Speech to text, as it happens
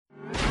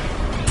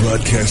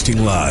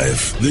Broadcasting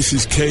live, this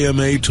is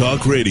KMA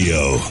Talk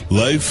Radio,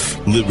 Life,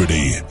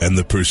 Liberty, and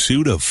the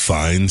Pursuit of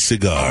Fine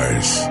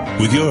Cigars.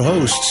 With your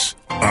hosts,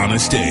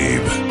 Honest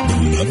Abe,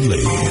 the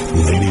lovely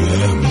Lady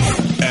M,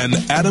 and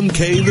Adam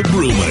K. the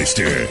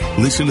Brewmeister.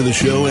 Listen to the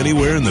show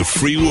anywhere in the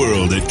free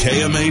world at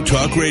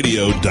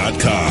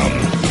KMATalkRadio.com.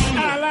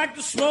 I like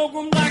to smoke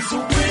them like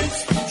Sir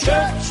Winston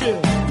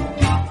Churchill,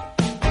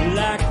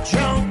 like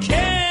John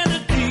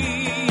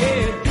Kennedy,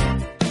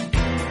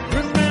 yeah.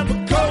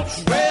 Remember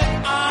Coach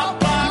Red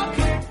Auerbach,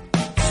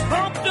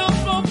 smoked up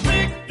for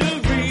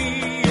victory,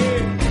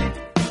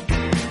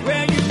 yeah.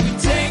 Well, you can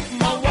take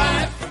my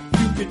wife,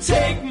 you can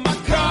take my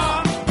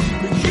car,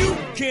 but you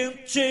can't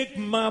take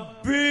my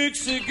big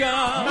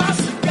cigar. My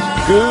cigar.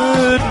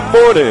 Good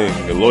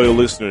morning, loyal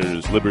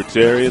listeners,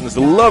 libertarians,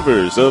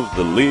 lovers of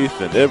the leaf,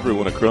 and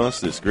everyone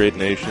across this great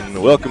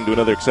nation. Welcome to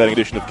another exciting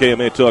edition of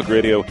KMA Talk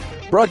Radio,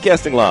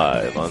 broadcasting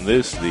live on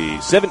this, the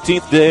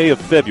 17th day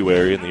of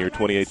February in the year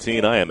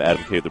 2018. I am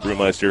Adam K. the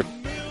Brewmeister.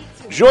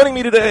 Joining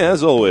me today,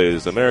 as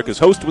always, America's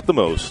host with the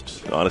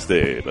most, Honest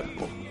Abe.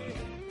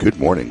 Good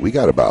morning. We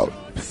got about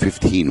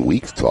 15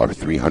 weeks till our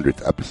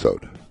 300th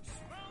episode.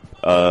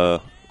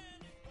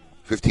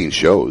 15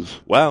 shows.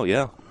 Wow,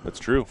 yeah, that's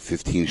true.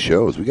 15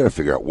 shows. We got to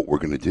figure out what we're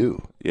going to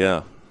do.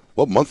 Yeah.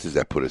 What month does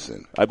that put us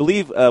in? I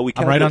believe we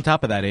I'm right on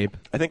top of that, Abe.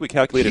 I think we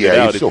calculated Yeah, it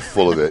out. you're so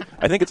full of it.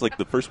 I think it's like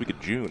the first week of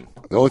June.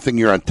 The only thing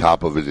you're on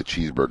top of is a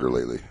cheeseburger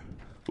lately.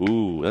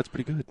 Ooh, that's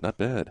pretty good. Not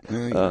bad. Yeah,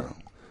 you know.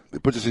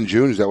 It puts us in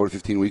June. Is that what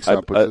 15 weeks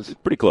out puts us?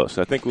 Pretty close.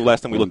 I think the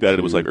last time we looked at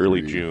it was like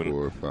early 1, 2, June. 3,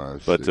 4, 5,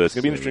 But 6, it's going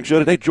to be an interesting show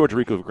today. George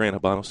Rico of Gran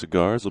Habano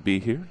Cigars will be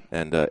here.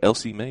 And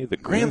Elsie May, the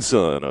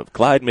grandson of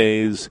Clyde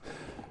Mays,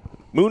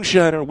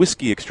 moonshiner,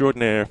 whiskey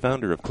extraordinaire,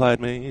 founder of Clyde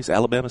Mays,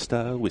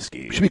 Alabama-style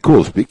whiskey. It should be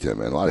cool to speak to him,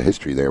 man. A lot of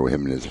history there with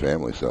him and his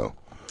family. So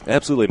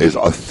Absolutely. there's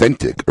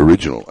authentic,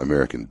 original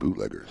American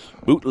bootleggers.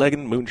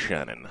 Bootlegging,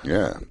 moonshining.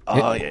 Yeah.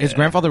 Oh, yeah. His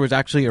grandfather was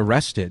actually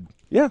arrested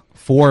Yeah.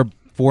 for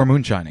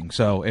moonshining,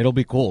 so it'll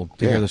be cool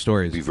to hear the It'd be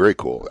stories. very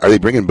cool. Are they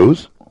bringing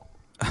booze?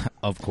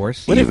 Of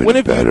course. When Even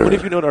have better.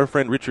 you known our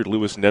friend Richard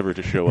Lewis never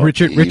to show up?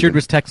 Richard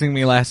was texting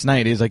me last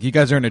night. He's like, "You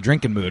guys are in a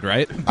drinking mood,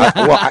 right?"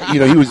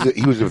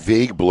 He was a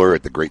vague blur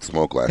at the Great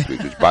Smoke last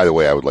week, which, by the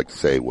way, I would like to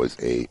say was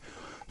a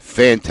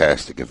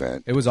fantastic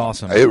event. It was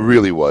awesome. It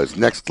really was.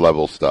 Next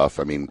level stuff.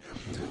 I mean,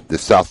 the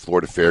South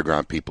Florida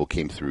Fairground people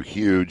came through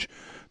huge.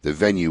 The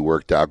venue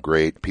worked out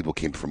great. People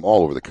came from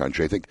all over the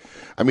country.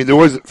 There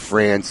was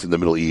France and the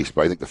Middle East,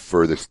 but I think the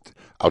furthest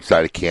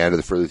outside of Canada,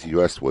 the furthest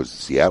U.S. was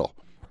Seattle.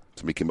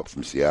 Somebody came up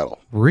from Seattle.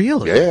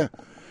 Really? Yeah.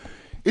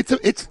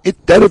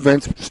 That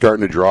event's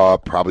starting to draw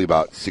probably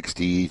about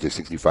 60 to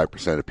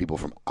 65% of people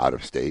from out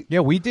of state. Yeah,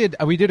 we did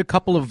a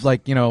couple of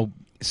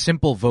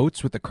simple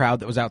votes with the crowd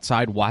that was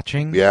outside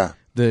watching. Yeah.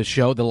 The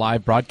show, the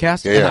live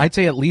broadcast, Yeah, and yeah. I'd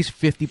say at least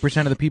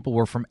 50% of the people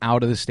were from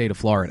out of the state of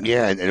Florida.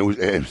 Yeah, and it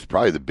was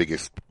probably the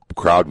biggest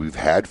crowd we've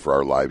had for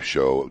our live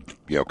show,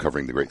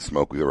 covering the Great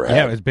Smoke we've ever had.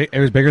 Yeah, it was big. It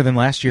was bigger than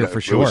last year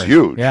for sure. It was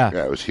huge. Yeah,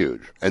 it was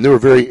huge, and they were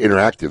very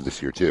interactive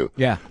this year too.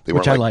 Yeah, they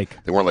which weren't I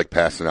like. They weren't like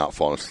passing out,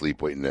 falling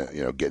asleep, waiting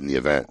to get in the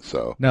event.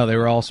 So no, they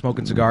were all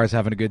smoking cigars,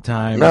 having a good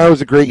time. no, it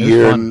was a great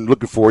year, fun. and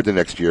looking forward to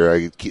next year.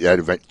 That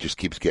event just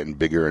keeps getting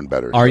bigger and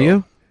better. Are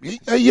you?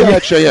 Yeah,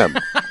 actually, I am.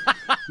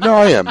 No,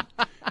 I am.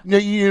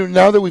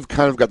 Now that we've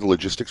kind of got the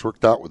logistics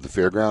worked out with the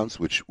fairgrounds,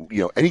 which,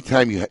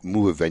 anytime you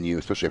move a venue,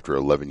 especially after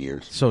 11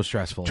 years, So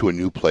stressful. to a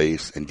new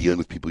place and dealing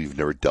with people you've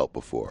never dealt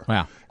before.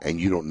 Wow. And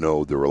you don't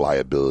know the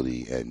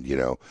reliability and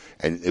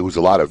it was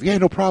a lot of,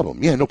 no problem,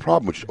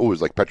 which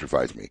always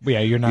petrifies me. Yeah,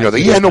 you're not. No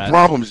good at that.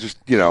 problem is just,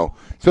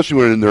 especially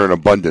when they're in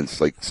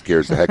abundance,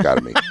 scares the heck out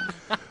of me.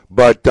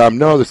 But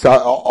no,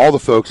 all the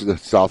folks at the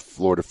South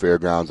Florida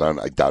Fairgrounds,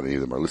 I doubt any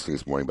of them are listening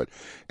this morning, but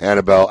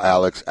Annabelle,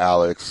 Alex,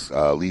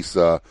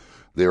 Lisa,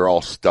 they were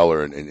all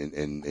stellar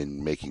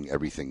in making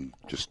everything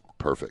just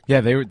perfect. Yeah,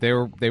 they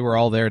were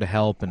all there to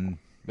help, and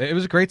it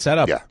was a great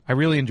setup. Yeah. I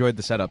really enjoyed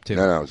the setup too.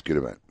 No, it was a good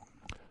event.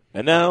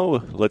 And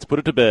now, let's put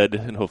it to bed,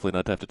 and hopefully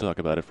not have to talk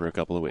about it for a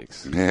couple of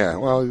weeks. Yeah,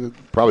 well,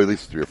 probably at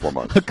least 3 or 4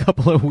 months. A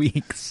couple of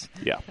weeks.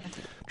 Yeah.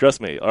 Trust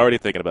me, already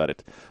thinking about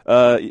it.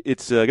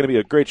 It's going to be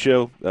a great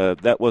show.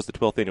 That was the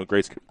 12th Annual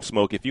Great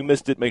Smoke. If you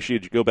missed it, make sure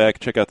you go back,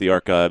 check out the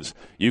archives.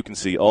 You can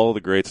see all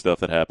the great stuff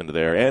that happened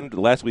there. And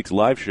last week's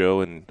live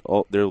show, and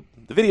the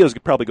videos are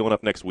probably going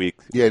up next week.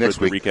 Yeah, next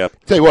for the week. Recap.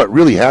 Tell you what,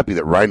 really happy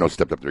that Rhino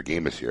stepped up their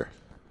game this year.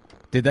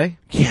 Did they?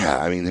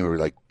 Yeah,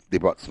 they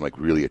brought some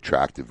really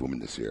attractive women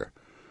this year.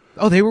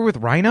 Oh, they were with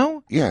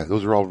Rhino? Yeah,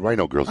 those are all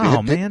Rhino girls.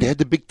 Oh, man. They had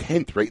the big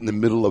tent right in the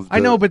middle of the... I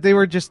know, but they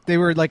were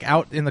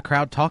out in the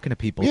crowd talking to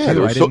people yeah,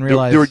 too. I didn't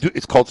realize.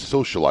 It's called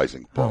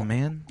socializing, Paul. Oh,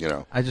 man.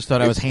 I just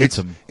thought I was It's-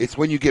 handsome. It's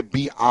when you get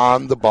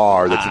beyond the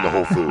bar that's in the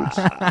Whole Foods.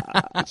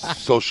 It's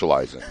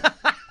socializing.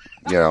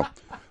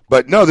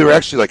 But no, they were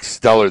actually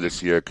stellar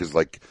this year because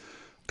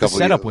The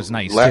setup was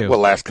nice, too.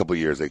 Last couple of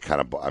years they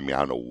kind of... I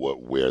don't know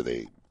where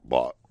they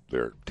bought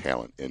their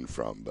talent in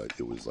from, but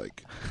it was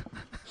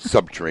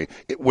subterranean.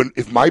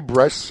 If my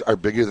breasts are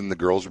bigger than the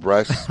girls'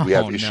 breasts, we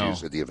have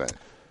issues at the event.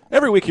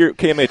 Every week here at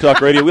KMA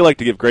Talk Radio, we like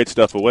to give great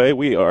stuff away.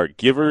 We are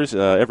givers.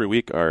 Every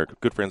week, our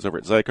good friends over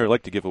at Zycar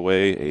like to give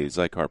away a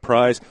Zycar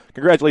prize.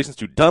 Congratulations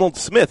to Donald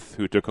Smith,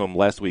 who took home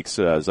last week's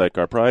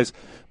Zycar prize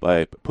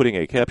by putting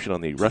a caption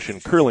on the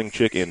Russian curling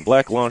chick in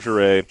black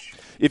lingerie.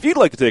 If you'd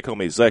like to take home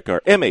a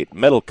Zycar M8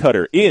 metal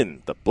cutter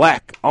in the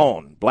black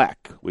on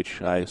black,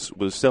 which I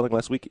was selling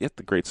last week at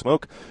the Great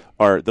Smoke,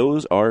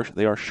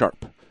 they are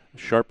sharp.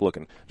 Sharp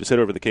looking. Just head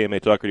over to the KMA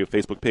Talk Radio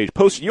Facebook page.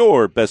 Post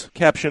your best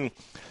caption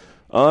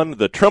on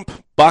the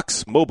Trump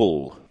Box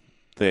Mobile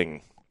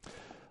thing.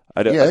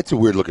 Yeah, it's a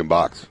weird looking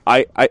box.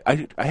 I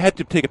had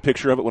to take a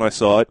picture of it when I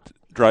saw it.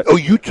 Oh,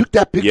 you took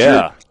that picture?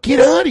 Yeah.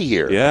 Get out of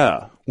here.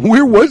 Yeah.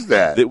 Where was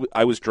that?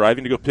 I was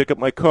driving to go pick up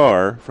my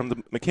car from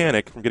the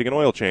mechanic from getting an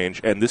oil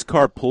change, and this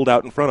car pulled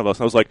out in front of us,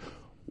 and I was like,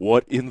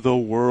 what in the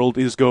world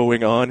is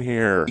going on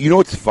here? You know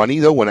what's funny,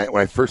 though? When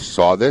I first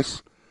saw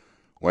this,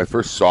 and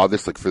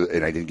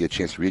I didn't get a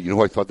chance to read it, you know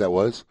who I thought that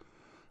was?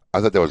 I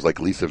thought that was like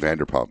Lisa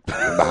Vanderpump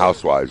from The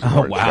Housewives of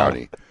Orange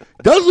County.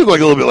 It does look like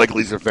a little bit like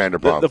Lisa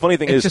Vanderpump. The funny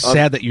thing it's is, just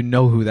sad that you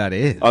know who that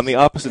is. On the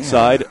opposite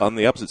side, on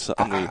the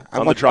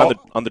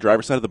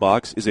driver's side of the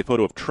box is a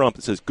photo of Trump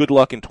that says "Good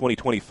luck in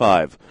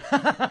 2025."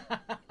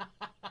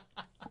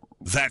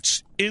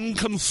 That's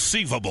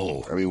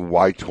inconceivable. I mean,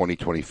 why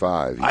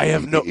 2025?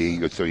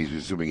 So he's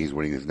assuming he's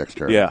winning his next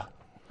term. Yeah.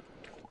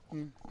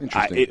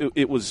 Interesting.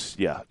 It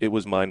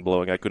was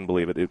mind-blowing. I couldn't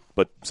believe it.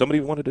 But somebody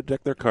wanted to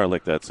deck their car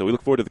like that. So we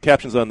look forward to the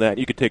captions on that.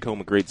 You could take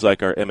home a great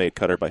Zycar M8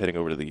 cutter by heading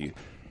over to the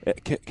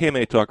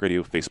KMA Talk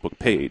Radio Facebook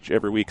page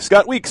every week.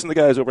 Scott Weeks and the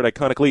guys over at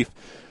Iconic Leaf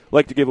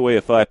like to give away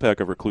a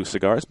 5-pack of Recluse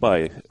cigars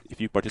if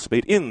you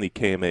participate in the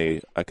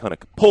KMA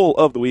Iconic Poll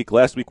of the Week.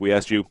 Last week we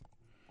asked you,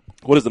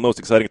 what is the most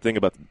exciting thing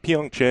about the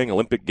Pyeongchang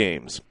Olympic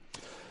Games?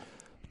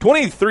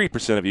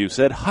 23% of you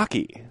said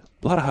hockey.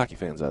 A lot of hockey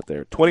fans out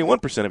there.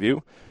 21% of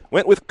you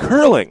went with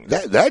curling.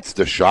 That's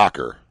the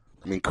shocker.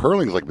 I mean,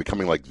 curling's like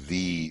becoming like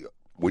the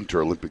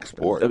Winter Olympic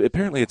sport.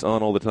 Apparently it's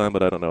on all the time,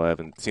 but I don't know. I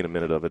haven't seen a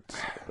minute of it.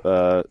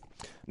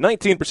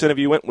 19% of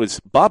you went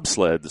with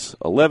bobsleds.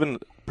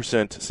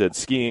 11% said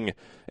skiing.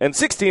 And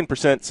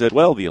 16% said,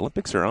 well, the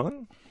Olympics are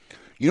on.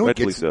 You know what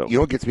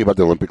gets me about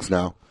the Olympics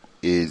now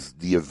is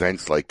the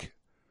events like,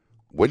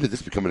 when did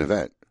this become an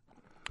event?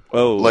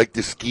 Oh. Like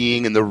the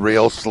skiing and the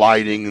rail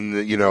sliding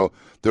and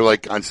they're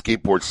like on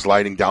skateboards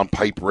sliding down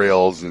pipe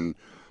rails and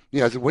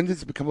I said, when did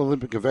this become an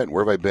Olympic event?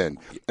 Where have I been?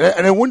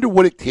 And I wonder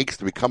what it takes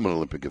to become an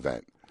Olympic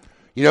event.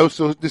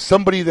 So does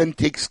somebody then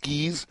take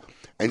skis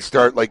and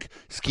start like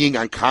skiing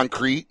on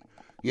concrete,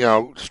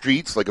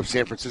 streets like of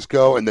San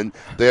Francisco, and then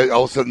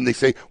all of a sudden they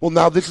say, well,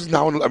 now this is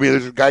now. I mean,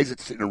 there's guys that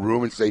sit in a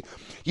room and say,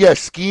 yeah,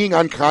 skiing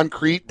on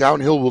concrete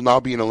downhill will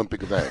now be an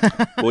Olympic event.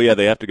 Well, yeah,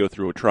 they have to go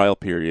through a trial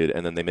period,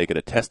 and then they make it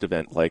a test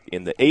event. Like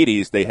in the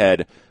 80s, they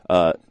had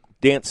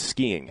dance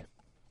skiing.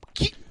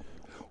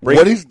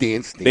 What is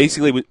dance skiing?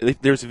 Basically,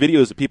 there's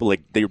videos of people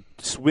like they're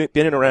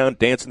spinning around,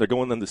 dancing. They're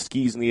going on the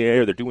skis in the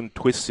air. They're doing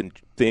twists and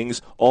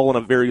things, all on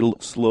a very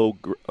slow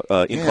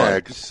incline. Yeah,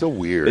 it's so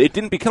weird. It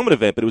didn't become an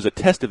event, but it was a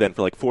test event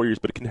for like 4 years.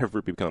 But it can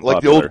never become like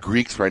popular. The old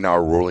Greeks right now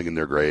are rolling in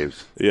their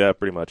graves. Yeah,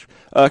 pretty much.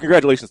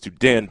 Congratulations to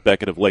Dan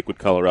Beckett of Lakewood,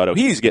 Colorado.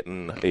 He's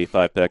getting a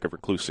 5-pack of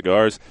Recluse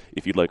cigars.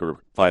 If you'd like a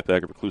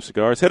 5-pack of Recluse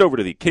cigars, head over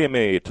to the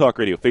KMA Talk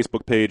Radio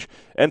Facebook page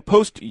and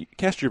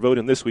cast your vote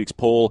in this week's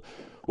poll.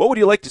 What would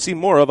you like to see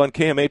more of on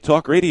KMA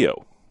Talk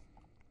Radio?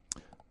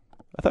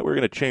 I thought we were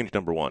going to change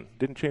number 1.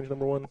 Didn't change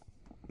number 1?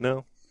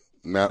 No?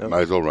 Might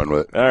as well run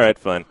with it. All right,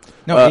 fine.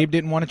 No, Abe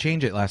didn't want to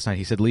change it last night.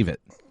 He said leave it.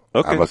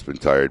 Okay. I must have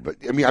been tired. But,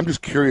 I mean, I'm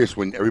just curious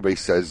when everybody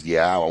says,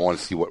 I want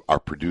to see what our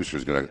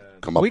producer's going to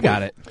come up with. We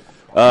got it.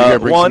 You're going to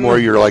bring some more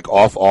of your like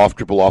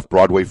triple off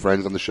Broadway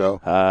friends on the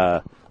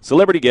show?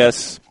 Celebrity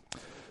guests,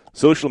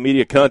 social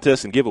media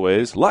contests and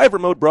giveaways, live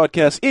remote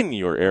broadcasts in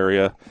your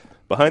area,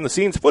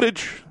 behind-the-scenes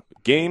footage,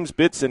 games,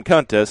 bits, and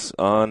contests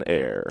on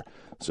air.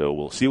 So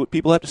we'll see what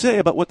people have to say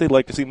about what they'd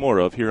like to see more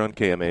of here on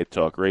KMA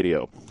Talk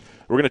Radio.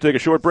 We're going to take a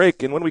short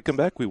break, and when we come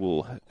back, we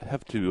will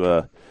have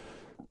to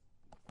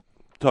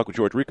talk with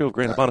George Rico of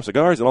Grand Habano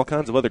Cigars and all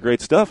kinds of other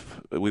great stuff.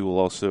 We will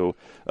also,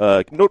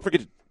 don't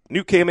forget,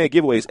 new KMA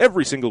giveaways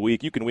every single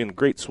week. You can win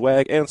great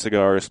swag and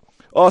cigars.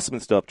 Awesome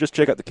stuff. Just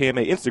check out the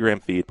KMA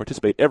Instagram feed.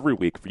 Participate every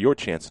week for your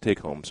chance to take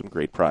home some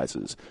great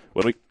prizes.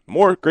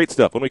 More great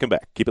stuff when we come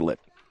back. Keep it lit.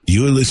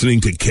 You're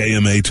listening to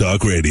KMA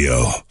Talk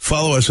Radio.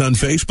 Follow us on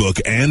Facebook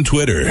and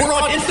Twitter. We're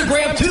on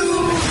Instagram, too.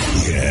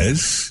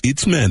 Yes,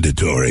 it's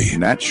mandatory.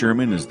 Nat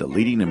Sherman is the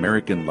leading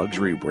American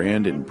luxury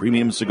brand in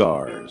premium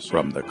cigars.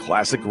 From the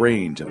classic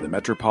range of the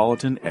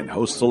Metropolitan and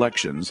Host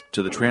selections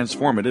to the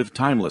transformative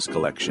Timeless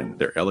collection,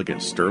 their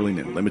elegant sterling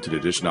and limited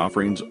edition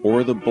offerings,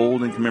 or the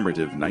bold and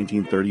commemorative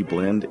 1930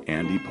 blend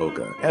Andy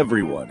Polka.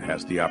 Everyone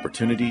has the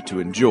opportunity to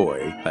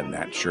enjoy a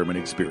Nat Sherman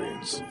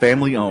experience.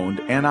 Family owned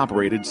and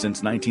operated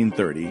since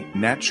 1930,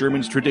 Nat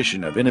Sherman's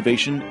tradition of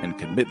innovation and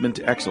commitment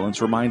to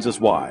excellence reminds us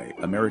why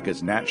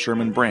America's Nat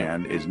Sherman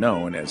brand is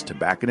known as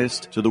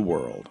tobacconist to the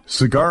world.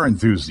 Cigar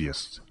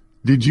enthusiasts,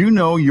 Did you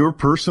know your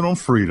personal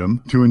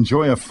freedom to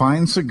enjoy a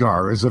fine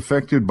cigar is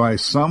affected by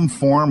some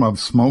form of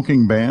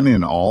smoking ban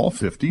in all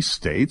 50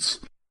 states?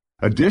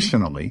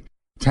 Additionally,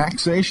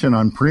 taxation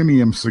on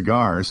premium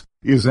cigars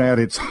is at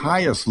its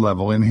highest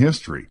level in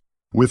history,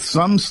 with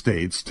some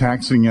states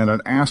taxing at an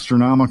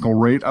astronomical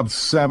rate of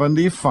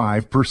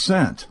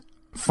 75%.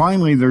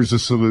 Finally, there's a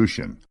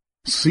solution.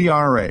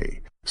 CRA,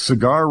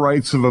 Cigar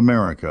Rights of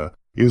America,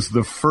 is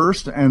the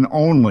first and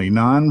only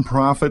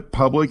non-profit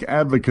public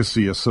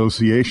advocacy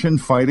association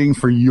fighting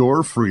for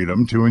your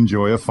freedom to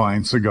enjoy a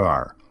fine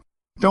cigar.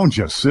 Don't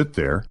just sit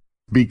there.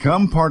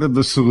 Become part of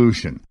the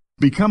solution.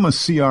 Become a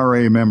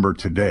CRA member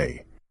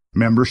today.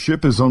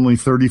 Membership is only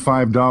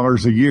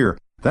 $35 a year.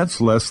 That's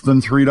less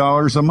than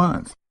 $3 a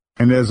month.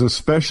 And as a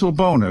special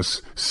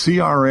bonus,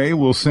 CRA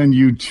will send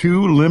you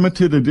 2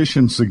 limited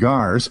edition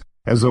cigars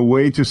as a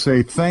way to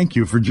say thank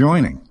you for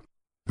joining.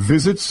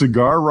 Visit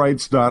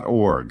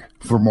cigarrights.org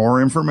for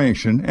more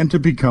information and to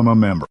become a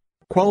member.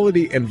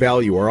 Quality and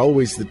value are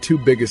always the 2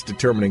 biggest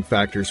determining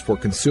factors for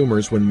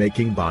consumers when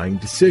making buying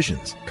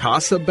decisions.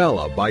 Casa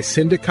Bella by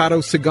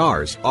Sindicato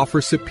Cigars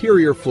offers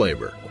superior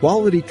flavor,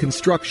 quality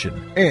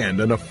construction, and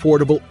an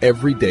affordable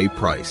everyday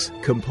price.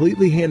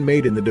 Completely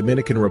handmade in the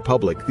Dominican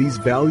Republic, these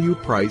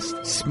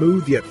value-priced,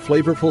 smooth yet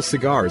flavorful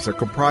cigars are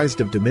comprised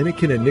of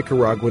Dominican and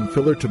Nicaraguan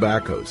filler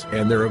tobaccos,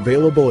 and they're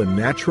available in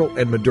natural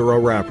and Maduro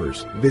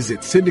wrappers. Visit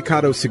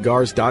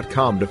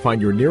SindicatoCigars.com to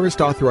find your nearest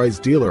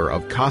authorized dealer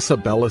of Casa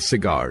Bella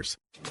cigars.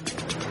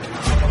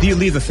 The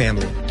Oliva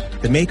family,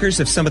 the makers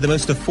of some of the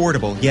most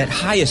affordable yet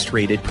highest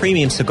rated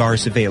premium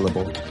cigars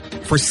available.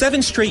 For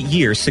 7 straight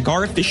years,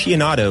 Cigar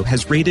Aficionado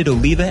has rated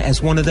Oliva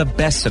as one of the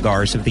best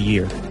cigars of the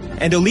year.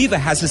 And Oliva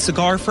has a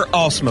cigar for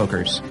all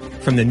smokers,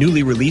 from the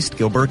newly released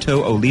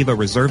Gilberto Oliva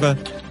Reserva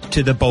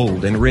to the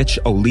bold and rich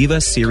Oliva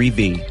Serie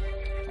V.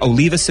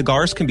 Oliva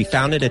cigars can be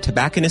found at a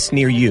tobacconist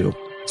near you,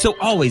 so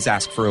always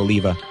ask for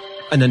Oliva,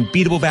 an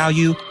unbeatable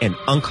value and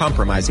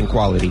uncompromising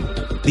quality.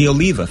 The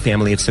Oliva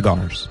family of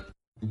cigars.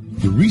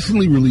 The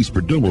recently released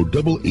Perdomo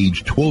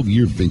Double-Aged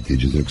 12-Year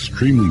Vintage is an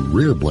extremely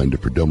rare blend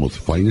of Perdomo's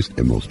finest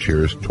and most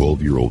cherished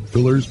 12-year-old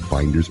fillers,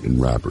 binders, and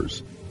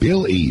wrappers.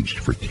 Bale-aged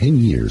for 10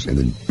 years and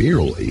then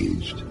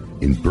barrel-aged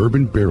in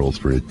bourbon barrels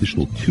for an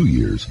additional 2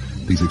 years,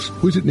 these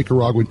exquisite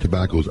Nicaraguan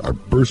tobaccos are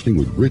bursting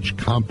with rich,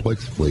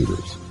 complex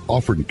flavors.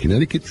 Offered in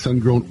Connecticut,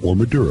 sun-grown, or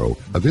Maduro,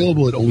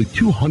 available at only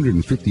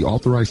 250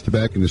 authorized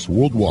tobacconists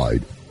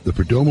worldwide, the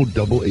Perdomo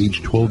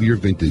Double-Aged 12-Year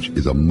Vintage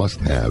is a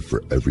must-have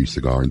for every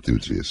cigar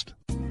enthusiast.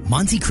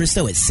 Monte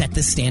Cristo has set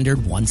the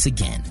standard once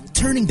again,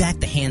 turning back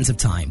the hands of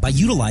time by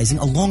utilizing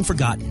a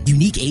long-forgotten,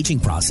 unique aging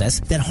process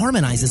that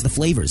harmonizes the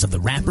flavors of the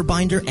wrapper,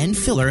 binder, and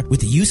filler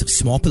with the use of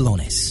small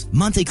pilones.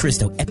 Monte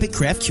Cristo Epic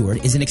Craft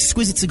Cured is an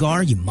exquisite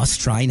cigar you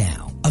must try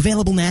now.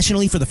 Available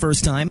nationally for the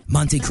first time,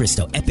 Monte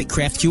Cristo Epic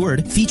Craft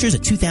Cured features a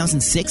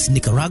 2006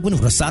 Nicaraguan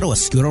Rosado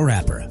Oscuro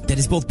wrapper that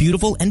is both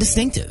beautiful and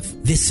distinctive.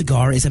 This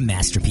cigar is a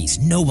masterpiece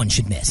no one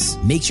should miss.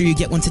 Make sure you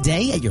get one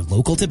today at your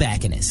local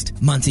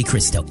tobacconist. Monte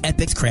Cristo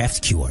Epic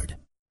Craft Cured.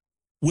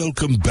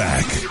 Welcome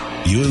back.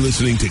 You're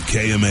listening to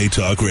KMA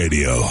Talk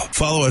Radio.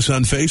 Follow us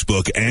on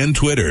Facebook and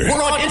Twitter.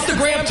 We're on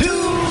Instagram, too.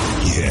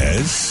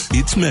 Yes,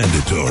 it's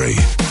mandatory.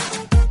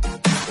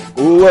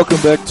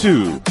 Welcome back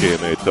to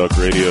KMA Talk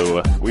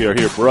Radio. We are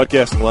here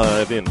broadcasting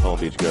live in Palm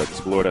Beach Gardens,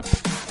 Florida.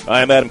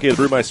 I am Adam K. the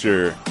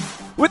Brewmeister.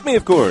 With me,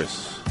 of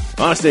course,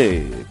 Honest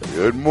Abe.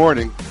 Good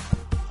morning.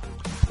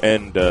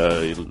 And, there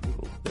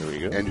we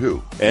go. And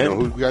who? And you know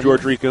who we got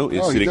George here? Rico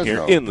is sitting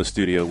here in the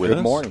studio with us.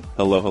 Good morning.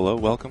 Hello, hello,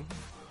 welcome.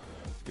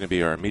 Going to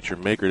be our Meet Your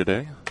Maker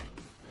today.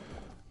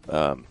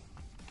 Not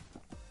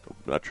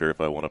sure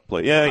if I want to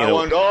play. Yeah, I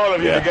want all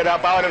of you to get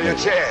up out of your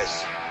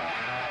chairs.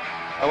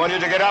 I want you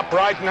to get up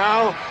right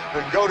now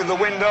and go to the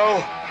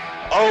window,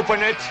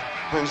 open it,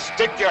 and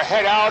stick your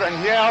head out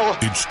and yell.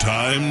 It's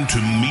time to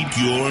meet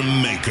your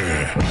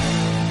maker.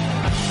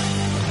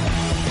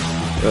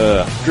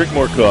 Drink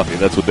more coffee.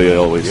 That's what they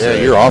always say.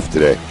 Yeah, you're off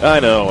today. I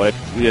know.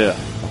 Yeah.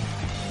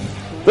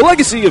 The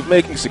legacy of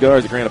making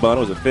cigars at Gran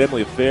Habano is a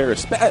family affair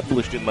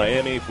established in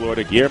Miami,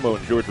 Florida. Guillermo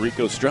and George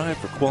Rico strive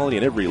for quality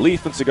in every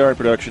leaf and cigar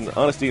production.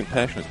 Honesty and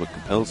passion is what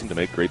compels them to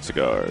make great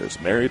cigars,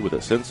 married with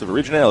a sense of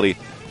originality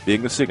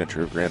being the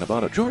signature of Gran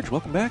Habano. George,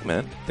 welcome back,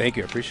 man. Thank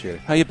you. I appreciate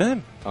it. How you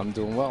been? I'm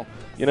doing well.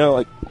 You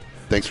know,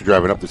 thanks for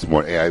driving up this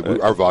morning. Hey,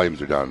 our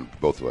volumes are down,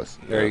 both of us.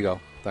 There you go.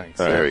 Thanks.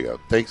 There you go.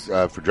 Thanks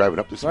for driving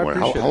up this morning.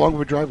 How long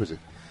of a drive was it?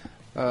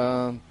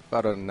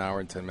 About an hour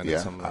and 10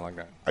 minutes, something like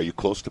that. Are you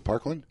close to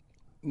Parkland?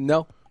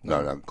 No.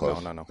 No, not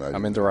close. No.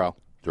 I'm in Doral.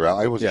 Doral?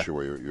 I wasn't sure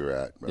where you were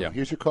at. Yeah.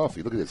 Here's your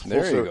coffee. Look at this.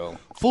 There you go.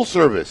 Full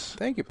service.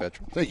 Thank you,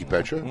 Petra. Thank you,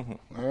 Petra.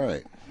 All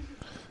right.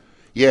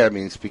 Yeah, I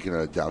mean, speaking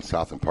of down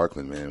south in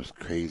Parkland, man, it was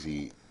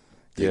crazy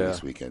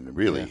this weekend.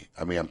 Really.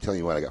 Yeah. I mean, I'm telling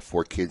you what, I got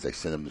 4 kids. I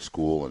sent them to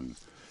school, and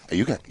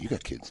you got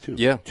kids, too.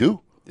 Yeah. 2?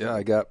 Yeah,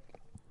 I got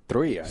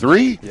 3.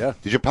 3? Yeah.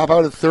 Did you pop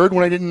out a third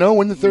when I didn't know?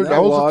 When the third? No,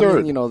 how old's the third?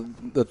 I mean,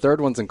 the third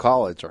one's in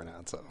college right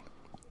now, so.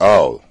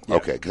 Oh,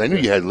 okay. Because I knew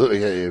you had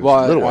little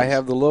ones. I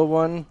have the little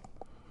one,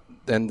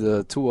 and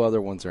the 2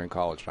 other ones are in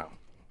college now.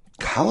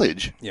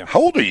 College? Yeah. How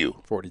old are you?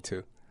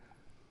 42.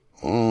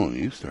 Oh,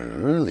 you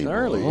started early.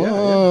 Early,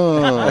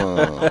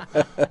 yeah.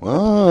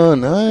 Oh,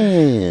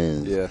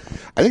 nice. Yeah.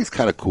 I think it's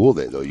kind of cool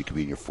that, though, you could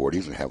be in your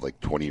 40s and have, like,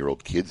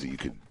 20-year-old kids that you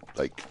could,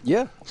 like,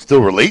 Yeah.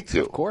 still relate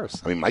to. Of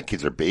course. I mean, my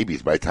kids are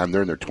babies. By the time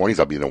they're in their 20s,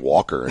 I'll be in a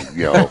walker and,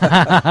 you know,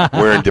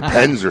 wearing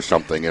Depends or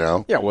something, you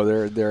know? Yeah, well,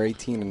 they're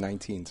 18 and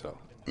 19, so.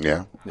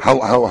 Yeah.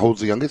 How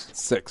old's the youngest?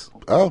 6.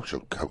 Oh,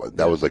 so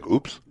that was like,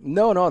 oops.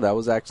 No, that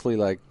was actually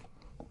like.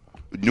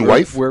 New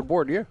wife? We're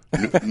bored, yeah.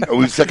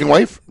 Second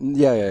wife?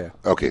 Yeah.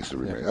 Okay, so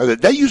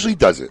that usually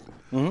does it.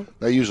 Mm-hmm.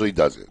 That usually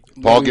does it.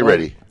 Paul, get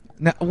ready.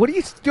 Now, what do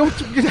you?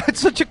 That's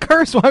such a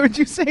curse. Why would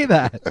you say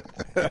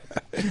that?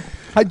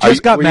 I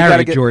just got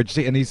married, George,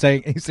 and he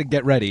said,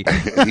 "Get ready."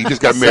 He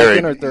just got married.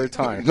 Second or third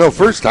time? No,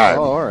 first time.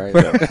 Oh, all right.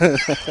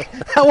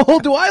 How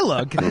old do I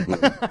look?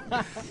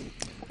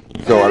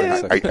 So,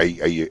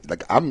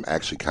 I'm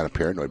actually kind of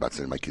paranoid about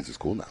sending my kids to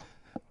school now.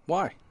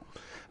 Why?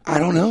 I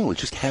don't know.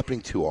 It's just happening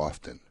too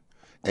often.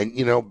 And,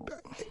 you know,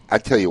 I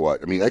tell you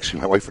what. I mean,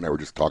 actually, my wife and I were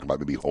just talking about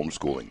maybe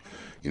homeschooling.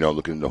 You know,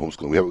 looking into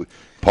homeschooling.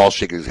 Paul's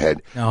shaking his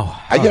head.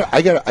 I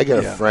got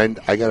a friend.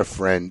 I got a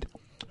friend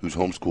who's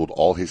homeschooled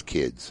all his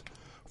kids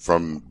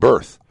from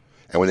birth.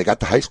 And when they got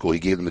to high school, he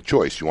gave them the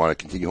choice. You want to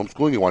continue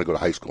homeschooling? You want to go to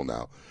high school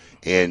now?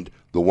 And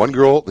the one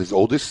girl, his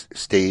oldest,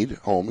 stayed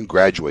home and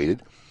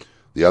graduated.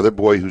 The other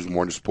boy, who's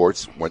more into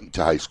sports, went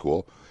to high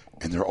school.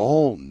 And they're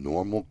all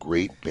normal,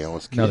 great,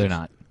 balanced kids. No, they're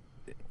not.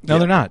 No,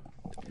 they're not.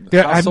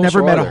 I've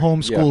never met a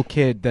homeschool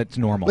kid that's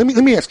normal.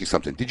 Let me ask you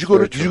something. Did you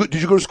go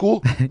to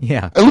school?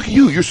 Yeah. And look at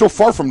you. You're so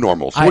far from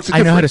normal. So what's the I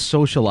know how to difference?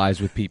 socialize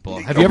with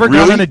people. Have you ever Really?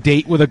 gone on a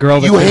date with a girl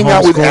that's You hang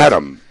out with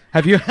Adam.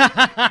 Have you?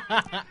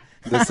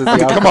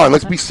 Come on,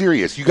 let's be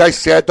serious. You guys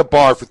sat at the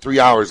bar for 3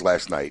 hours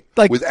last night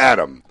with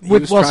Adam.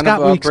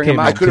 Scott Weeks came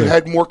I in, could have too.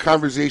 had more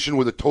conversation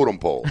with a totem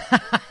pole.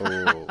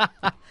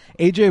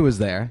 AJ was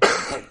there.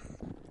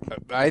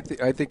 I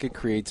think it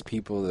creates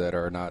people that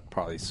are not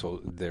probably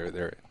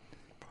they're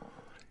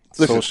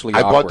Listen, socially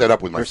I awkward. brought that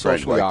up with my They're friend.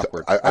 socially Like,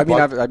 awkward.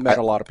 I've met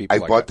a lot of people. I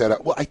like brought that.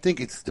 up. Well, I think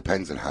it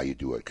depends on how you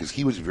do it because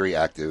he was very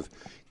active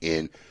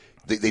in.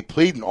 They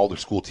played in all their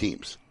school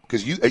teams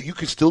because you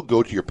could still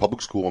go to your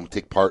public school and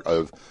take part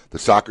of the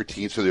soccer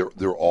team. So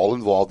they're all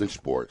involved in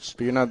sports.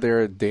 But you're not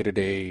there day to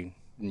day.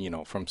 You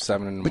know, from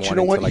 7 in the But morning you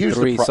know what? to like Here's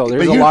 3. the So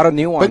there's a lot of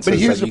nuances. But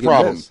here's that the you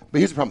problem. Can miss. But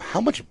here's the problem.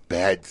 How much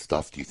bad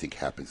stuff do you think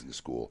happens in the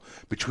school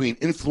between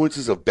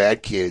influences of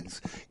bad kids,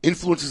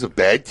 influences of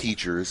bad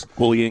teachers,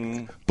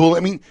 bullying?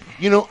 I mean,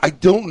 you know, I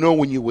don't know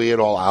when you weigh it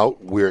all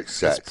out where it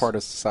sets. It's part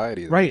of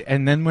society, Right,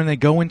 and then when they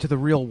go into the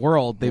real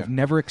world, they've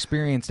never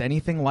experienced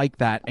anything like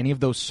that, any of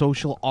those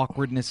social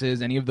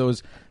awkwardnesses, any of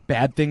those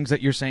bad things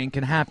that you're saying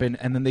can happen,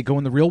 and then they go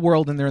in the real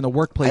world and they're in the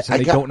workplace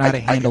and they don't know how to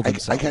handle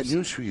themselves. I got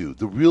news for you.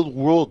 The real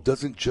world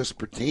doesn't just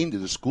pertain to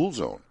the school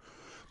zone.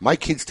 My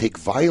kids take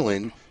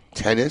violin,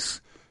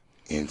 tennis,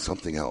 and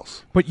something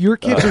else. But your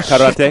kids are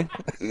karate.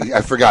 I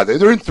forgot.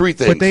 They're in 3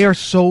 things. But they are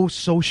so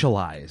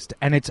socialized,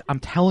 and I'm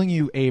telling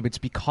you, Abe, it's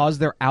because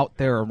they're out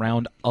there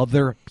around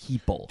other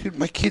people. Dude,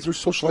 my kids were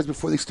socialized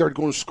before they started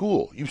going to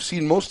school. You've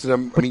seen most of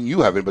them. I mean,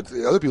 you haven't, but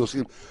the other people have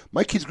seen them.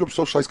 My kids grew up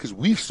socialized because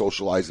we've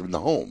socialized them in the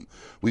home.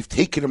 We've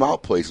taken them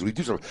out places. We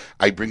do something.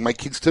 I bring my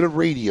kids to the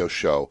radio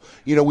show.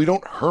 You know, we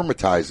don't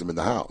hermetize them in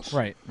the house.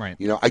 Right.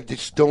 You know, I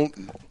just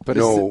don't But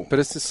know.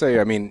 it's to say,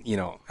 I mean, you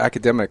know,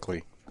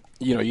 academically,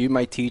 you know, you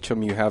might teach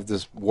them. You have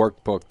this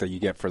workbook that you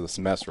get for the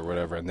semester or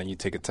whatever, and then you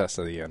take a test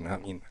at the end. I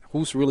mean,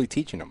 who's really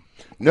teaching them?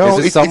 No,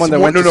 Is it someone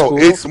that went to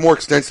school? It's more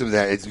extensive than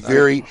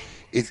that.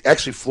 It's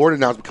actually Florida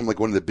now has become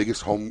like one of the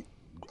biggest home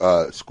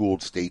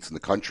schooled states in the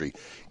country.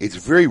 It's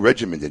very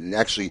regimented, and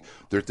actually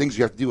there are things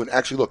you have to do. And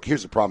actually, look,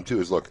 here's the problem too: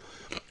 is look,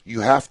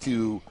 you have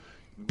to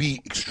be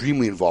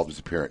extremely involved as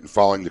a parent in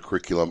following the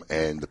curriculum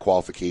and the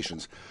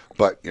qualifications.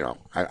 But you know,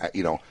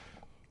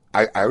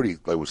 I already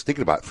was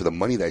thinking about it. For the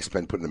money that I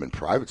spend putting them in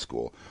private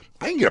school,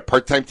 I can get a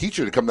part-time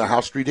teacher to come to the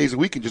house 3 days a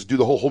week and just do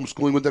the whole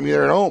homeschooling with them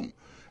here at home,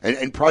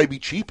 and probably be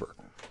cheaper.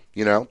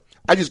 You know,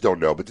 I just don't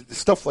know. But the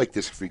stuff like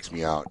this freaks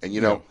me out. And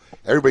you know,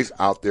 everybody's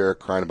out there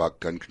crying about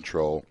gun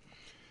control,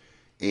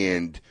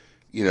 and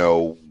you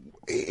know,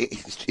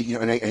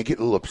 and I get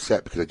a little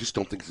upset because I just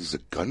don't think this is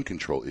a gun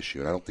control issue,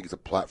 and I don't think it's a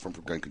platform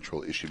for gun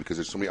control issue because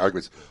there's so many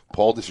arguments.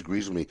 Paul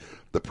disagrees with me.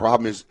 The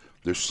problem is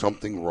there's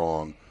something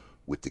wrong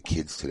with the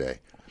kids today.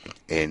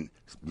 And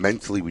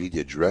mentally, we need to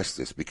address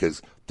this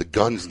because the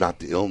gun's not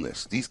the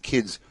illness. These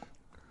kids,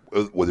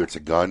 whether it's a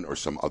gun or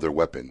some other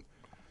weapon,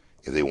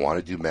 if they want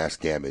to do mass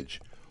damage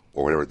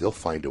or whatever, they'll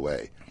find a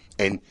way.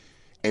 And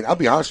I'll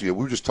be honest with you,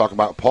 we were just talking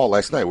about Paul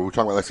last night.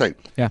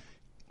 Yeah.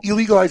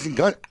 Illegalizing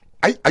gun.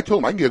 I told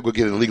him I can go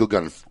get an illegal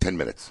gun in 10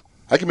 minutes.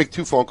 I can make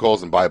 2 phone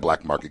calls and buy a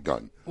black market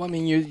gun. Well, I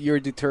mean, you're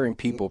deterring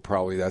people.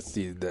 Probably that's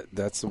the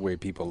way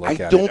people look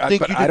at it. I don't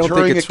think you're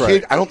deterring a kid.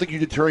 Right. I don't think you're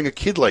deterring a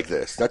kid like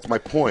this. That's my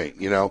point.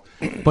 You know.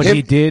 But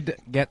he did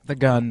get the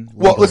gun.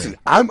 Well, legally. listen,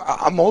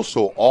 I'm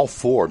also all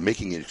for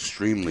making it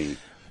extremely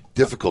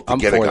difficult to I'm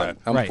get a for gun.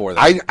 that. I'm for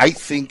that. I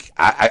think,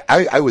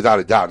 I without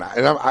a doubt,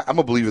 and I'm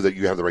a believer that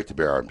you have the right to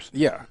bear arms.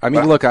 Yeah, I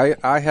mean, look,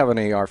 I have an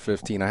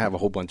AR-15. I have a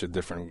whole bunch of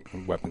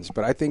different weapons,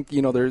 but I think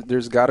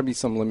there's got to be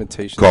some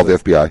limitations. Call the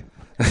FBI.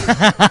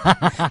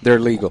 They're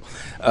legal,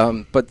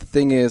 but the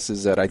thing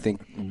is that I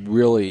think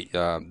really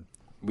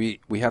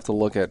we have to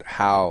look at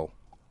how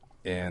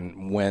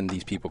and when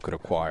these people could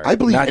acquire. I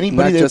believe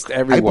not just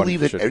everyone. I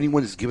believe that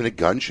anyone who's given a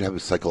gun should have a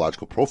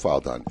psychological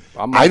profile done.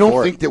 I'm I don't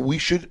for think it. that we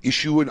should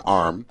issue an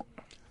arm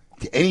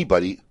to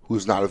anybody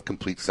who's not of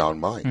complete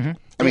sound mind. Mm-hmm.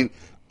 I mean,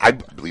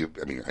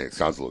 it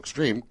sounds a little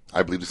extreme.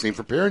 I believe the same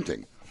for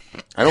parenting.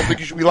 I don't think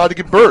you should be allowed to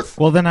give birth.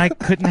 Well, then I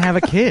couldn't have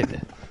a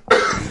kid.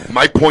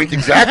 My point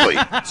exactly.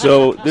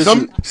 So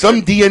some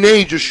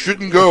DNA just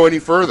shouldn't go any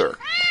further.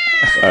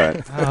 All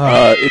right.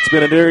 It's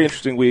been a very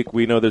interesting week.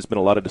 We know there's been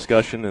a lot of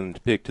discussion,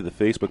 and pick to the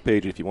Facebook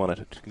page if you want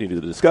to continue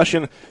the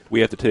discussion.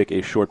 We have to take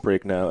a short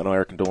break now, and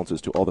our condolences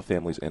to all the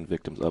families and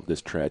victims of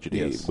this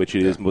tragedy, which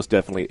is most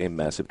definitely a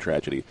massive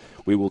tragedy.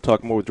 We will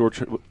talk more with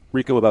George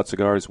Rico about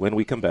cigars when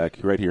we come back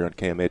right here on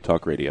KMA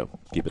Talk Radio.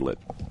 Keep it lit.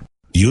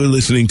 You're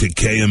listening to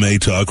KMA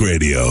Talk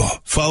Radio.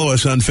 Follow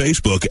us on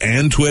Facebook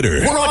and Twitter.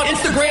 We're on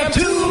Instagram,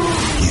 too.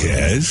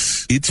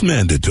 Yes, it's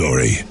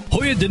mandatory.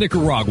 Joya de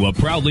Nicaragua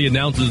proudly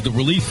announces the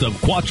release of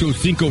Cuatro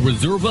Cinco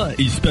Reserva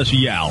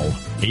Especial,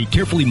 a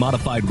carefully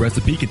modified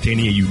recipe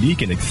containing a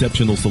unique and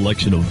exceptional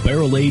selection of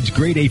barrel-aged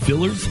grade A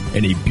fillers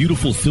and a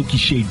beautiful silky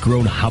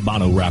shade-grown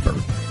Habano wrapper.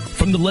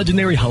 From the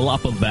legendary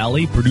Jalapa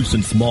Valley, produced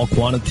in small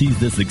quantities,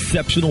 this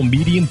exceptional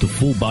medium to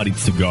full-bodied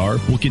cigar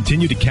will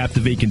continue to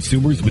captivate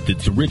consumers with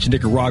its rich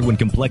Nicaraguan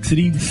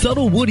complexity,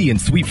 subtle woody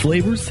and sweet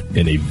flavors,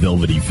 and a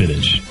velvety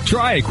finish.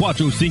 Try a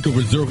Cuatro Cinco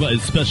Reserva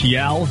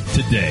Especial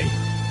today.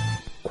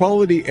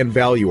 Quality and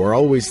value are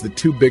always the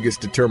two biggest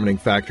determining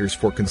factors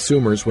for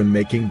consumers when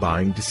making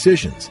buying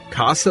decisions.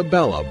 Casa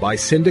Bella by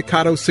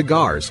Sindicato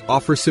Cigars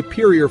offers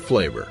superior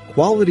flavor,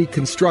 quality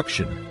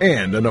construction,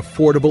 and an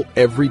affordable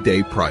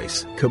everyday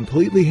price.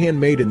 Completely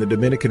handmade in the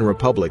Dominican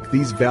Republic,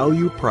 these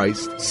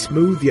value-priced,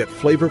 smooth yet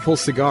flavorful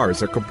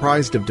cigars are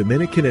comprised of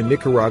Dominican and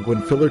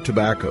Nicaraguan filler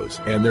tobaccos,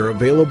 and they're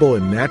available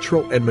in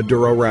natural and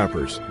Maduro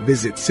wrappers.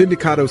 Visit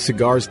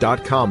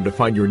SindicatoCigars.com to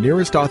find your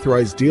nearest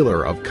authorized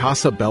dealer of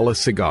Casa Bella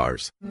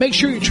cigars. Make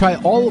sure you try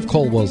all of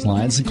Caldwell's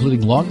lines,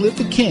 including Long Live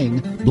the King,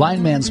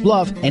 Blind Man's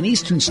Bluff, and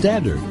Eastern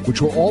Standard, which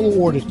were all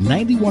awarded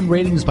 91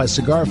 ratings by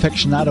Cigar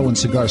Aficionado and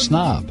Cigar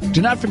Snob.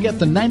 Do not forget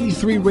the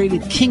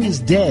 93-rated King is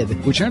Dead,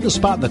 which earned a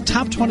spot in the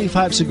top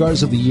 25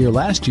 cigars of the year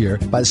last year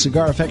by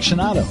Cigar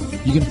Aficionado.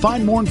 You can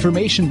find more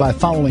information by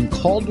following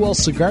Caldwell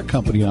Cigar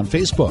Company on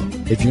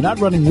Facebook. If you're not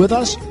running with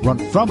us, run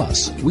from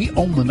us. We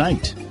own the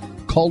night.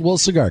 Caldwell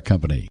Cigar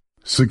Company.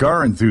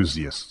 Cigar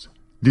enthusiasts,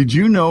 did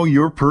you know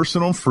your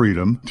personal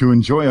freedom to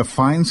enjoy a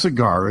fine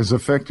cigar is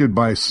affected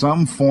by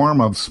some form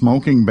of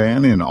smoking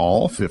ban in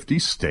all 50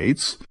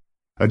 states?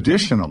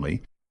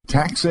 Additionally,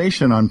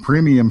 taxation on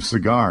premium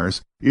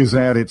cigars is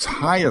at its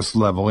highest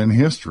level in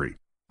history,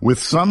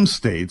 with some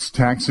states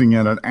taxing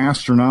at an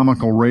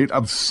astronomical rate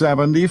of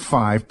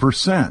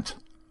 75%.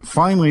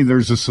 Finally,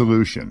 there's a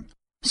solution.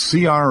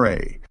 CRA,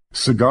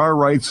 Cigar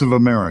Rights of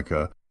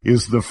America,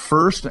 is the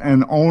first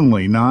and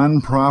only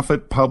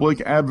non-profit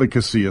public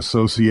advocacy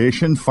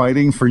association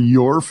fighting for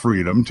your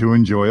freedom to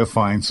enjoy a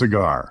fine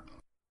cigar.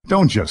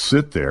 Don't just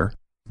sit there.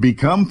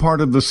 Become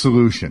part of the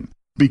solution.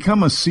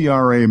 Become a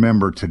CRA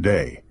member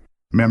today.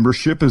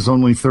 Membership is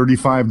only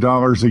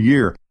 $35 a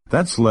year.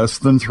 That's less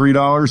than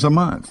 $3 a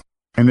month.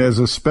 And as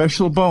a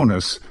special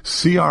bonus,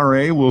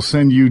 CRA will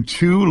send you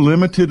 2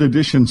 limited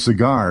edition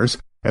cigars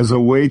as a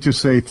way to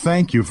say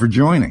thank you for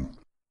joining.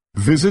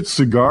 Visit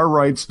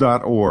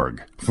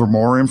cigarrights.org for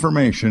more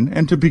information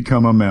and to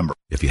become a member.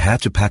 If you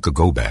had to pack a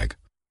go bag,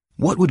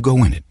 what would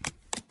go in it?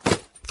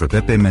 For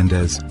Pepe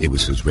Mendez, it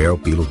was his rare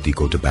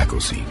Pilotico tobacco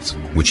seeds,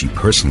 which he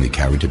personally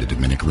carried to the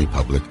Dominican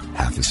Republic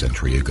half a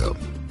century ago.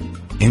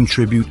 In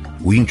tribute,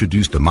 we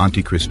introduced the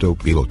Monte Cristo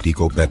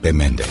Pilotico Pepe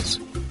Mendez,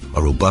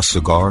 a robust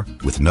cigar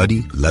with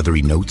nutty,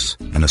 leathery notes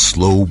and a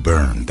slow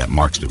burn that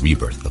marks the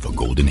rebirth of a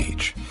golden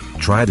age.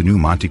 Try the new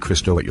Monte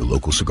Cristo at your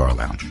local cigar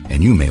lounge,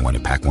 and you may want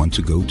to pack one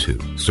to go too.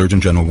 Surgeon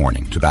General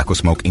warning, tobacco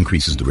smoke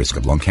increases the risk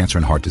of lung cancer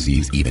and heart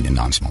disease even in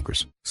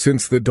non-smokers.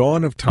 Since the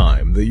dawn of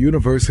time, the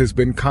universe has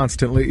been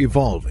constantly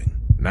evolving.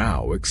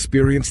 Now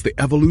experience the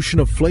evolution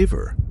of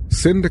flavor.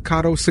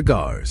 Sindicato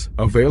Cigars,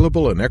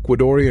 available in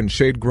Ecuadorian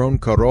shade-grown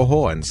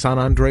Corojo and San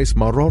Andres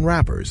Marron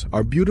wrappers,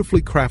 are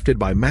beautifully crafted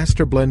by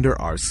master blender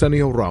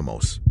Arsenio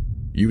Ramos.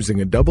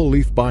 Using a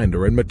double-leaf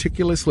binder and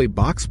meticulously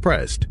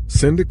box-pressed,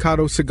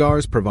 Sindicato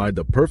Cigars provide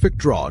the perfect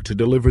draw to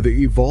deliver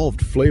the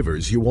evolved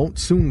flavors you won't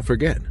soon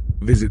forget.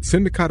 Visit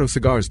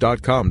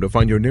SindicatoCigars.com to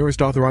find your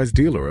nearest authorized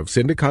dealer of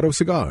Sindicato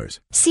Cigars.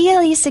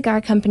 CLE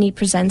Cigar Company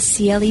presents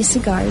CLE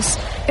Cigars,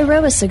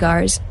 Aroa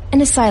Cigars,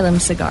 and Asylum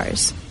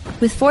Cigars.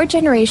 With 4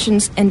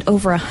 generations and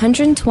over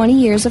 120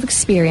 years of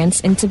experience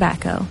in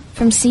tobacco.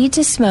 From seed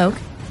to smoke,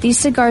 these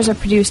cigars are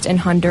produced in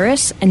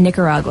Honduras and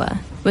Nicaragua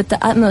with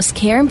the utmost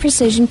care and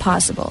precision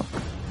possible.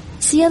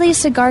 CLE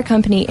Cigar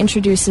Company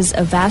introduces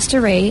a vast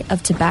array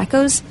of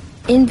tobaccos,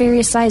 in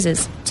various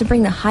sizes to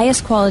bring the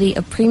highest quality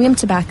of premium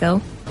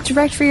tobacco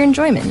direct for your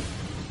enjoyment.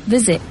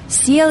 Visit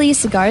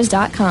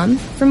clecigars.com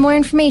for more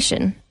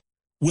information.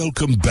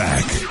 Welcome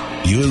back.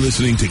 You're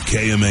listening to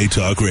KMA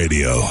Talk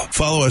Radio.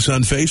 Follow us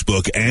on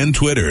Facebook and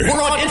Twitter.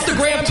 We're on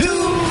Instagram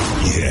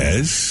too.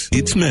 Yes,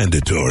 it's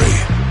mandatory.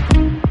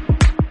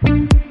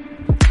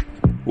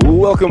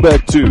 Welcome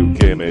back to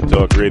KMA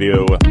Talk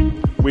Radio.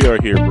 We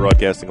are here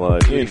broadcasting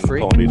live in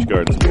Palm Beach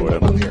Gardens,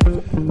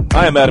 Florida.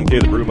 I am Adam K.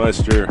 the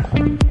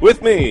Brewmeister.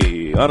 With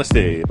me, Honest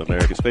Abe,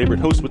 America's favorite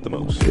host with the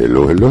most.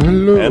 Hello.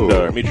 And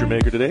our meet your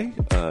maker today,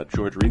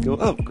 George Rico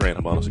of Grand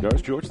Habano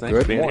Cigars. George, thanks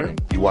for being here.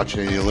 You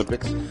watching any of the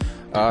Olympics?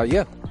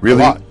 Yeah.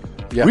 Really? A lot.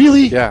 Yeah.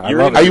 Really? Yeah. I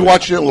love Are it. you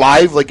watching it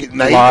live, like at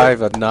night?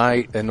 Live at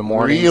night, in the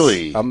morning.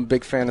 Really? I'm a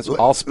big fan of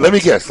all sports. Let me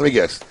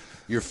guess.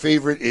 Your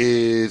favorite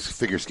is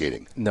figure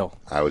skating? No.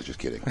 I was just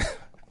kidding.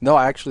 No,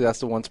 actually, that's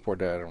the one sport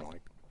that I don't like.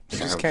 I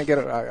just can't get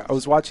it. I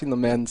was watching the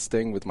men's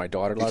thing with my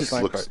daughter last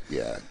night.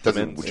 It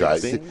doesn't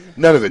jive. thing?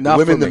 None of it. Not The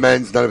women, for the me.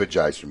 men's, none of it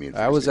jives for me.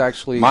 I was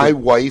actually My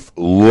wife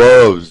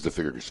loves the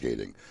figure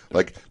skating.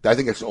 Like, I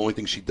think that's the only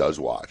thing she does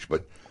watch.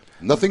 But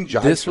nothing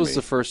jives. This for was me.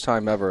 the first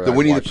time ever. The I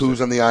Winnie the watched Pooh's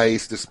it. on the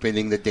ice, the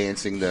spinning, the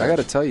dancing. I got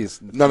to tell you,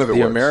 none of it the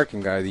works.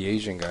 American guy, the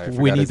Asian guy, I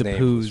forgot Winnie his the name,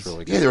 Pooh's. was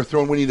really good. Yeah, they were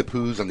throwing Winnie the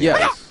Pooh's on the Yeah,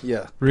 ice.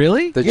 yeah.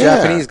 Really? The Yeah.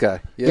 Japanese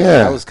guy. Yeah, Yeah.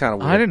 that was kind of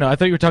weird. I didn't know. I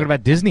thought you were talking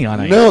about Disney on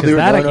ice. No, 'cause they were,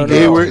 that I can they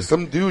get were on.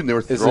 some dude, and they were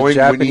It's throwing a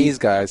Japanese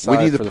guy. I saw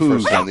Winnie it the for the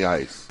Pooh's first on time. the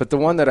ice. But the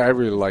one that I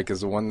really like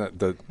is the one that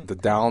the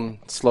down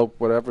slope,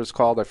 whatever it's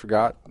called, I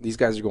forgot. These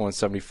guys are going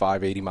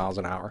 75, 80 miles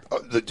an hour.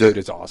 Dude,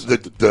 it's awesome. The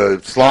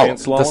slalom.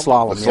 The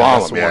slalom. The yeah, slalom,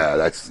 that's the yeah, one.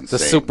 that's insane. The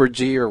Super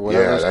G or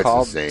whatever Yeah, it's that's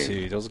called. insane.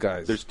 Dude, those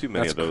guys. There's too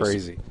many that's of those.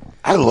 Crazy.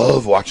 I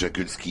love watching a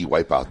good ski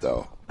wipeout,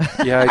 though.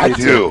 Yeah, I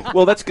do.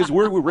 Well, that's because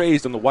we were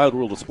raised in the wild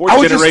world of sports I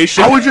was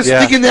generation. just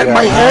thinking that in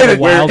my head.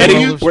 Where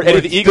Eddie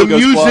the Eagle the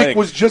goes music flying.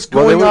 was just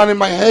Well, going there on was- in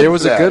my head. There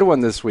was for a that. good one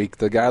this week.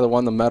 The guy that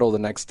won the medal the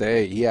next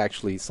day,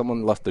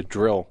 someone left a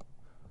drill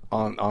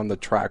on the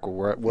track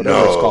or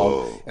whatever it's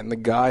called, and the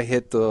guy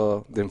hit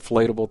the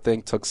inflatable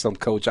thing, took some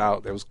coach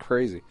out. It was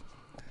crazy.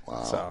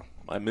 Wow. So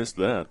I missed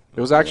that.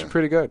 it was actually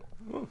pretty good.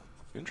 Oh,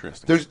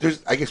 interesting.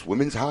 There's I guess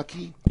women's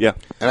hockey. Yeah.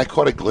 And I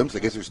caught a glimpse. I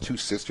guess there's two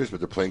sisters, but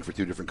they're playing for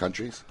two different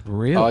countries.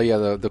 Really? Oh yeah,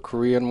 the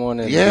Korean one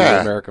and Yeah.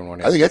 the American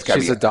one. I think that's gotta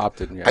She's be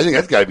adopted. Yeah. I think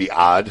that's got to be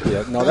odd.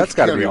 Yeah, no, that's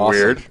got to be awesome.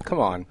 weird. Come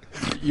on,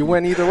 you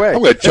win either way.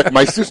 I'm going to check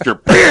my sister.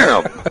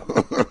 Bam.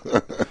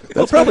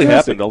 That probably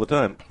happened all the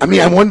time. I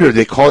mean, I wonder, do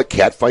they call it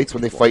cat fights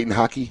when they fight in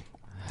hockey?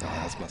 Oh,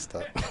 that's messed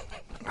up.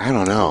 I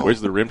don't know.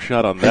 Where's the rim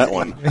shot on that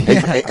one?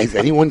 Has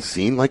anyone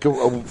seen like a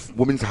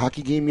women's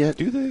hockey game yet?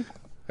 Do they?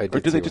 I Or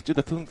did do they too. just do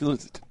the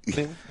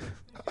thing?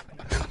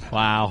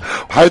 Wow.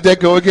 How did that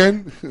go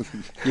again?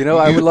 You know,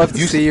 I would love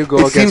to see you go it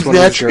against seems one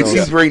of these It girls.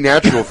 seems very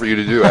natural for you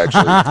to do,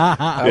 actually.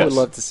 I Yes. would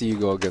love to see you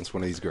go against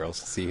one of these girls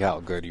to see how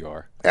good you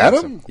are.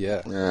 Adam?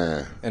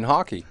 Yeah. In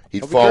hockey. He'd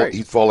That'd be fall. great.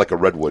 He'd fall like a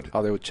redwood.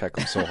 Oh, they would check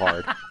him so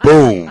hard.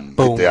 Boom!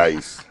 Boom. Hit the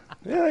ice.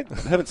 Yeah,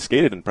 I haven't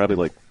skated in probably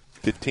like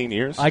 15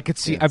 years. I could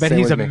see. Yeah, I bet same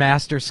he's a with me.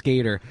 master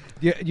skater.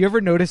 You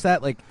ever notice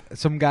that? Like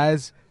some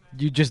guys,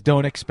 you just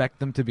don't expect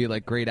them to be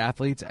like great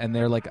athletes, and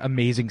they're like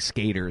amazing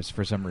skaters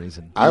for some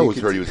reason. I always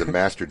heard he was a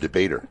master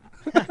debater.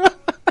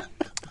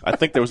 I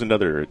think there was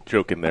another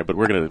joke in there, but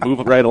we're going to move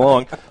right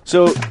along.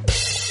 So,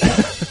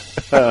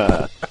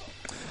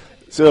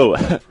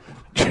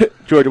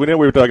 George, we know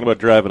we were talking about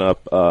driving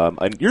up.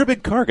 And you're a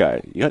big car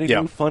guy. You got any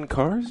new fun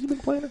cars you've been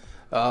playing?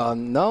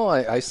 No,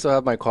 I still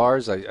have my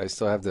cars. I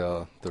still have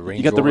the Range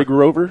You got the Rig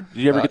Rover?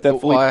 Did you ever get that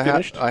fully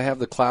finished? I have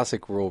the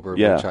classic Rover,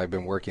 Yeah. which I've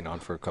been working on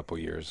for a couple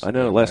years. I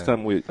know. Last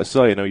time I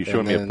saw you, you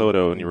showed me a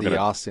photo, and you were going the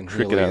to Austin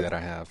trick Healey it out. that I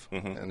have,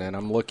 Mhm. and then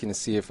I'm looking to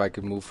see if I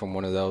could move from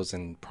one of those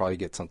and probably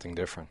get something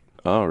different.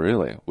 Oh,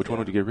 really? Which one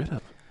would you get rid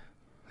of?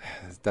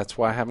 That's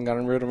why I haven't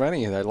gotten rid of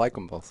any. I like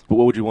them both. But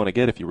what would you want to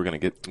get if you were going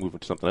to move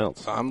into something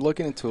else? I'm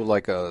looking into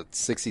like a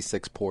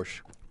 '66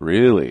 Porsche.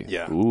 Really?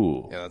 Yeah.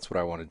 Ooh. Yeah, that's what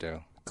I want to do.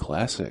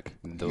 Classic.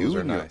 Those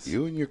are nice.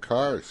 You and your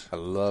cars. I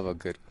love a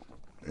good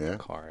Yeah.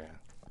 car. Yeah.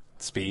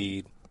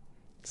 Speed.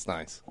 It's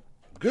nice.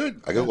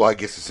 Good. I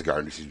guess the cigar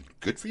industry is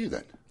good for you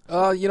then.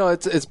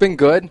 It's been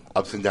good.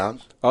 Ups and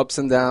downs. Ups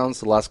and downs.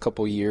 The last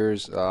couple of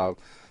years,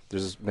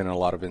 there's been a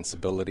lot of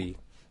instability.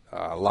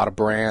 A lot of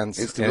brands.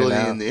 Instability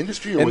and, in the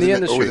industry or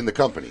within the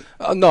company?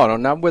 No,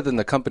 not within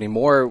the company.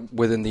 More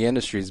within the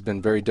industry. It's been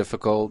very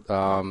difficult,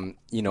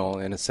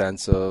 in a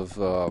sense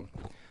of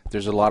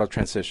there's a lot of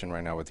transition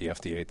right now with the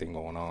FDA thing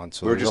going on.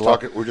 So We're there's just a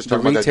lot- talking about the that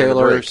during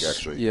the break, retailers,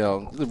 actually.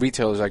 the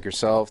retailers like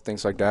yourself,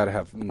 things like that,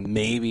 have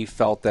maybe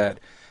felt that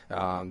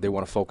they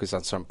want to focus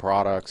on some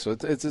products. So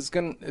it's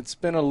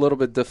been a little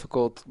bit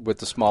difficult with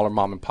the smaller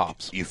mom and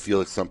pops. You feel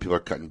that some people are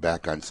cutting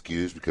back on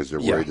SKUs because they're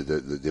Yeah. worried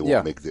that they won't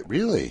Yeah. make it.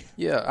 Really?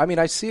 Yeah, I mean,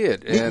 I see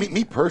it.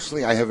 Me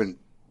personally, I haven't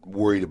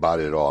worried about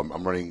it at all.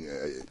 I'm running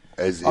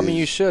as I mean, is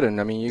you shouldn't.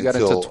 I mean, you got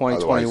into until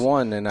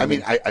 2021,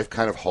 otherwise. and I've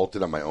kind of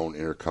halted on my own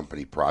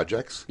intercompany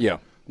projects. Yeah.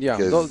 Yeah,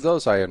 because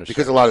those I understand.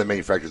 Because a lot of the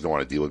manufacturers don't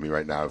want to deal with me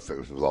right now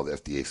with all the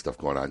FDA stuff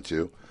going on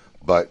too.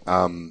 But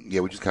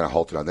we just kind of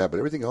halted on that. But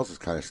everything else is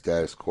kind of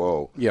status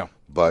quo. Yeah.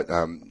 But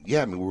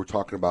we were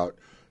talking about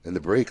in the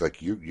break,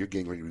 like you're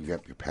getting ready to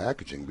revamp your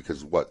packaging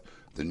because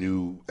the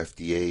new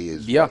FDA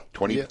is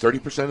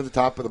 30% of the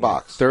top of the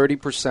box.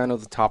 30%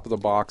 of the top of the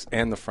box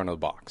and the front of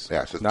the box.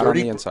 Yeah, so not 30,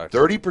 on the inside.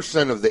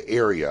 30% of the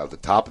area of the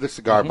top of the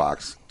cigar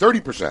box,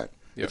 30%.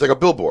 It's like a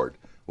billboard.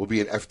 Will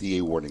be an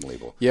FDA warning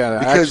label. Yeah,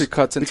 that actually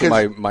cuts into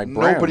my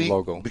brand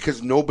logo.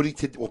 Because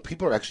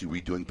people are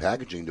actually redoing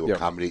packaging to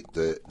accommodate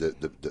the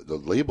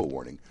label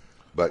warning.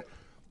 But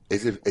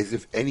as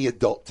if any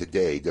adult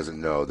today doesn't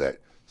know that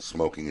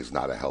smoking is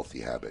not a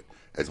healthy habit,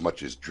 as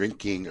much as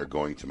drinking or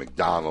going to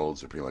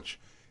McDonald's or pretty much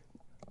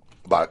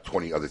about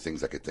 20 other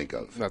things I could think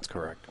of. That's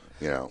correct.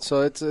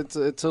 So it's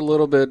a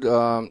little bit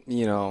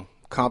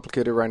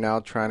complicated right now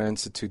trying to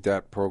institute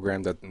that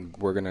program that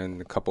we're gonna in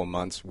a couple of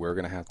months we're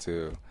gonna have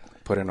to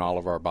put in all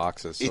of our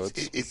boxes. So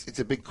it's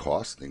a big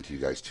cost thing to you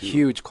guys too.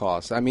 Huge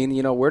cost. I mean,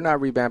 we're not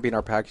revamping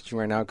our packaging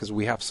right now because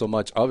we have so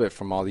much of it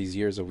from all these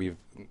years that we've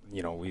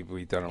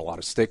done a lot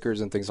of stickers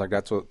and things like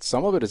that. So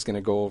some of it is going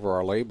to go over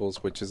our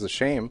labels, which is a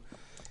shame.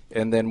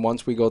 And then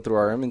once we go through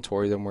our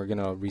inventory, then we're going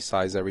to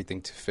resize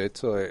everything to fit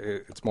so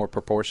it's more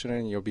proportionate,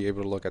 and you'll be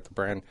able to look at the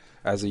brand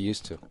as it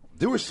used to.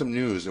 There was some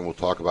news, and we'll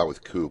talk about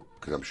with Coop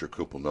because I'm sure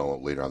Coop will know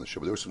later on the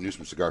show. But there was some news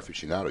from Cigar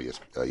Aficionado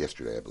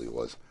yesterday, I believe it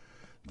was,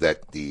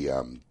 that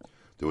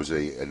there was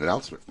an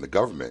announcement from the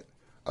government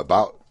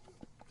about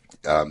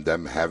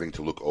them having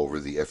to look over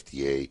the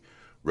FDA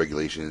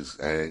regulations,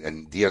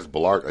 and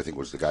Diaz-Balart, I think,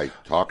 was the guy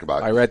talking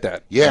about it. I read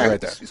that. Yeah, I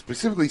read that.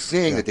 Specifically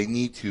saying that they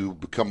need to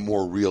become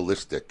more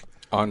realistic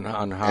on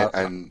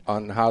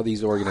how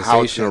these organizations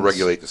how it's going to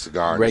regulate the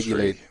cigar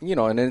industry.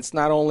 And it's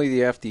not only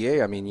the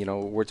FDA. I mean,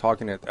 we're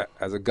talking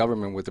as a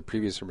government with the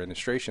previous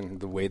administration,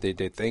 the way they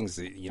did things.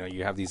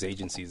 You have these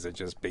agencies that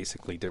just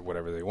basically did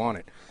whatever they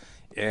wanted.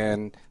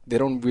 And they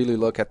don't really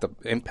look at the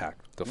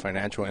impact, the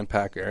financial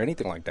impact, or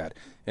anything like that.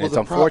 And it's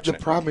unfortunate.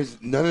 The problem is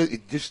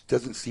it just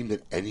doesn't seem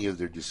that any of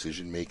their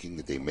decision making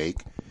that they make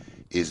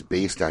is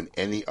based on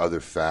any other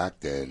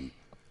fact than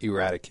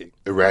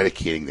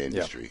eradicating the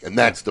industry. And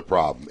that's the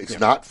problem. It's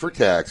not for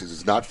taxes.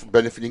 It's not for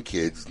benefiting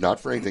kids. It's not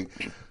for anything.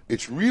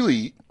 It's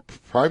really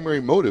primary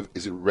motive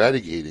is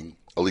eradicating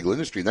a legal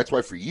industry. And that's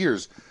why for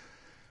years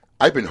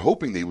I've been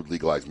hoping they would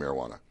legalize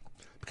marijuana.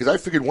 Because I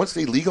figured once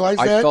they legalized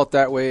that... I felt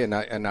that way, and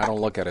I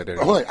don't look at it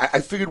anymore.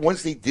 I figured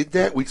once they did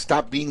that, we'd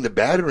stop being the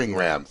battering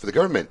ram for the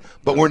government.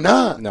 But we're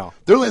not. No.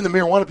 They're letting the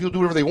marijuana people do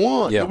whatever they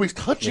want. Nobody's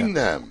touching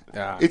them.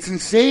 It's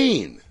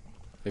insane.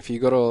 If you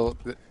go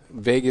to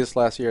Vegas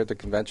last year at the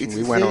convention,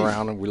 we went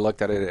around and we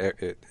looked at it.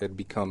 It had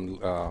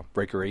become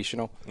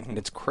recreational, and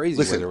it's crazy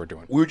what they were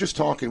doing. We were just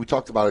talking. We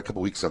talked about it a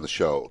couple weeks on the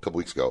show, a couple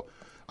weeks ago.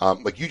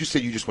 Like you just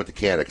said, you just went to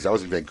Canada because I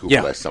was in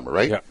Vancouver last summer,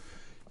 right? Yeah.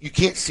 You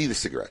can't see the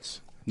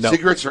cigarettes. No.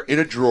 Cigarettes are in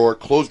a drawer,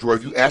 closed drawer.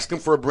 If you ask him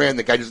for a brand,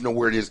 the guy doesn't know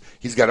where it is.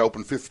 He's got to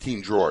open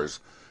 15 drawers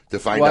to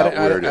find out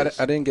where it is.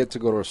 I didn't get to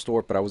go to a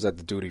store, but I was at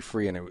the duty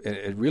free, and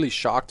it really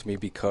shocked me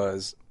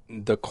because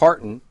the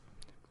carton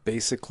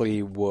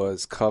basically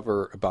was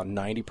cover about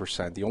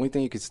 90%. The only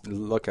thing you could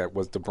look at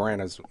was the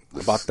brand as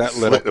about that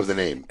little of the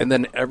name, and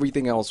then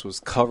everything else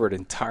was covered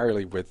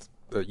entirely with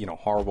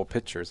horrible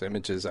pictures,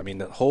 images. I mean,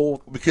 the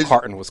whole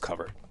carton was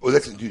covered. Well,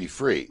 that's in duty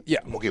free. Yeah.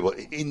 Okay. Well,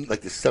 in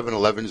like the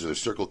 7-Elevens or the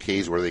Circle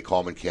K's, what do they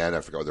call them in Canada?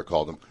 I forgot what they're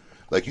called them.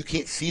 Like you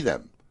can't see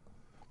them.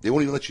 They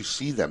won't even let you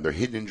see them. They're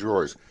hidden in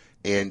drawers.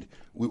 And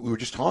we were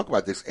just talking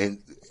about this, and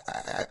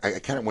I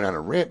kind of went on a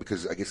rant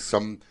because I guess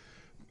some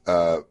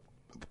what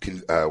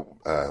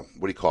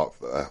do you call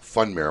it?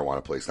 Fun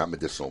marijuana place, not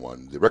medicinal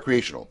one. The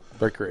recreational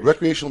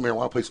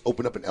marijuana place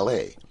opened up in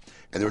L.A.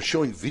 and they were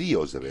showing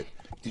videos of it.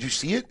 Did you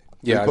see it?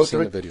 Yeah, I've seen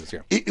the videos.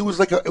 Yeah, it was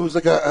like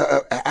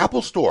a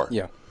Apple store.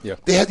 Yeah.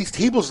 They had these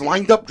tables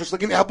lined up just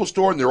like an Apple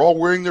store, and they're all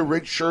wearing their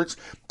red shirts,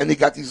 and they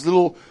got these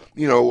little,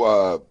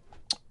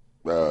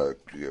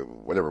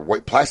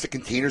 white plastic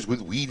containers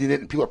with weed in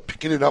it, and people are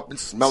picking it up and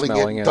smelling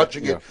it and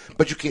touching it.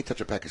 But you can't touch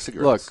a pack of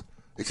cigarettes. Look,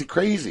 it's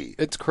crazy.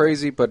 It's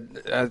crazy,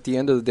 but at the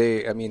end of the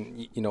day, I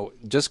mean,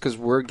 just because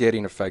we're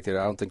getting affected,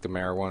 I don't think the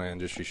marijuana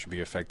industry should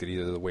be affected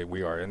either the way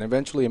we are. And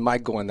eventually, it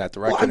might go in that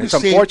direction. Well, I'm it's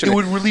just saying unfortunate. It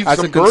would relieve as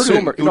some a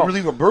consumer, burden. It would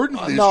relieve a burden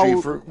for the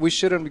industry. We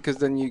shouldn't, because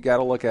then you got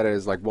to look at it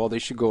as like, well, they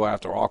should go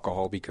after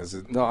alcohol because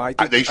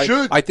they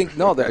should. I think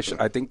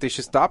I think they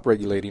should stop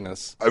regulating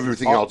us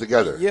everything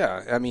altogether.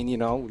 Yeah, I mean,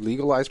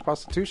 legalize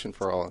prostitution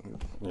for all.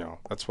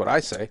 That's what I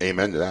say.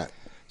 Amen to that.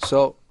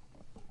 So.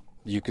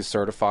 You could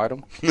certify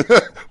them.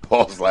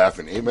 Paul's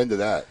laughing. Amen to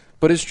that.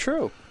 But it's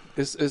true.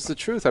 It's the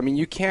truth. I mean,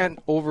 you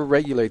can't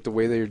over-regulate the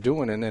way they're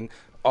doing, and then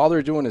all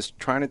they're doing is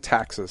trying to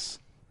tax us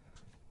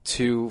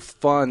to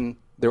fund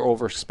their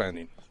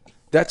overspending.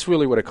 That's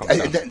really what it comes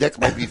down to. That's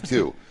my beef,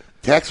 too.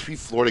 Tax-free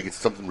Florida gets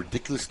something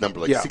ridiculous number,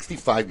 like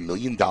 $65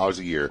 million a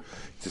year,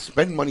 to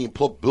spend money and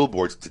pull up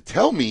billboards to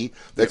tell me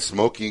that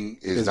smoking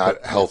is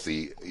not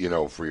healthy,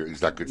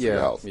 it's not good for your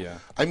health. Yeah.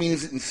 I mean,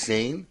 is it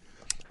insane?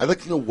 I'd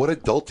like to know what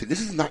adult –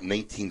 this is not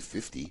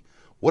 1950.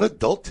 What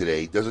adult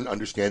today doesn't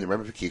understand the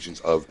ramifications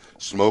of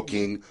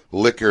smoking,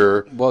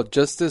 liquor? Well,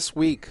 just this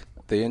week,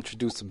 they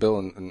introduced a bill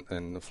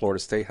in the Florida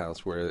State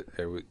House where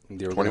they were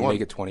going to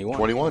make it 21.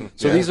 21.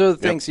 So these are the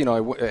things,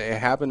 it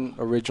happened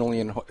originally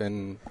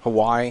in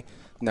Hawaii.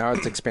 Now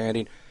it's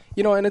expanding.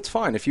 And it's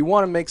fine. If you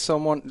want to make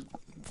someone,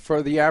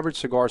 for the average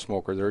cigar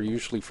smoker, they're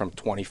usually from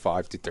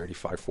 25 to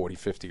 35, 40,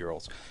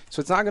 50-year-olds. So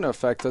it's not going to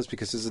affect us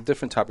because it's a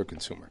different type of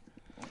consumer.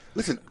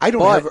 Listen, I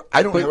don't have a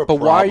problem. But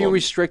why are you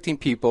restricting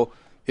people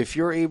if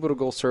you're able to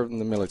go serve in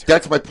the military?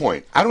 That's my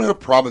point. I don't have a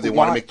problem if they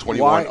want to make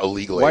 21 a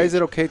legal age. Why is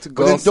it okay to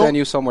go send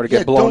you somewhere to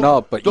get blown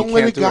up, but you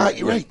can't do it?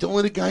 You're right. Don't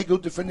let a guy go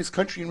defend his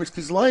country and risk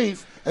his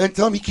life and then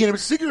tell him he can't have a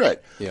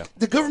cigarette. Yeah.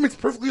 The government's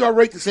perfectly all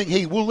right to saying,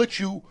 hey, we'll let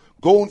you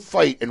go and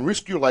fight and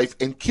risk your life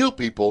and kill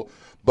people,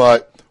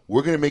 but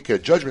we're going to make a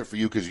judgment for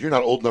you because you're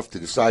not old enough to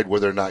decide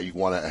whether or not you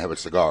want to have a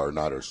cigar or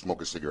not, or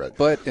smoke a cigarette.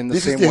 But in the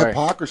this same is the way,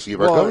 hypocrisy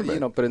of our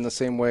government. But in the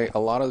same way, a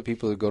lot of the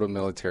people who go to the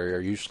military are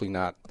usually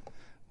not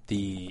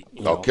the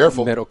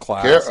careful. middle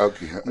class.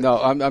 Okay. No,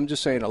 I'm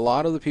just saying a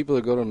lot of the people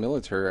that go to the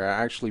military are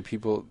actually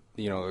people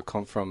that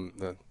come from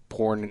the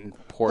poor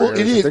areas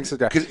it is, things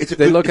like that.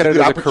 They look at it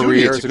as a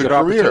career. It's a good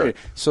opportunity.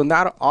 So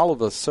not all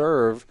of us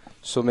serve.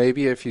 So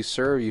maybe if you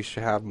serve, you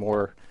should have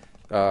more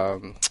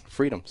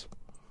freedoms.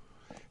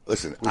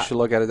 Listen, we should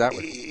look at it that way.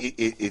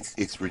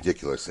 It's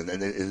ridiculous, and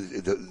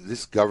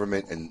this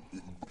government and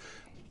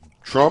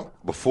Trump,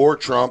 before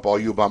Trump, all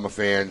you Obama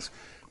fans,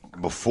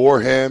 before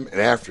him and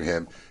after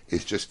him,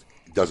 it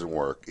doesn't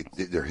work.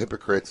 They're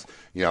hypocrites.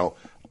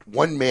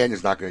 One man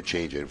is not going to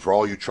change it. For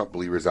all you Trump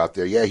believers out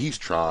there, yeah, he's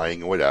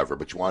trying and whatever,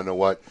 but you want to know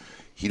what?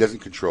 He doesn't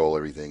control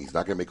everything. He's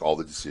not going to make all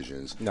the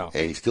decisions. No.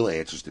 And he still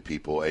answers to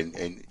people.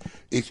 And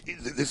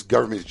this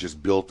government is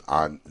just built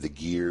on the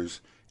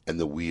gears and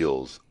the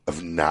wheels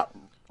of not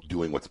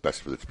doing what's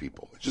best for its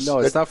people.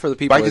 It's not for the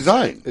people. By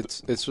design.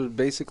 It's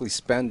basically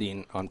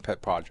spending on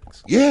pet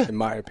projects. Yeah. In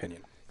my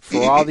opinion.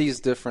 For all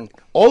these different...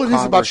 All it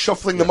is about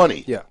shuffling the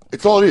money. Yeah.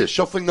 It's all it is,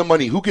 shuffling the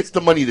money. Who gets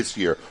the money this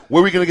year?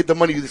 Where are we going to get the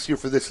money this year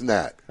for this and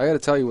that? I got to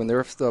tell you, when they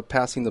were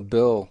passing the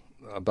bill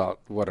about,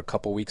 a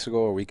couple weeks ago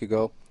or a week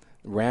ago,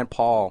 Rand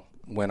Paul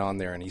went on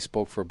there and he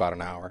spoke for about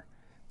an hour.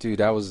 Dude,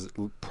 that was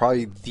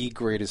probably the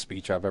greatest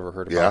speech I've ever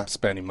heard about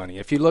spending money.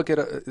 If you look at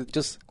it,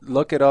 just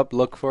look it up,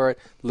 look for it,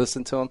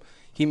 listen to him.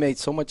 He made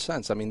so much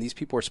sense. I mean, these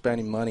people are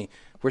spending money.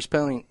 We're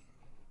spending,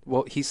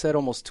 he said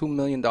almost $2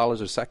 million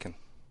a second.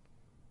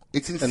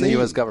 It's insane. In the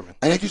U.S. government.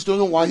 And I just don't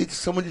know why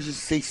someone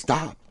just say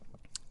stop.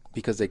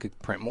 Because they could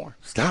print more.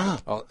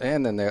 Stop. Oh,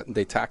 and then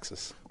they tax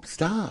us.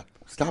 Stop.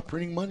 Stop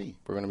printing money.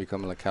 We're going to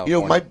become like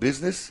California. My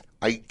business,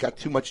 I got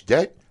too much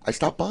debt. I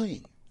stopped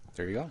buying.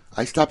 There you go.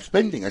 I stopped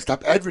spending. I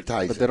stopped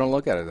advertising. But they don't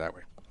look at it that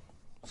way.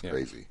 It's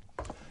crazy.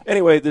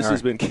 Anyway, this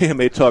has been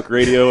KMA Talk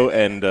Radio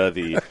and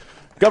the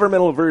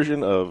governmental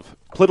version of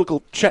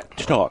political chat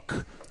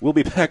talk. We'll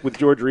be back with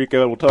George Rico,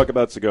 and we'll talk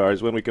about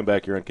cigars when we come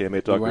back here on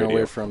KMA Talk Radio.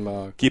 Away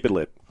from, keep it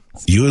lit.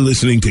 You're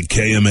listening to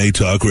KMA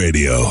Talk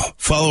Radio.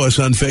 Follow us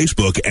on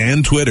Facebook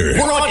and Twitter.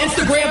 We're on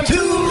Instagram,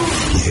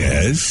 too.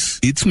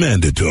 Yes, it's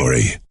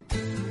mandatory.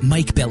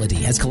 Mike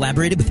Bellady has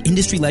collaborated with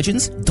industry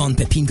legends Don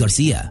Pepin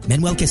Garcia,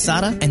 Manuel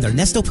Quesada, and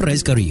Ernesto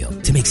Perez Carrillo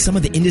to make some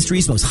of the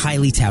industry's most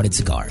highly touted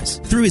cigars.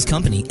 Through his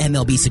company,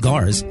 MLB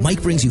Cigars,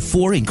 Mike brings you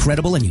 4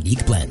 incredible and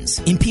unique blends.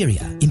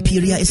 Imperia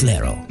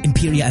Islero,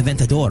 Imperia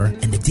Aventador,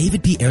 and the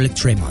David P. Ehrlich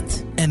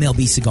Tremont.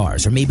 MLB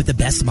Cigars are made with the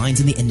best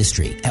minds in the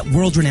industry at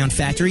world-renowned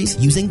factories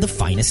using the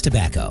finest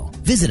tobacco.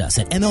 Visit us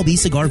at MLB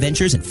Cigar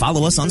Ventures and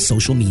follow us on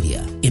social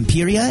media.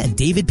 Imperia and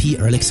David P.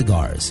 Ehrlich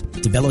Cigars.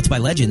 Developed by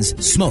legends,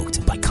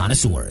 smoked by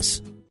connoisseurs.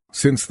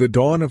 Since the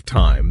dawn of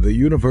time, the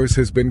universe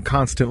has been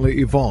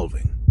constantly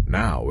evolving.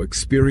 Now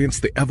experience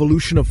the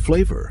evolution of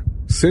flavor.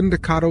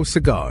 Sindicato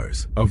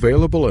Cigars,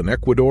 available in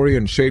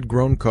Ecuadorian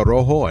shade-grown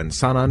Corojo and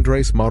San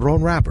Andres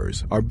Marron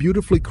wrappers, are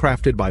beautifully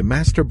crafted by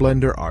master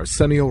blender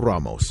Arsenio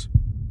Ramos.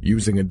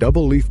 Using a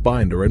double-leaf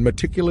binder and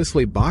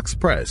meticulously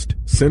box-pressed,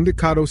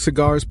 Sindicato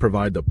Cigars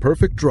provide the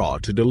perfect draw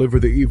to deliver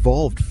the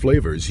evolved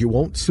flavors you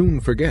won't soon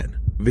forget.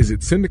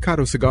 Visit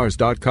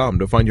SindicatoCigars.com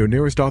to find your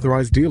nearest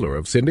authorized dealer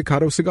of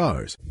Sindicato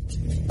Cigars.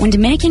 When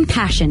Dominican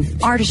passion,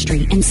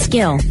 artistry, and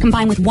skill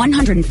combine with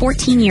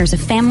 114 years of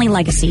family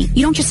legacy,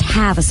 you don't just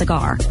have a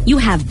cigar, you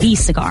have the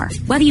cigar.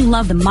 Whether you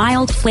love the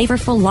mild,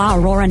 flavorful La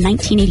Aurora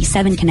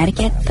 1987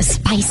 Connecticut, the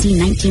spicy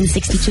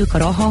 1962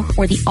 Corojo,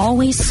 or the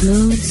always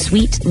smooth,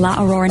 sweet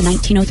La Aurora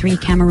 1903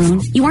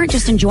 Cameroon, you aren't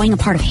just enjoying a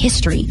part of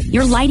history,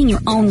 you're lighting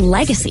your own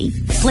legacy,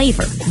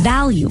 flavor,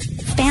 value,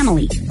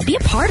 family. Be a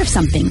part of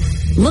something.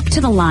 Look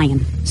to the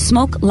lion.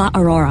 Smoke La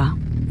Aurora.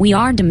 We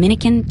are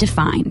Dominican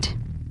defined.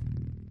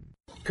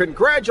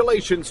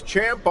 Congratulations,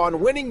 champ, on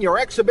winning your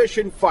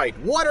exhibition fight.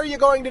 What are you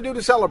going to do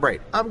to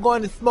celebrate? I'm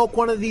going to smoke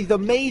one of these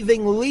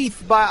amazing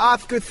Leaf by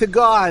Oscar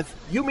cigars.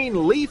 You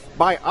mean Leaf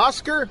by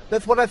Oscar?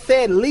 That's what I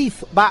said,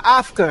 Leaf by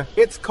Oscar.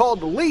 It's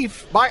called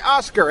Leaf by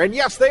Oscar, and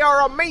yes, they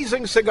are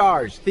amazing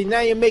cigars. See,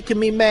 now you're making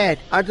me mad.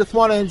 I just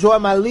want to enjoy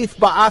my Leaf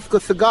by Oscar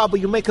cigar,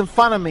 but you're making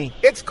fun of me.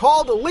 It's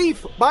called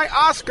Leaf by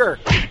Oscar.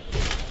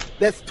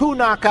 That's 2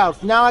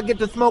 knockouts. Now I get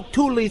to smoke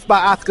 2 Leaf by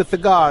Oscar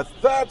cigars.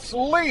 That's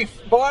Leaf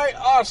by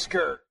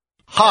Oscar.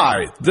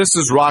 Hi, this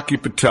is Rocky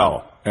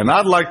Patel, and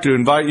I'd like to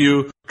invite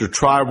you to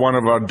try one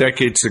of our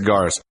decade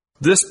cigars.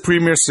 This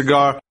premier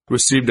cigar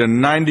received a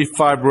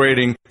 95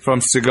 rating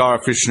from Cigar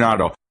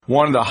Aficionado,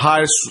 one of the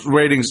highest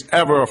ratings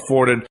ever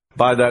afforded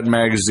by that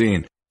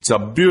magazine. It's a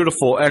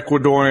beautiful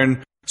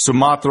Ecuadorian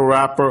Sumatra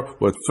wrapper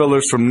with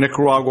fillers from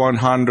Nicaragua and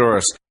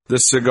Honduras.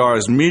 This cigar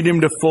is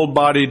medium to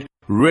full-bodied,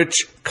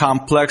 rich,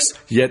 complex,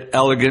 yet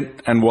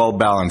elegant and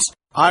well-balanced.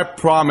 I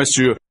promise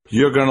you,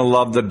 you're going to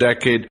love the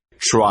decade.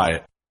 Try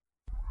it.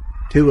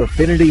 To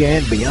affinity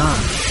and beyond.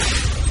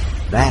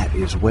 That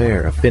is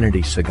where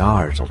Affinity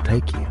Cigars will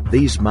take you.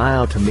 These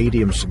mild to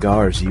medium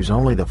cigars use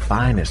only the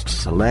finest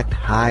select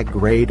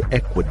high-grade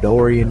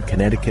Ecuadorian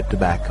Connecticut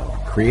tobacco,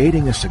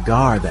 creating a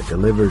cigar that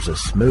delivers a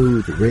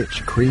smooth,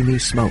 rich, creamy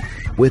smoke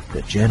with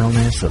the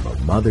gentleness of a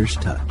mother's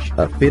touch.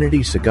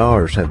 Affinity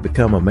Cigars have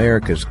become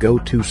America's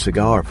go-to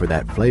cigar for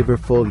that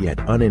flavorful yet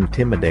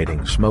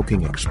unintimidating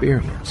smoking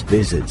experience.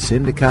 Visit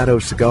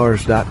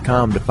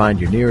syndicatocigars.com to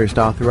find your nearest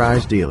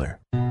authorized dealer.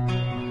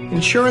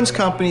 Insurance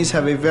companies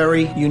have a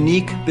very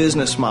unique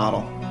business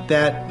model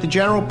that the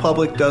general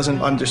public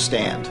doesn't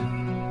understand.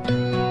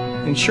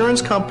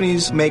 Insurance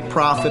companies make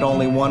profit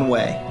only one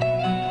way,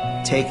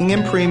 taking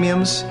in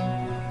premiums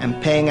and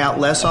paying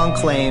out less on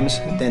claims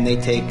than they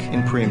take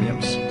in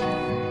premiums.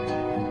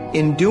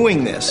 In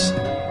doing this,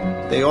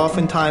 they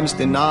oftentimes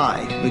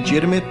deny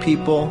legitimate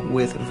people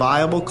with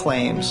viable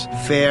claims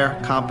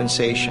fair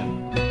compensation.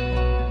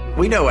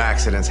 We know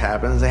accidents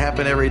happen. They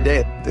happen every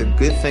day. The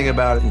good thing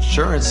about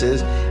insurance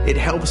is it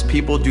helps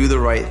people do the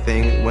right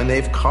thing when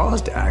they've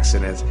caused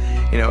accidents.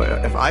 You know,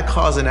 if I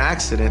cause an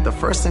accident, the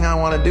first thing I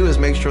want to do is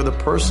make sure the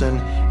person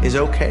is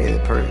okay,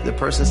 the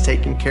person's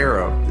taken care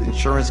of.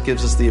 Insurance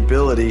gives us the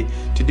ability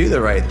to do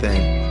the right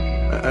thing.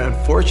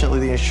 Unfortunately,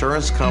 the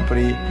insurance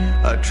company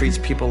treats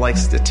people like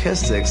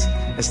statistics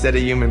instead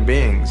of human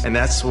beings. And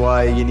that's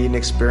why you need an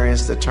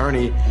experienced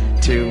attorney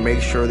to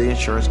make sure the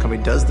insurance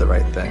company does the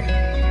right thing.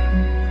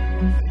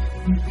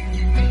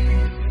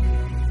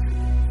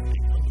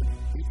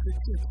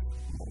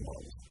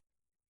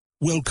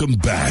 Welcome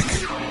back.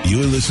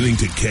 You're listening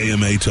to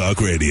KMA Talk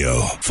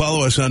Radio.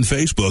 Follow us on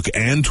Facebook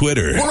and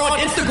Twitter. We're on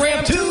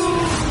Instagram too.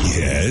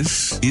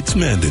 Yes, it's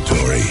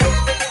mandatory.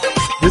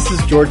 This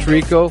is George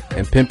Rico,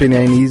 and pimping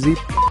ain't easy.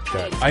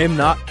 I am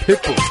not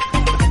Pitbull.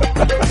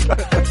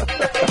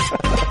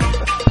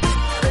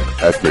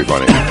 That's pretty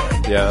funny.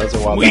 Yeah, that's a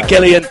while Muy back.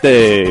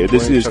 caliente.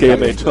 This is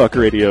KMA Talk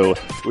Radio.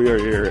 We are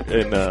here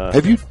in...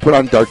 Have you put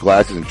on dark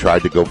glasses and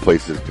tried to go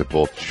places,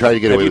 Pitbull? Try to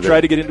get away with it? Have you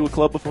tried to get into a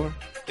club before?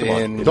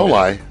 Don't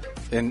lie.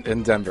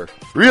 In Denver.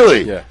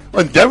 Really? Yeah.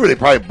 Well, in Denver, they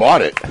probably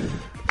bought it.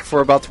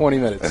 For about 20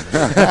 minutes.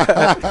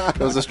 It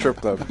was a strip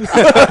club.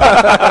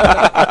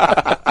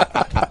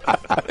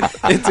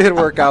 It did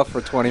work out for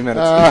 20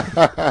 minutes.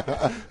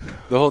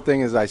 The whole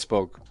thing is I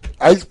spoke.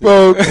 I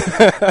spoke.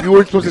 You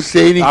weren't supposed to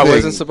say anything. I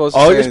wasn't supposed to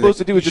All say you're anything. supposed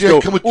to do is just You go,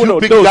 should come with uno, two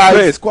big dos, guys.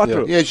 tres,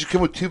 cuatro. Yeah, you should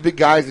come with two big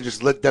guys and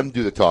just let them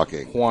do the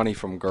talking. Juani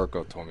from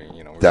Gurko told me,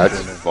 we That's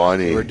were doing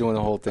funny. We were doing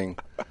the whole thing.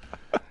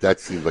 That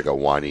seems like a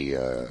Wani.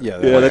 Yeah,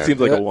 that seems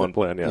like a one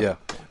plan, yeah.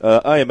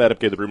 I am Adam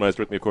K. the Brewmeister,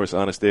 with me, of course,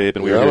 Honest Abe,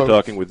 and we are here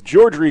talking with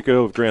George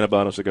Rico of Gran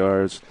Habano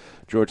Cigars.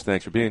 George,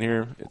 thanks for being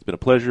here. It's been a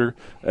pleasure.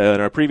 In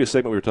our previous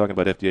segment, we were talking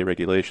about FDA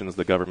regulations,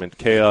 the government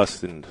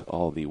chaos, and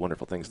all the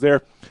wonderful things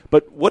there.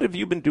 But what have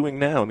you been doing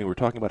now? I mean, we're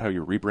talking about how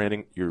you're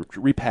rebranding, you're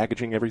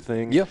repackaging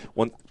everything. Yeah.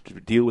 Want to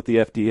deal with the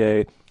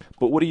FDA.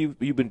 But what have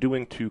you been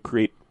doing to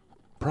create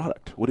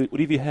product? What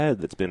have you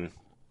had that's been...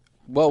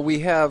 Well, we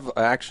have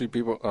actually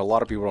a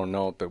lot of people don't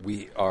know it, but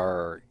we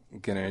are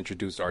going to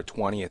introduce our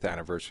 20th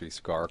anniversary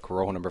cigar,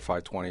 Corojo number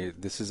 520.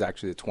 This is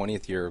actually the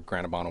 20th year of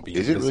Gran Habano being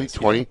Is it really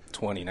 20?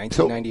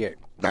 1998.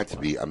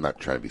 So, I'm not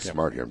trying to be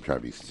smart here. I'm trying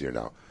to be sincere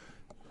now.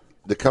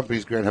 The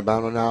company's Gran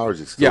Habano now, or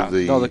is it still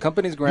the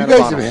company's Gran You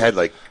guys Habano. have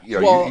had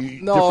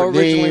different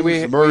originally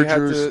names,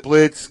 mergers,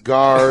 splits,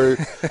 cigar.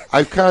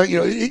 I've kind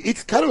of,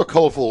 it's kind of a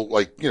colorful,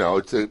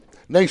 it's a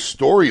nice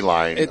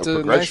storyline. It's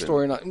a nice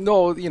storyline.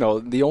 No,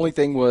 the only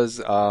thing was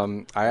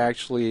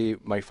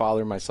my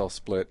father and myself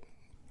split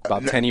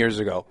about 10 years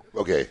ago.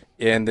 Okay.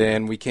 And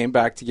then we came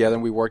back together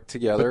and we worked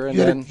together. But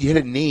you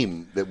had a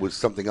name that was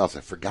something else.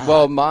 I forgot.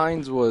 Well,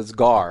 mine was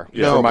Gar.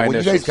 No, but when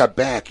you guys got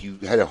back, you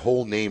had a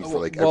whole name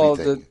for everything. Well,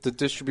 the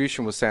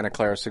distribution was Santa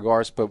Clara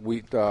Cigars, but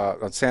we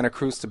Santa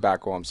Cruz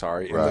Tobacco. I'm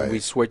sorry, and then we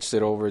switched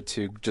it over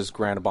to just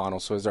Gran Habano.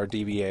 So it's our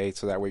DBA.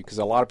 So that way, because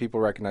a lot of people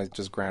recognize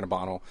just Gran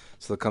Habano,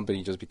 so the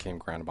company just became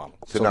Gran Habano.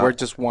 So now, we're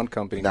just one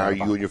company. Now, are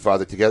you and your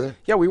father together?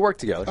 Yeah, we work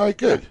together. All right,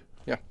 good.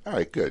 Yeah. All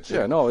right, good.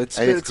 So, it's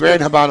Gran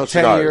Habano 10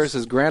 Cigars. years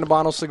is Gran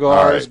Habano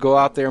Cigars. Right. Go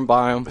out there and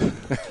buy them.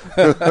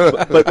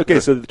 but okay,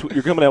 so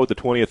you're coming out with the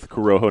 20th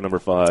Corojo number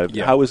 5.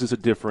 Yeah. How is this a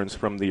difference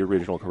from the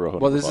original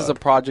Corojo? Well, this is a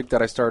project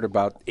that I started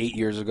about 8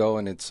 years ago,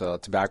 and it's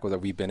tobacco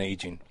that we've been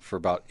aging for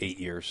about 8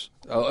 years.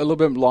 A little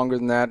bit longer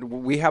than that.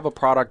 We have a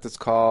product that's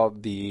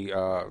called the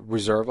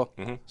Reserva.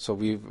 Mm-hmm. So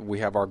we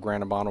have our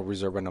Gran Habano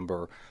Reserva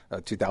number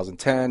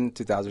 2010,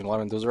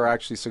 2011. Those are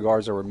actually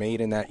cigars that were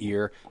made in that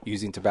year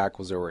using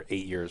tobaccos that were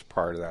 8 years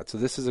prior to that. So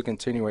this is a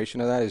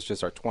continuation of that. It's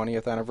just our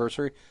 20th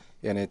anniversary,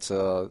 and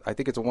I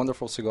think it's a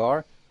wonderful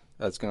cigar.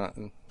 It's gonna,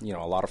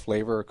 a lot of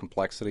flavor,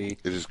 complexity.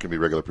 Is this gonna be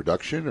regular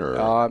production,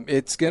 or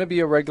it's gonna be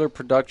a regular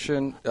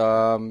production?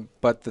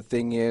 But the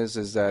thing is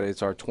that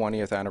it's our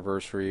 20th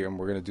anniversary, and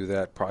we're gonna do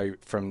that probably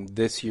from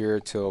this year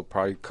till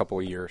probably a couple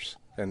of years,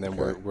 and then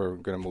we're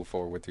gonna move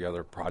forward with the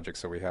other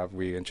projects that we have.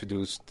 We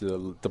introduced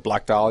the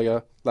Black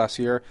Dahlia last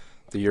year.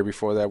 The year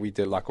before that, we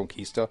did La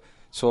Conquista.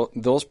 So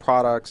those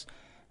products,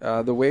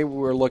 the way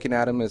we're looking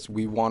at them is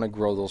we want to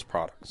grow those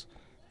products.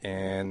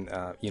 And,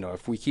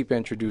 if we keep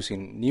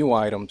introducing new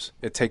items,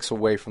 it takes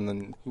away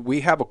from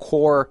we have a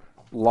core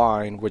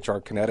line, which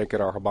are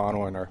Connecticut, our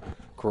Habano, and our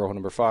Corojo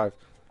No. 5.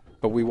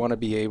 But we want to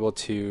be able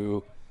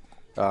to,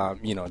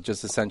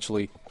 just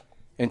essentially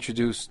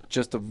introduce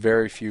just a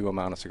very few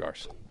amount of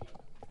cigars.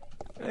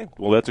 Okay.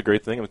 Well, that's a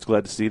great thing. I'm just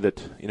glad to see that,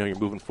 you're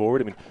moving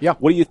forward. I mean, yeah.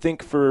 What do you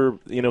think for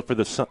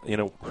the,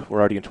 we're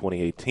already in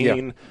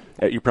 2018.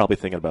 Yeah. You're probably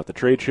thinking about the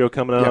trade show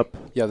coming up.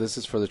 Yeah, this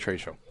is for the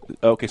trade show.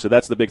 Okay, so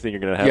that's the big thing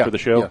you're going to have for the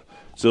show? Yeah.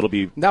 So it'll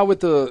be... Now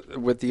with the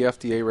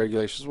FDA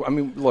regulations, I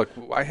mean, look,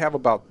 I have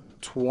about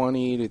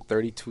 20 to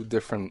 32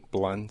 different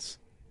blends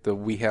that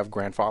we have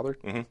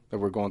grandfathered, that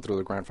we're going through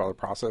the grandfather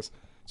process.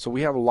 So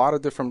we have a lot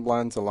of different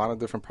blends, a lot of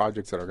different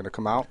projects that are going to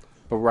come out.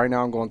 But right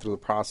now I'm going through the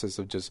process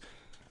of just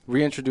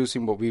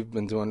reintroducing what we've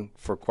been doing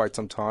for quite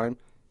some time,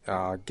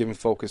 giving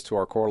focus to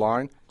our core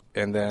line,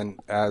 and then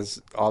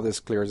as all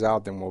this clears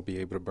out, then we'll be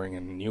able to bring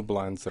in new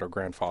blends that are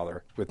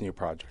grandfather with new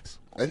projects.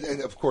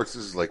 And of course,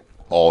 this is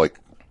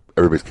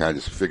everybody's kind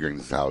of just figuring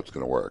this out how it's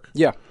going to work.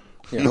 Yeah.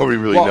 Nobody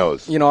really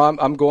knows.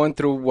 I'm going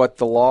through what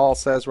the law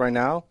says right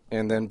now,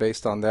 and then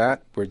based on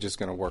that, we're just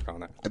going to work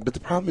on it. But the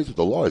problem is with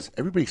the law is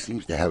everybody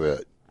seems to have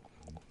a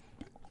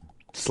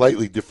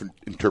slightly different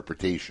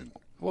interpretation.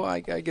 Well,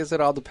 I guess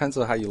it all depends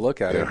on how you look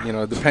at it,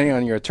 depending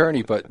on your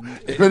attorney. But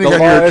depending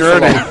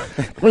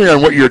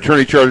on what your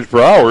attorney charges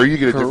per hour, you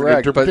get a different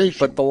interpretation.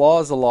 But the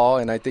law is the law,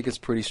 and I think it's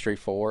pretty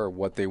straightforward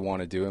what they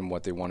want to do and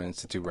what they want to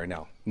institute right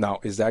now. Now,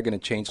 is that going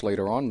to change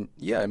later on?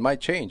 Yeah, it might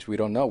change. We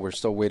don't know. We're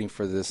still waiting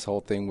for this whole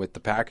thing with the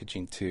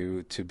packaging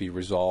to be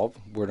resolved.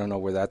 We don't know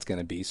where that's going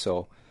to be.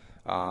 So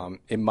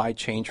it might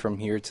change from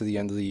here to the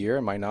end of the year.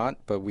 It might not,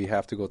 but we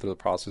have to go through the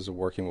process of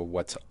working with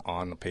what's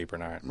on the paper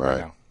right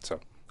now. So.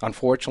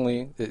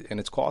 Unfortunately, and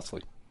it's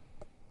costly.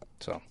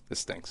 So, this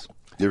stinks.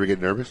 Do you ever get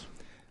nervous?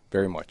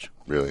 Very much.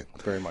 Really?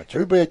 Very much.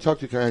 Everybody I talk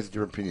to kind of has a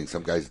different opinion.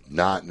 Some guys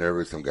not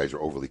nervous. Some guys are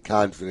overly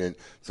confident.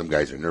 Some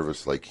guys are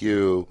nervous like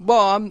you.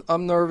 Well,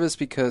 I'm nervous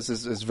because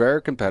it's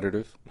very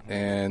competitive,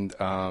 and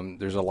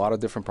there's a lot of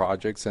different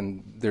projects,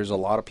 and there's a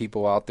lot of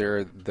people out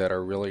there that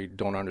are really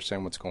don't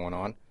understand what's going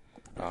on.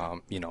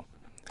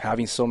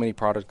 Having so many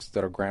products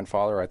that are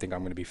grandfather, I think I'm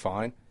going to be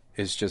fine.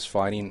 Is just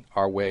fighting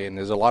our way, and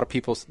there's a lot of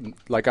people,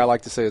 like I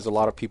like to say, there's a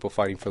lot of people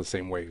fighting for the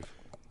same wave.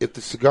 If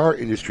the cigar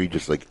industry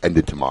just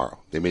ended tomorrow,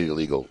 they made it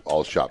illegal,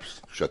 all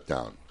shops shut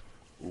down,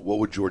 what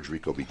would George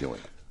Rico be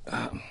doing?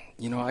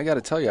 I got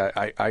to tell you,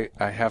 I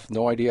have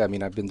no idea. I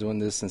mean, I've been doing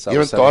this since I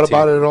was 17. You haven't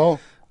thought about it at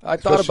all? I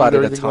thought about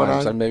it at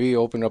times. I maybe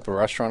open up a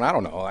restaurant. I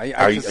don't know.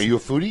 Are you a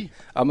foodie?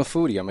 I'm a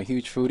foodie. I'm a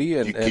huge foodie.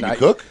 And, can you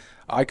cook?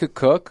 I could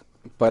cook.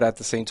 But at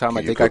the same time,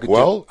 I think I could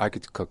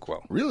cook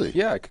well. Really?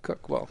 Yeah, I could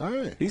cook well. All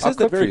right. He says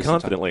that very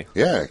confidently.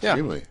 Yeah,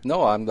 extremely. Yeah.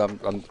 No, I'm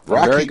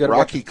Rocky, very good.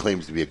 Rocky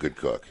claims to be a good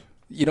cook.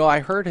 I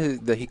heard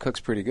that he cooks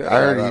pretty good.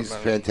 I heard he's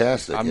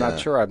fantastic. I'm not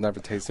sure. I've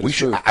never tasted his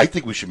food. I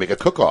think we should make a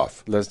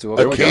cook-off. Let's do it.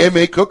 A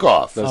KMA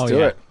cook-off. Let's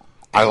do it.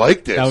 I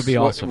like this. That would be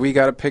awesome. We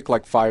got to pick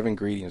 5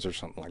 ingredients or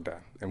something like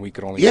that, and we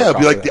could only. Yeah, it'd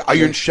be like the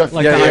Iron Chef.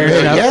 Like the Iron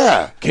Chef.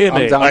 Yeah, KMA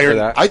I'm down for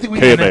that. I think we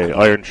KMA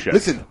Iron Chef.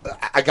 Listen,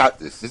 I got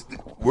this.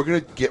 We're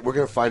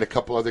gonna find a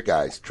couple other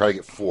guys. Try to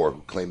get 4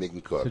 who claim they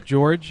can cook. So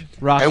George,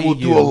 Rocky, and we'll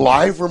do a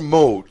live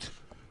remote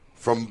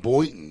from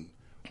Boynton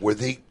where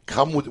they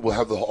come with. We'll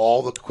have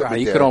all the equipment.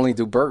 You there. could only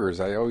do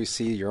burgers. I always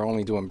see you're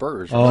only doing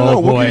burgers. Oh,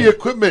 no, we'll boy. give you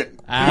equipment.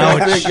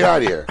 Get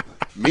out of here.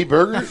 Me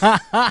burgers.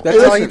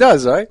 That's all he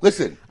does, right?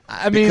 Listen.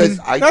 I mean,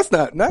 that's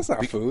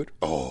not food.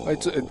 Oh,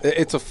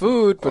 it's a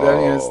food, but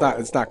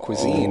it's not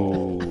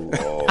cuisine.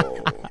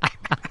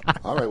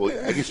 All right.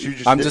 Well, I guess you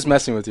just. I'm just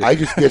messing with you. I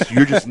just guess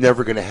you're just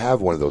never going to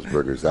have one of those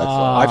burgers. That's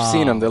all. I've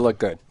seen them. They look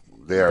good.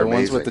 They are the amazing.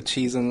 ones with the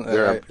cheese and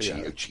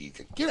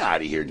cheese. Get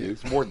out of here, dude.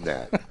 It's more than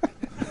that.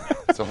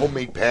 It's a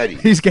homemade patty.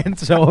 He's getting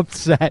so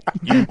upset.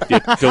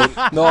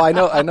 No, I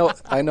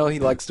know. He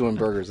likes doing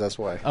burgers. That's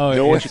why. Oh,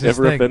 no one should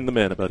ever offend the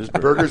man about his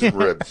burgers. Burgers and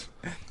ribs.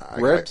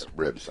 Ribs.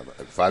 Ribs.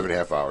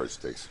 5.5 hours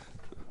takes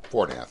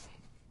 4.5.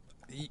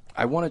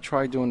 I want to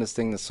try doing this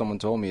thing that someone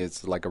told me.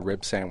 It's like a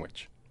rib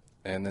sandwich.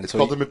 And then it's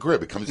called the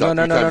McRib. It comes out.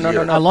 No.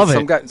 I love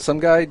it. Some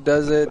guy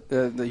does it.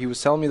 He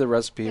was telling me the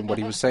recipe, and what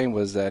he was saying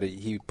was that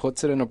he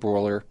puts it in a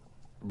broiler,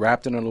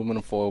 wrapped in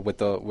aluminum foil with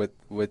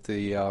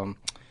the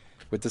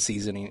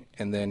seasoning,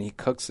 and then he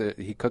cooks it.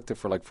 He cooked it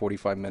for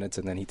 45 minutes,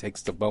 and then he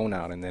takes the bone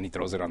out, and then he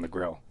throws it on the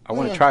grill. I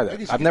want to try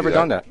that. I've never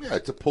done that. Yeah,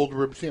 it's a pulled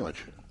rib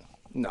sandwich.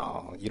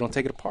 No, you don't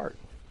take it apart.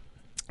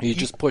 You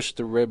just push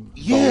the rib.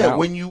 Yeah, bone out.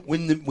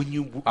 when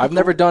you. I've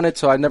never done it,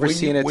 so I've never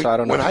seen it, so I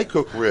don't know. When I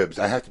cook ribs,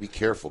 I have to be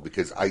careful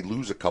because I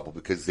lose a couple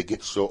because they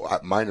get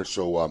mine are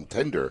so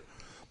tender,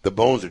 the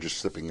bones are just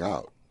slipping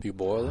out. You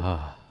boil it?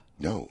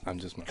 No, I'm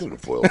just going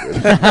to boil a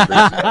rib.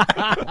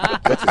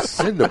 That's a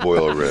sin to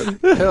boil a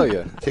rib. Hell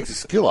yeah, it takes a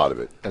skill out of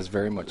it. That's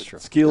very much true.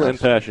 Skill and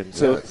passion.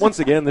 So Yes. once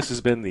again, this has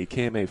been the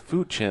KMA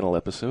Food Channel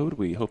episode.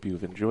 We hope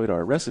you've enjoyed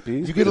our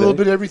recipes. You get a little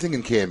bit of everything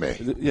in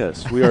KMA.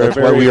 Yes, we are. That's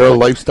very, why we are a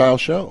lifestyle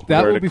show.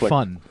 That will be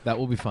fun. That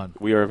will be fun.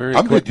 We are very.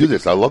 I'm going to do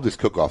this. I love this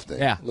cook-off thing.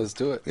 Yeah, let's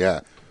do it.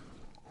 Yeah,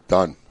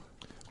 done.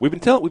 We've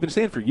been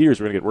saying for years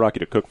we're going to get Rocky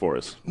to cook for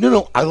us.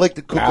 No, I like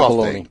the cook-off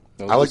Abalone. thing.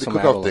 Those I are like the some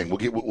cook-off abalone.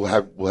 thing.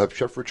 We'll have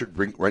Chef Richard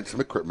rent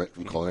some equipment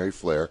from Culinary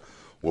Flair.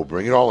 We'll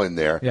bring it all in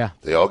there. Yeah.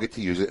 They all get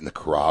to use it, and the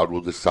crowd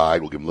will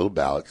decide. We'll give them little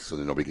ballots so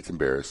that nobody gets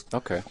embarrassed.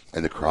 Okay.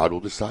 And the crowd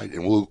will decide,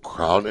 and we'll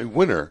crown a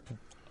winner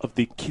of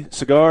the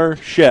cigar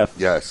chef.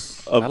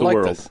 Yes. Of I the like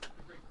world. this.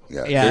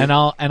 Yeah,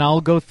 and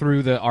I'll go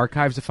through the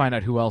archives to find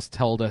out who else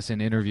told us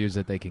in interviews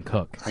that they can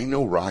cook. I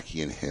know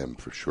Rocky and him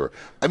for sure.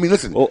 I mean,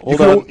 listen, Well,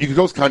 you can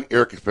always count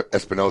Eric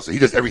Espinosa. He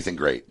does everything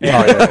great.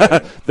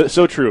 That's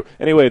so true.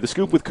 Anyway, the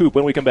Scoop with Coop.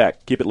 When we come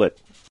back, keep it lit.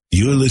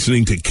 You're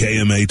listening to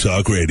KMA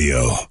Talk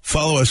Radio.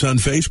 Follow us on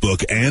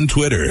Facebook and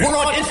Twitter. We're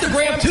on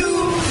Instagram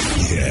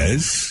too.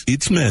 Yes,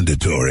 it's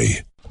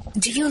mandatory.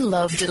 Do you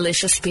love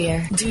delicious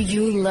beer? Do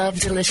you love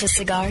delicious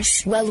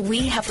cigars? Well,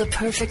 we have the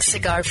perfect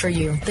cigar for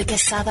you. The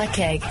Quesada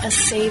Keg, a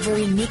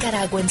savory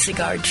Nicaraguan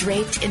cigar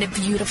draped in a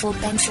beautiful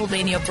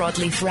Pennsylvania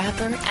broadleaf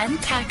wrapper and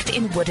packed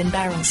in wooden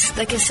barrels.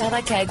 The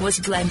Quesada Keg was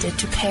blended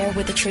to pair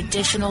with the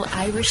traditional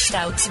Irish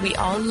stouts we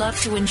all love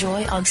to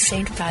enjoy on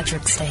St.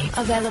 Patrick's Day.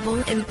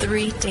 Available in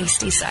 3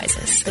 tasty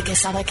sizes. The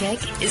Quesada Keg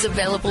is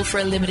available for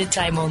a limited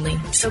time only,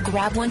 so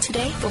grab one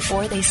today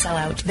before they sell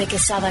out. The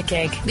Quesada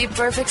Keg, the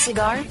perfect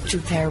cigar to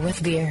pair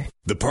with beer.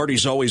 The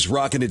party's always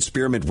rocking at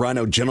Spearmint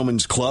Rhino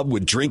Gentlemen's Club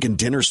with drink and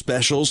dinner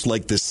specials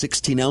like the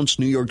 16-ounce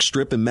New York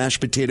strip and mashed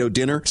potato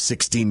dinner,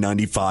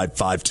 $16.95,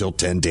 5 till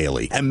 10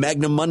 daily. And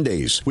Magnum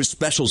Mondays with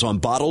specials on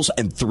bottles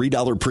and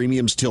 $3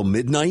 premiums till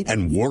midnight.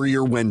 And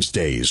Warrior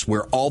Wednesdays,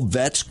 where all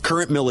vets,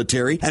 current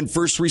military, and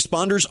first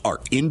responders are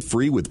in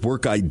free with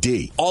work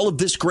ID. All of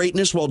this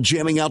greatness while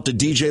jamming out to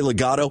DJ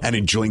Legato and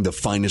enjoying the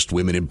finest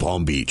women in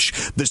Palm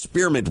Beach. The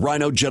Spearmint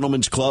Rhino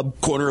Gentlemen's Club,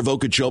 corner of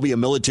Okeechobee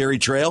and Military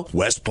Trail,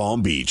 West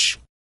Palm Beach.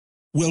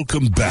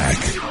 Welcome back.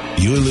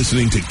 You're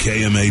listening to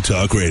KMA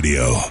Talk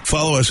Radio.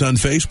 Follow us on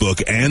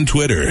Facebook and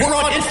Twitter. We're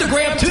on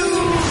Instagram too.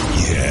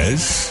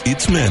 Yes,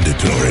 it's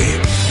mandatory.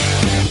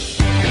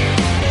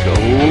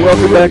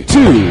 Welcome back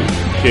to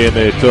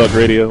KMA Talk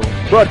Radio,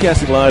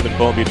 broadcasting live in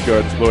Palm Beach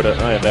Gardens, Florida.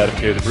 I am Adam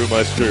K., the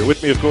Brewmeister.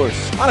 With me, of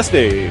course, Honest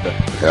Abe.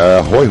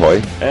 Hoy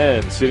hoy.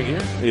 And sitting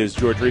here is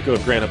George Rico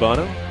of Gran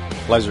Habano.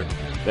 Pleasure.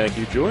 Thank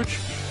you, George.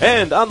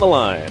 And on the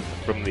line,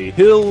 from the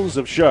hills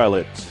of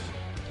Charlotte,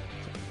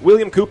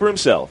 William Cooper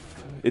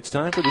himself. It's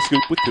time for the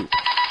Scoop with Coop.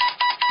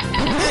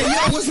 Hey,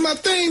 yo, what's my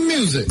theme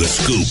music? The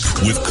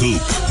Scoop with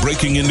Coop.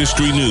 Breaking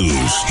industry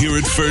news. Hear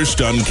it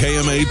first on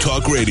KMA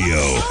Talk Radio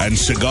and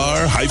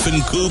cigar-coop.com.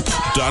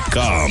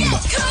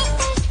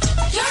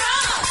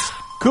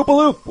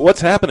 Koopaloop,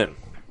 what's happening?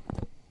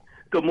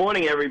 Good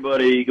morning,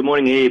 everybody. Good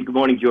morning, Abe. Good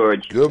morning,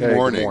 George. Good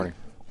morning.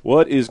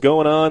 What is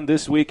going on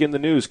this week in the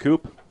news,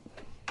 Coop?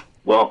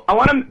 Well,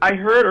 I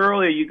heard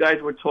earlier you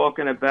guys were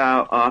talking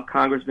about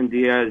Congressman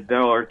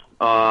Diaz-Balert's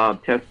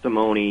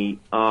testimony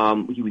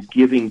he was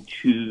giving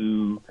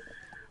to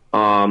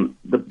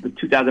the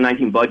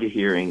 2019 budget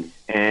hearings,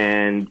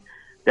 and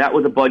that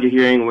was a budget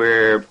hearing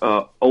where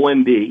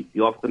OMB, the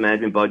Office of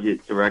Management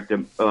Budget Director,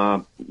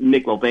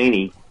 Mick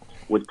Mulvaney,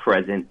 was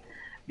present.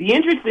 The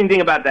interesting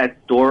thing about that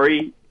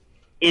story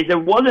is there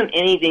wasn't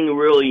anything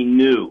really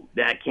new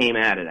that came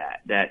out of that.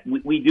 That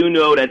we do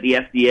know that the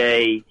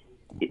FDA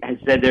has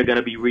said they're going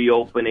to be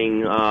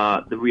reopening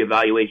the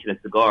reevaluation of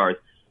cigars.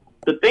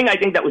 The thing I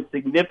think that was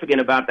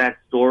significant about that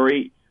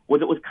story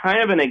was it was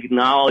kind of an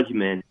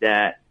acknowledgement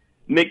that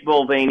Mick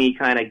Mulvaney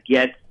kind of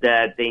gets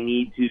that they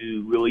need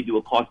to really do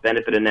a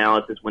cost-benefit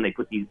analysis when they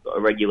put these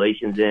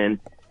regulations in.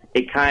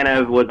 It kind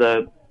of was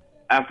a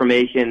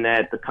affirmation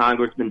that the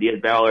Congressman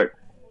Diaz-Balart,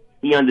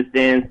 he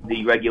understands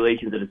the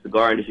regulations of the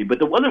cigar industry, but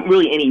there wasn't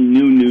really any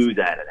new news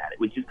out of that.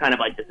 It was just kind of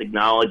like this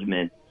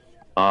acknowledgement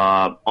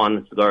on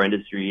the cigar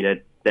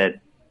industry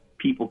that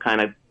people kind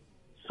of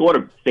sort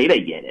of say they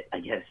get it, I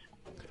guess.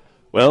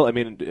 Well, I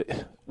mean,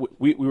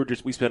 we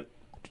spent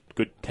a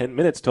good 10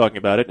 minutes talking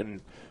about it,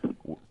 and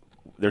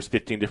there's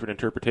 15 different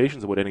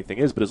interpretations of what anything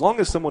is, but as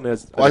long as someone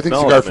has Well, I think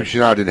Cigar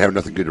Aficionado didn't have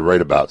nothing good to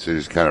write about, so they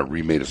just kind of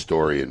remade a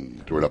story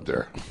and threw it up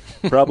there.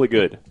 Probably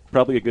good.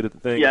 Probably a good at the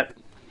thing. Yeah.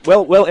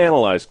 Well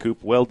analyzed,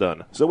 Coop. Well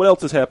done. So what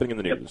else is happening in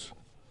the news?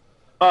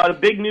 The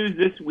big news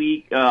this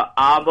week,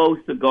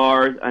 Avo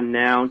Cigars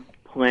announced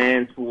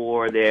plans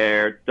for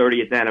their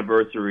 30th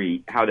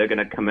anniversary, how they're going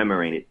to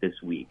commemorate it this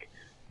week.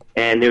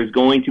 And there's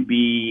going to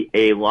be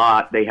a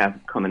lot they have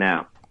coming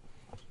out.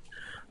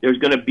 There's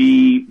going to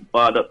be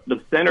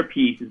the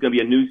centerpiece is going to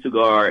be a new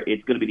cigar.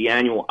 It's going to be the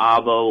annual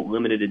Avo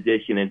limited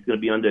edition. And it's going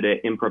to be under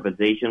the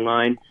improvisation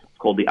line. It's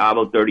called the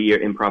Avo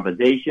 30-year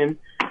improvisation.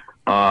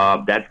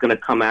 That's going to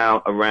come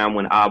out around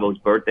when Avo's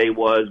birthday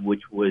was,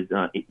 which is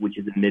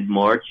in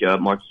mid-March,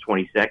 March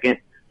 22nd.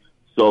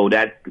 So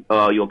that's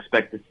you'll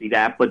expect to see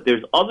that. But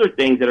there's other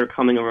things that are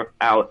coming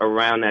out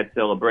around that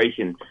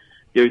celebration.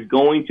 There's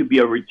going to be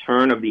a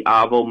return of the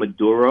Avo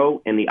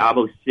Maduro and the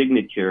Avo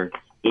Signature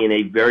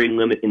in very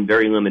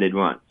limited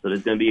run. So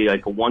there's going to be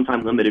like a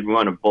one-time limited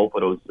run of both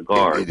of those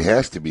cigars. It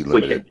has to be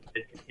limited.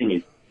 Which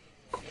continues.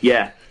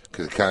 Yeah.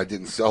 Because it kind of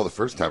didn't sell the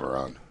first time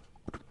around.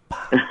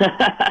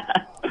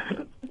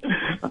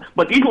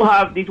 But these will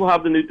have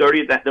the new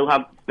 30th. They'll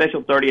have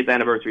special 30th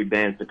anniversary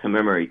bands to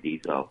commemorate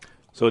these, though.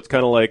 So it's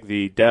kind of like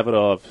the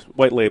Davidoff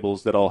white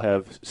labels that all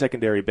have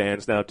secondary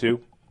bands now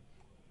too.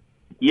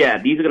 Yeah,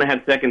 these are going to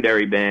have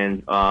secondary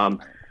bands.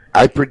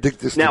 I predict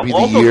this to be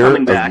the year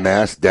of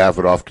mass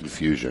Davidoff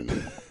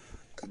confusion.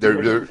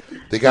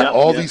 They got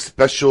all these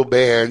special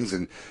bands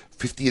and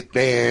 50th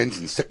bands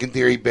and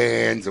secondary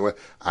bands. And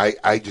I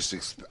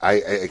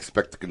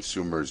expect the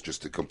consumers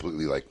just to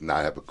completely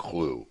not have a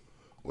clue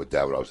what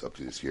Davidoff's up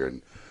to this year,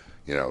 and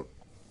it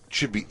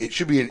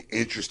should be an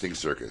interesting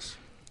circus.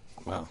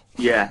 Wow.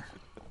 Yeah.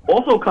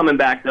 Also coming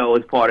back though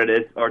as part of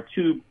this are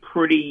two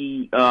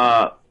pretty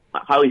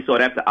highly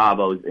sought after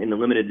Avos in the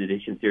limited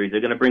edition series.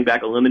 They're going to bring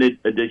back a limited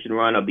edition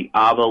run of the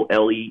Avo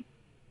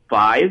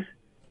LE5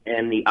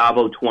 and the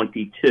Avo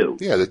 22.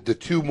 Yeah, the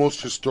two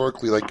most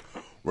historically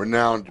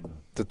renowned.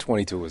 The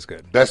 22 was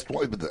good. Best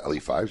one, but the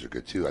LE5s are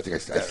good too. I think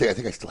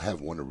I still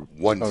have one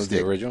stick.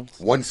 The originals?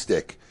 One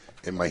stick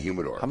in my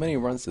humidor. How many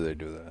runs did they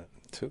do that?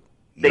 2?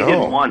 They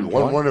did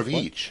one of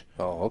each.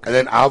 Oh, okay. And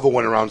then Avo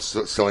went around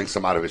selling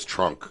some out of his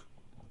trunk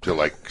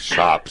to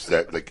shops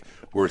that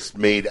were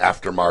made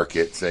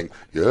aftermarket, saying,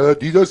 "Yeah,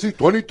 these are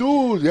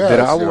 22." Yeah. Did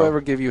Avo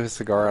ever give you a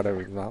cigar out of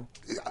his mouth?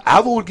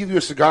 Avo would give you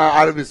a cigar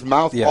out of his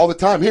mouth all the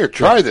time. Here,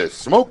 try this,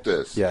 smoke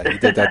this. Yeah, he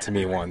did that to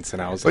me once,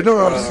 and I was but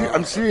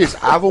I'm serious.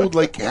 Avo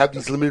would have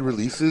these limited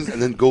releases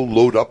and then go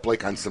load up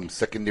on some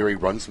secondary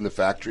runs from the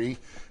factory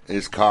in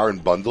his car in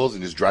bundles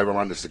and just drive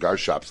around the cigar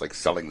shops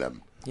selling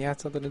them. Yeah,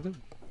 it's something to do.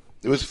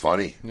 It was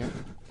funny. Yeah.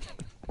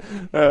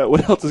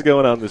 What else is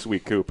going on this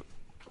week, Coop?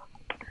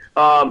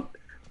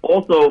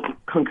 Also,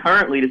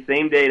 concurrently, the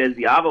same day as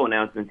the Avo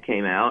announcements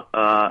came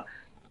out,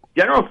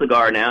 General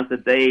Cigar announced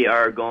that they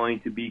are going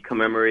to be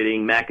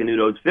commemorating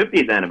Macanudo's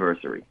 50th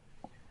anniversary.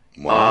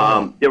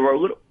 Wow. There were a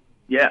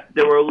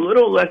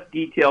little less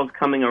details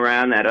coming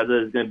around that.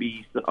 There's going to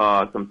be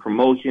some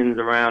promotions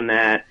around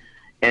that,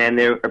 and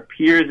there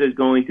appears there's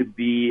going to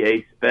be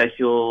a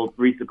special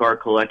 3-cigar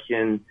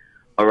collection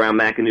around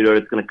Macanudo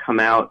that's going to come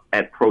out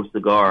at Pro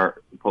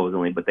Cigar,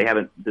 supposedly, but they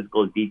haven't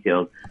disclosed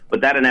details. But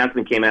that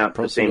announcement came out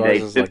the same day,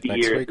 50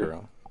 years.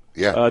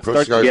 Yeah,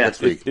 Pro Cigars next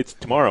week. It's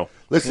tomorrow.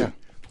 Listen,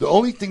 the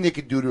only thing they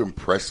could do to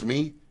impress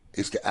me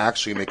is to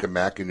actually make a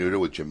Macanudo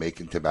with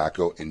Jamaican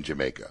tobacco in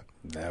Jamaica.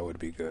 That would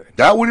be good.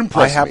 That would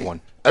impress me. I have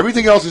one.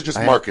 Everything else is just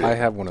marketing. I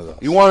have one of those.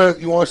 You want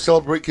to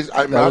celebrate because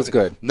was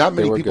good. Not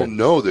many people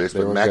know this,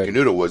 but Macanudo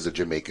Macanudo was a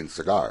Jamaican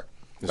cigar.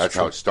 That's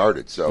how it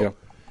started. So,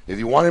 if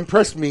you want to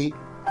impress me.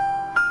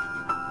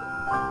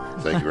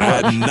 Thank you very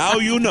much. And now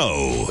you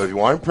know. So if you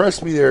want to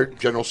impress me there,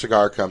 General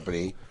Cigar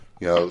Company,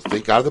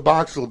 think out of the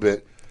box a little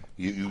bit.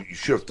 You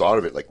should have thought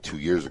of it 2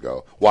 years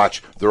ago.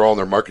 Watch, they're all in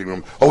their marketing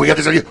room. Oh, we got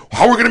this idea.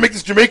 How are we going to make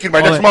this Jamaican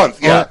by next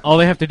month? Yeah. All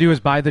they have to do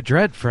is buy the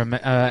dread from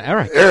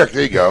Eric. Eric,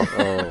 there you go.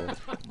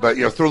 But,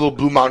 throw a little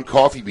Blue Mountain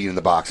coffee bean in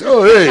the box.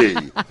 Oh, hey.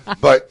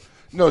 But,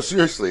 no,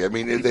 seriously. I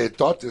mean, if they had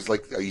thought this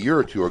a year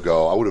or two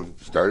ago, I would have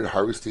started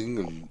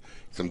harvesting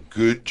some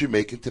good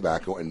Jamaican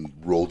tobacco and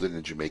rolled it in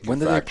a Jamaican When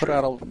did factory. they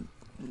put out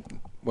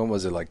when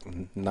was it,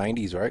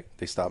 90s, right?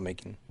 They stopped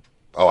making.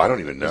 Oh, I don't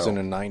even know. It was in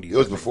the 90s. It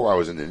was before I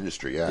was in the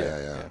industry.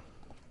 Yeah.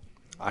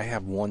 I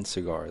have one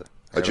cigar.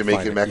 A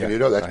Jamaican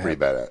Macanudo? That's pretty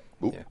bad.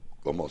 Oop, Yeah.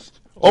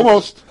 Almost.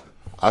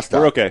 I'll stop.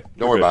 We're okay.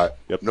 Don't We're worry good. about it.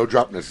 Yep. No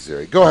drop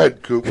necessary. Go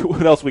ahead, Coop.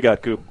 What else we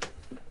got, Coop?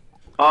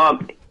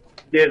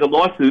 There's a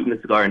lawsuit in the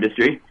cigar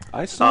industry.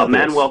 I saw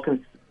Manuel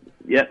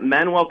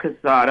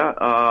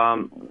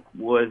Quesada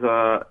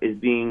is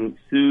being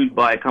sued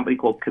by a company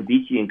called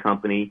Cavici and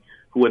Company,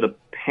 who are the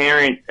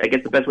parent. I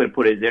guess the best way to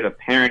put it is they're the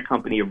parent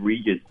company of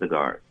Regis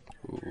Cigars.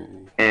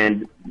 Ooh.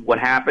 And what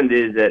happened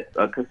is that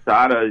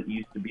Quesada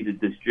used to be the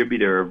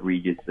distributor of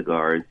Regis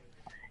Cigars,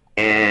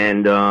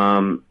 and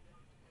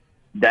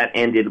that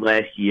ended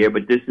last year.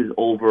 But this is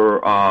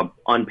over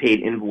unpaid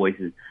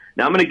invoices.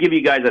 Now I'm going to give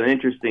you guys an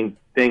interesting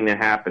thing that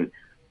happened.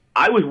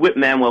 I was with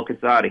Manuel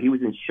Quesada. He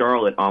was in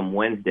Charlotte on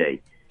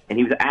Wednesday, and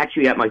he was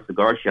actually at my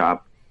cigar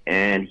shop,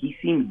 and he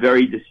seemed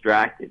very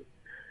distracted.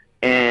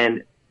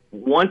 And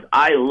once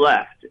I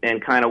left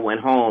and kind of went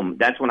home,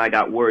 that's when I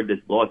got word this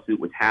lawsuit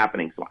was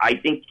happening. So I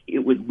think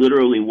it was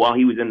literally while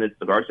he was in the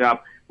cigar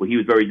shop, where he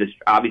was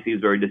obviously he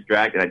was very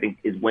distracted, I think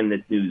is when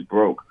this news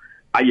broke.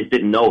 I just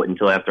didn't know it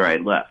until after I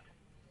had left.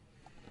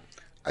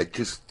 it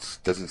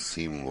just doesn't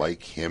seem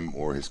like him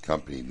or his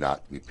company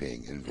not to be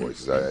paying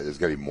invoices. There's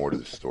got to be more to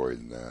the story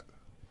than that.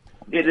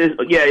 It is,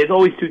 yeah. There's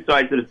always two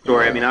sides to the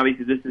story. I mean,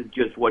 obviously, this is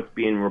just what's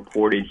being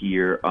reported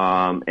here,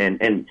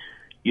 and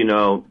you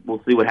know,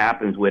 we'll see what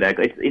happens with it.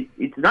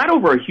 It's not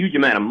over a huge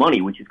amount of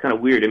money, which is kind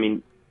of weird. I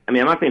mean, I'm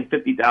not saying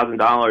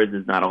 $50,000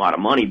 is not a lot of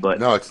money, but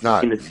no, it's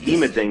not. In the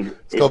scheme of things,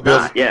 it's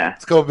not. Yeah,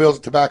 it's a couple bills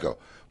of tobacco.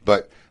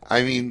 But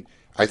I mean,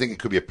 I think it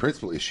could be a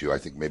principal issue. I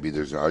think maybe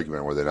there's an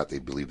argument on whether or not they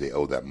believe they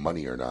owe that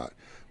money or not.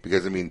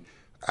 Because I mean,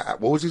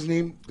 what was his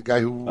name? The guy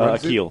who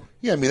runs Akil. it?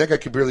 Yeah, I mean that guy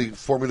could barely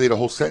formulate a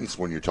whole sentence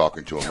when you're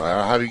talking to him.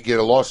 How do you get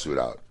a lawsuit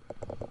out?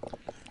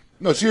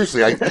 No,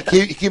 seriously.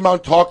 He came out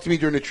and talked to me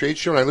during the trade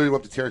show, and I literally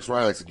went up to Terrence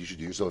Riley. I said, "You should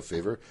do yourself a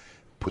favor,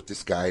 put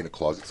this guy in a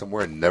closet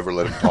somewhere, and never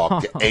let him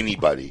talk to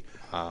anybody."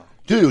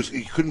 Dude,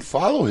 he couldn't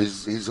follow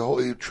his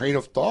whole train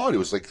of thought. It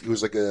was like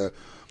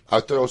I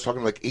thought I was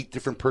talking to like 8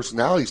 different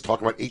personalities,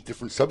 talking about 8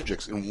 different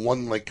subjects in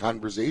one like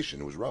conversation.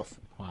 It was rough.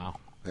 Wow.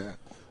 Yeah.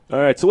 All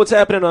right. So what's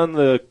happening on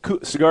the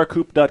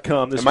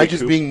cigarcoop.com this week? Am I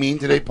just Coop? being mean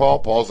today, Paul?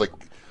 Paul's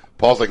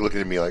looking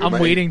at me like I'm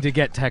waiting to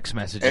get text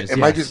messages.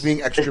 Am I just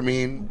being extra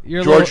mean?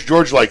 You're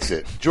George likes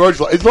it.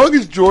 As long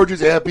as George is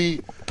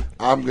happy,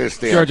 I'm going to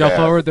stay. George, on I'll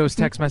forward those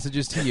text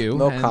messages to you.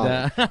 No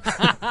comment.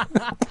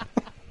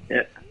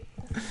 Yeah.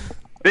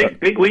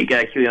 Big week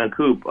actually on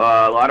Coop.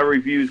 A lot of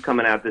reviews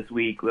coming out this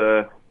week.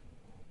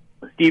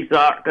 Steve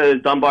Zarka's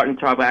Dumbarton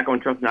Tobacco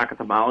and Trust Naka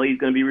Tamale is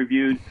going to be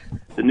reviewed.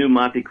 The new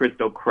Monte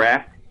Cristo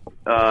Craft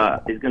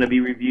is going to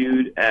be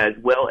reviewed, as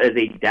well as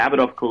a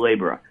Davidoff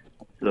Culebra.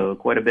 So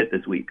quite a bit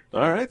this week.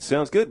 All right,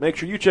 sounds good. Make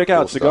sure you check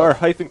out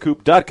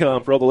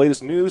cigar-coop.com for all the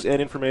latest news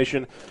and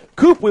information.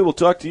 Coop, we will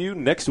talk to you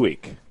next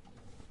week.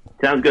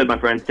 Sounds good, my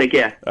friends. Take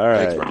care. All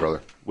right. Thanks, my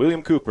brother.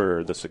 William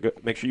Cooper,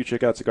 make sure you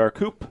check out Cigar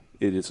Coop.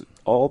 It is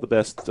all the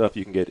best stuff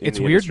you can get in It's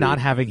the weird industry. not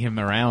having him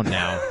around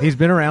now. He's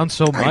been around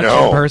so much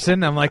know. in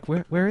person. I'm like,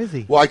 where is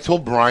he? Well, I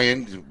told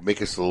Brian to make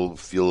us feel a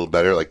little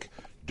better, like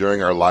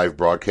during our live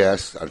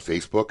broadcast on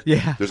Facebook.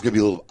 Yeah. There's going to be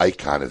a little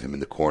icon of him in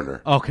the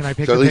corner. Oh, can I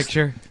pick So a at least-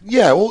 picture?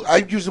 Yeah, well, I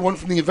used the one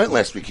from the event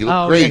last week. He looked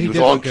Oh, great. yeah, he he was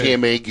did all in look good.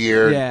 KMA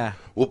gear. Yeah.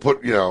 We'll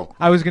put,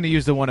 I was going to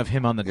use the one of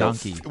him on the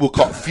donkey. We'll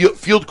call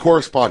field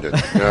correspondent.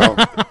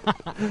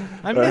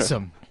 I miss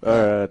him.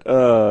 All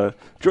right.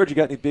 George, you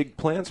got any big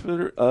plans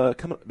for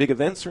big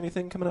events or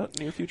anything coming out in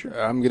the near future?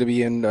 I'm going to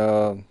be in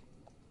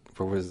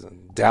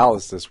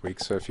Dallas this week,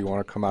 so if you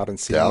want to come out and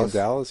see me in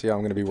Dallas, I'm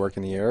going to be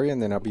working the area,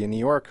 and then I'll be in New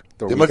York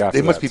the week after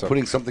They must that, be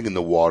putting something in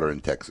the water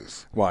in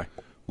Texas. Why?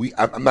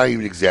 I'm not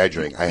even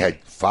exaggerating. I had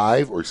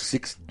 5 or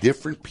 6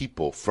 different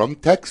people from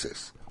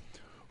Texas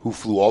who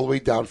flew all the way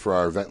down for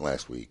our event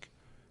last week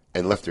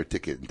and left their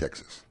ticket in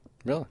Texas.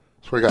 Really?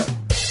 Swear to God.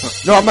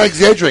 No, I'm not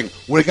exaggerating.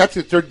 When I got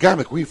to the third guy, I'm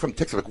like, where are you from,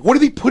 Texas? I'm like, what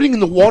are they putting in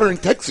the water in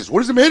Texas?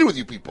 What is the matter with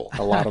you people?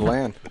 A lot of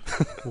land.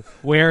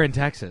 Where in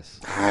Texas?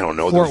 I don't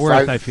know. Fort There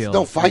Worth, were I feel.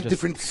 No, 5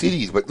 different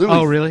cities. But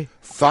literally, Oh, really?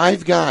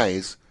 5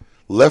 guys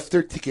left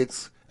their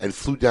tickets and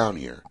flew down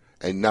here.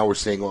 And now we're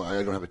saying, well,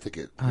 I don't have a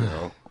ticket.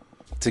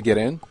 To get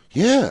in?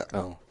 Yeah.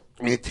 Oh.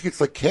 I mean, a ticket's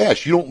like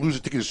cash. You don't lose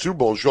a ticket to Super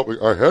Bowl and show up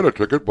like, I had a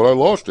ticket, but I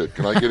lost it.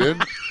 Can I get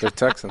in? They're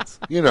Texans.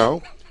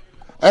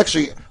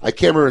 Actually, I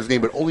can't remember his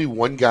name, but only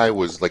one guy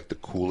was like the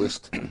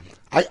coolest.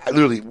 I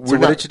literally.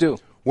 What did you do?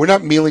 We're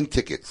not mailing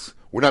tickets.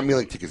 We're not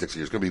mailing tickets next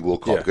year. It's going to be will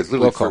call because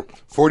literally for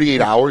 48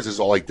 hours is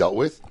all I dealt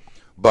with.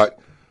 But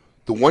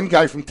the one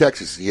guy from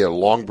Texas, he had a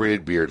long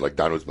braided beard like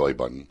down to his belly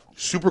button.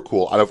 Super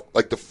cool. Out of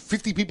like the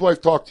 50 people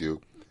I've talked to,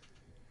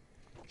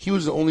 he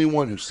was the only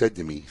one who said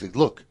to me, he said,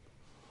 "Look,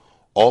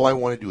 all I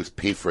want to do is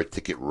pay for a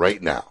ticket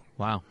right now.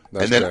 Wow.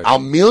 And then I'll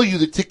mail you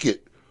the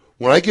ticket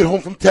when I get home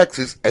from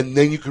Texas, and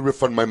then you can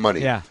refund my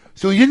money." Yeah.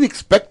 So he didn't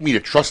expect me to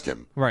trust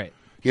him. Right.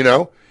 He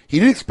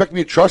didn't expect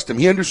me to trust him.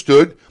 He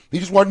understood. He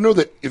just wanted to know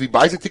that if he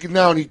buys a ticket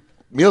now and he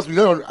mails me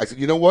down, I said,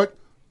 you know what?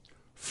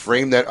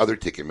 Frame that other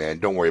ticket, man.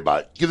 Don't worry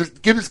about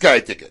it. Give this guy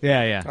a ticket.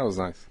 Yeah. That was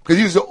nice. Because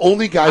he was the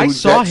only guy who I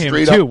was saw that him,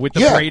 straight too, up. with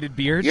the braided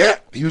beard. Yeah.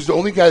 He was the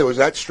only guy that was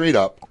that straight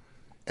up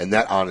and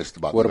that honest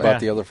about What the about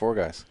matter. the other 4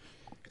 guys?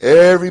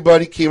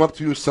 Everybody came up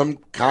to you with some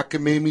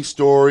cockamamie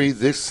story,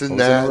 this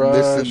and I was that, in and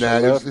this rush, and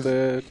that. I It left was-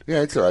 it.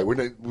 Yeah, it's all right.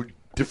 We're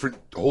different,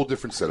 whole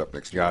different setup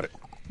next year. Got it.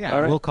 Yeah,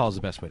 All right. will call is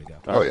the best way to go.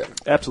 Oh, yeah.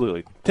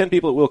 Absolutely. 10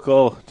 people at will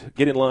call to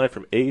get in line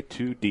from A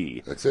to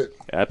D. That's it.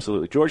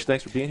 Absolutely. George,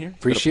 thanks for being here. It's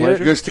Appreciate been a it.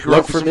 pleasure. You guys stick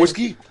around for some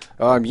whiskey?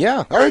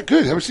 Yeah. All right,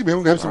 good. Have a seat, man.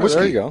 We're going to have some All right,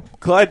 whiskey. there you go.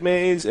 Clyde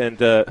Mays and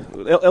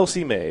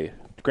LC May,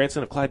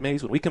 grandson of Clyde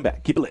Mays. When we come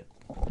back, keep it lit.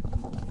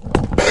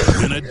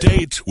 In a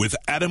date with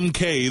Adam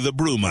K., the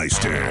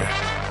Brewmeister.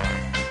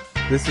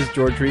 This is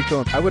George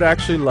Rico. I would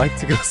actually like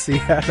to go see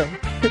Adam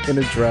in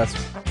a dress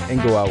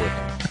and go out with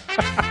him.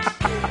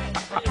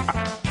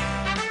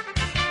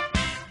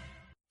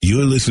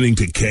 You're listening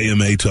to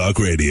KMA Talk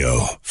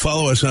Radio.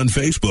 Follow us on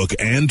Facebook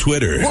and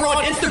Twitter. We're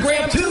on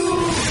Instagram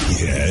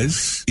too. Yeah,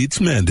 Yes,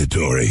 it's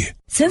mandatory.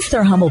 Since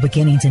their humble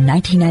beginnings in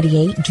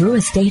 1998, Drew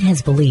Estate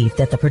has believed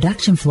that the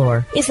production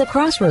floor is the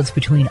crossroads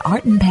between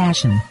art and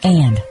passion,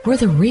 and where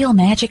the real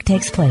magic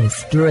takes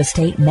place. Drew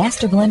Estate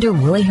Master Blender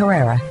Willie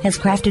Herrera has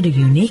crafted a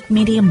unique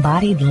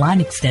medium-bodied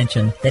line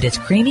extension that is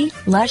creamy,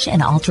 lush,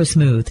 and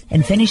ultra-smooth,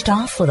 and finished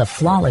off with a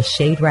flawless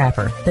shade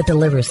wrapper that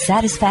delivers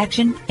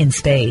satisfaction in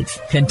spades.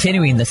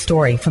 Continuing the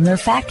story from their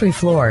factory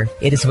floor,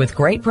 it is with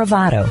great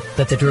bravado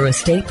that the Drew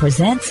Estate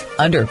presents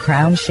Under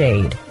Crown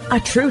Shade, a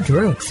true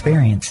Drew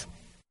experience.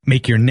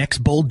 Make your next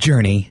bold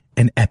journey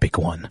an epic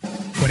one.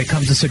 When it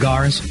comes to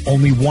cigars,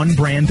 only one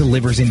brand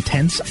delivers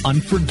intense,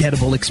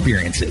 unforgettable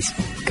experiences: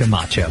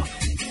 Camacho.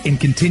 In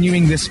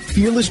continuing this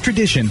fearless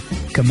tradition,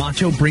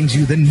 Camacho brings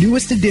you the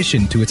newest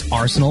addition to its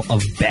arsenal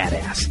of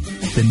badass,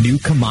 the new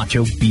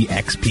Camacho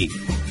BXP.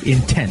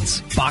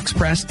 Intense,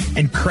 box-pressed,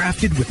 and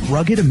crafted with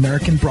rugged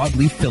American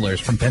broadleaf fillers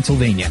from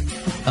Pennsylvania.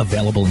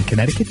 Available in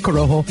Connecticut,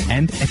 Corojo,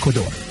 and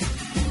Ecuador.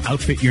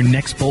 Outfit your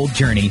next bold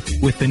journey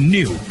with the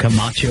new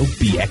Camacho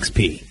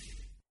BXP.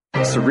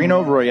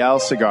 Sereno Royale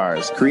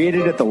cigars,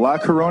 created at the La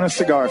Corona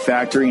Cigar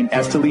Factory in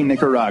Esteli,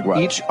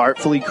 Nicaragua. Each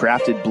artfully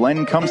crafted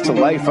blend comes to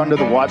life under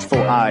the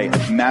watchful eye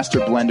of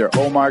master blender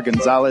Omar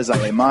Gonzalez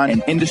Aleman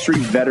and industry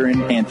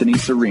veteran Anthony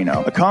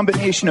Sereno. A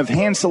combination of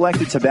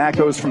hand-selected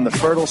tobaccos from the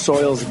fertile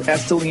soils of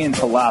Esteli and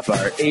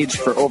Jalapa are aged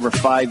for over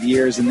 5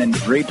 years and then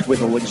draped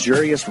with a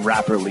luxurious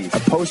wrapper leaf. A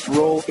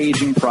post-roll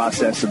aging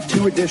process of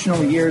 2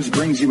 additional years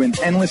brings you an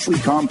endlessly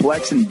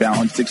complex and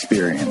balanced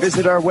experience.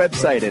 Visit our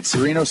website at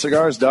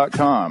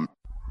serenocigars.com.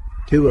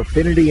 To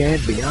affinity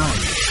and beyond.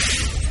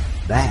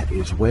 That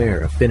is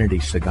where Affinity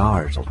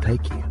Cigars will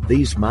take you.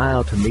 These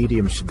mild to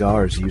medium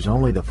cigars use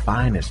only the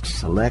finest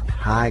select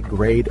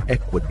high-grade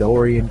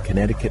Ecuadorian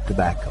Connecticut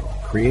tobacco,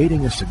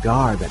 creating a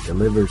cigar that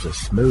delivers a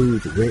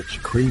smooth,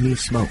 rich, creamy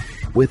smoke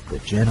with the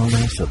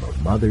gentleness of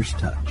a mother's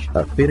touch.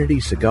 Affinity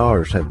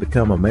Cigars have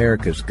become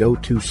America's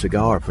go-to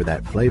cigar for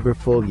that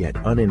flavorful yet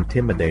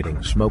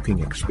unintimidating smoking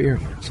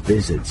experience.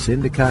 Visit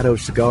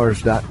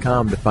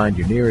syndicatocigars.com to find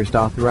your nearest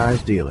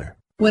authorized dealer.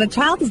 When a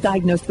child is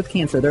diagnosed with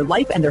cancer, their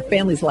life and their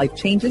family's life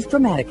changes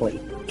dramatically.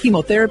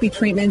 Chemotherapy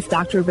treatments,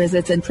 doctor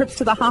visits, and trips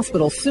to the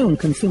hospital soon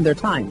consume their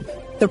time.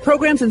 The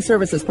programs and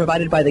services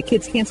provided by the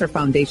Kids Cancer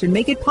Foundation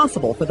make it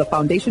possible for the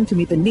foundation to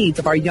meet the needs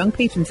of our young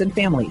patients and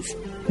families.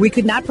 We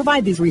could not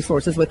provide these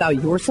resources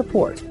without your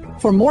support.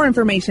 For more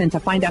information and to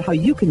find out how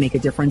you can make a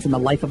difference in the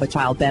life of a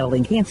child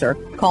battling cancer,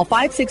 call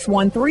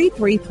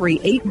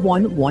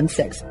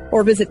 561-333-8116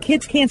 or visit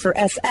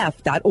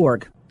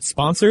kidscancersf.org.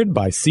 Sponsored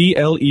by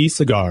CLE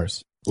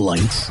Cigars.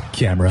 Lights,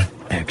 camera,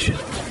 action.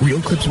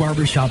 Real Clips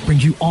Barbershop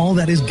brings you all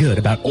that is good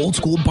about old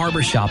school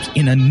barbershops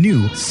in a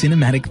new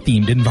cinematic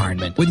themed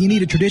environment. Whether you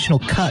need a traditional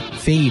cut,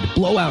 fade,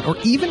 blowout, or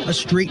even a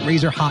straight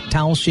razor hot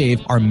towel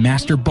shave, our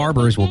master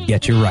barbers will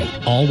get you right.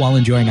 All while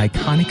enjoying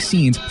iconic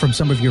scenes from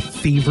some of your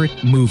favorite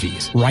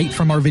movies, right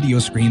from our video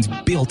screens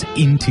built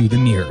into the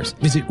mirrors.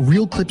 Visit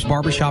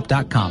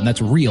RealClipsBarbershop.com.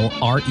 That's real,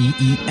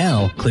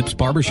 R-E-E-L,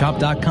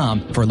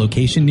 ClipsBarbershop.com for a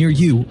location near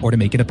you or to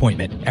make an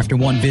appointment. After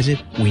one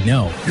visit, we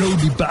know you'll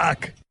be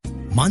back.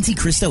 Monte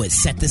Cristo has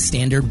set the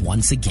standard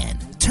once again,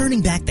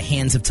 turning back the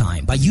hands of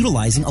time by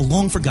utilizing a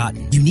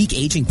long-forgotten, unique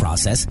aging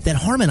process that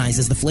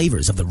harmonizes the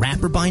flavors of the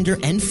wrapper binder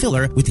and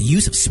filler with the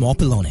use of small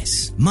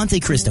pilones. Monte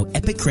Cristo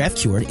Epic Craft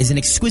Cured is an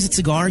exquisite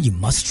cigar you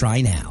must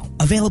try now.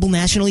 Available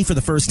nationally for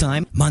the first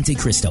time, Monte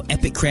Cristo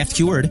Epic Craft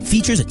Cured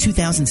features a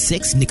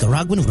 2006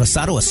 Nicaraguan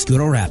Rosado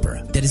Oscuro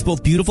wrapper that is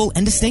both beautiful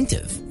and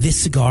distinctive.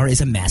 This cigar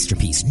is a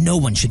masterpiece no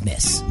one should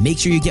miss. Make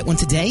sure you get one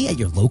today at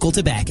your local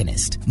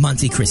tobacconist.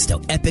 Monte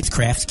Cristo Epic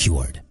Craft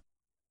Cured.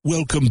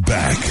 Welcome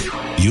back.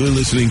 You're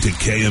listening to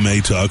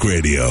KMA Talk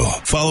Radio.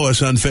 Follow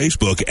us on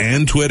Facebook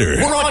and Twitter.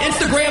 We're on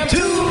Instagram, too.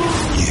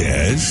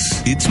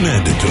 Yes, it's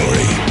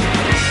mandatory.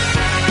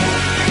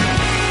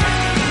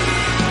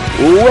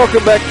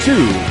 Welcome back to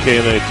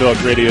KMA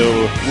Talk Radio.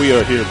 We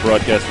are here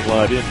broadcasting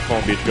live in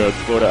Palm Beach Gardens,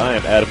 Florida. I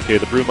am Adam K.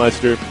 the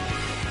Brewmeister.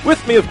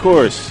 With me, of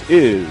course,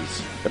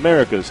 is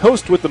America's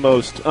host with the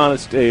most,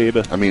 Honest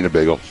Abe. I mean a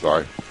bagel,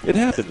 sorry. It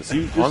happens.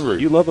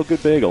 You love a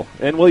good bagel.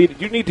 And, well,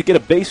 you need to get a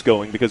base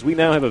going because we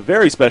now have a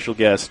very special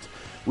guest.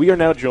 We are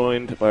now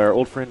joined by our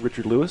old friend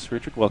Richard Lewis.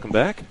 Richard, welcome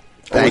back.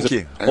 Thank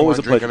you. I Always want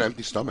a to drink pleasure. an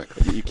empty stomach.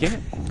 You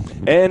can.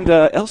 And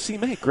Elsie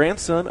May,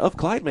 grandson of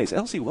Clyde Mays.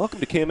 Elsie, welcome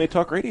to KMA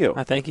Talk Radio.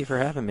 Thank you for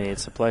having me.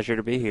 It's a pleasure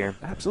to be here.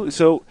 Absolutely.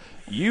 So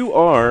you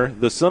are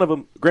the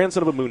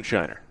grandson of a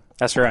moonshiner.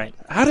 That's right.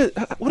 How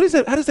does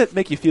that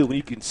make you feel when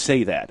you can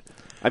say that?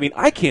 I mean,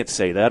 I can't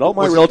say that. All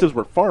my relatives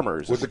were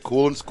farmers. Was it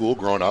cool in school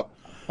growing up?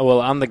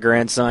 Well, I'm the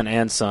grandson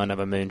and son of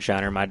a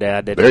moonshiner. My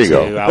dad did there it you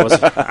too. Go.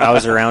 I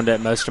was around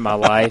it most of my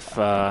life.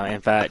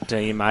 In fact,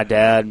 my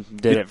dad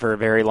did it for a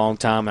very long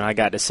time, and I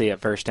got to see it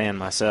firsthand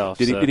myself.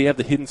 Did he have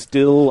the hidden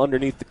still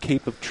underneath the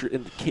cape of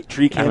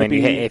tree canopy? I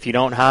mean, if you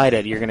don't hide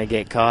it, you're going to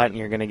get caught and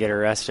you're going to get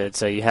arrested.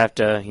 So you have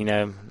to,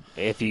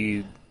 if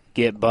you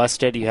get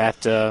busted, you have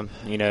to,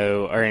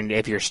 or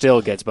if your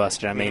still gets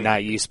busted, I mean,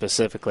 not you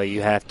specifically,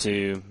 you have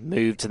to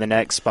move to the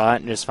next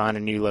spot and just find a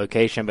new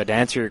location. But to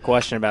answer your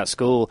question about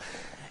school,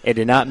 It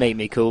did not make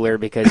me cooler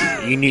because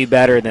you knew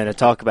better than to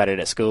talk about it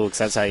at school because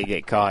that's how you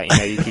get caught. You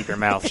know, you keep your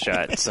mouth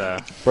shut. So,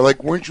 but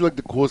like, weren't you like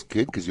the coolest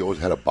kid because you always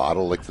had a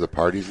bottle like for the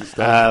parties and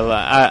stuff?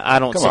 I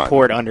don't Come on.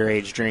 support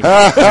underage drinking.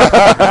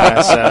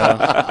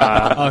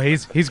 Oh,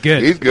 he's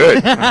good. He's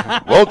good.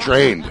 Well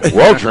trained.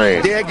 Well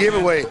trained. Yeah,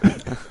 giveaway.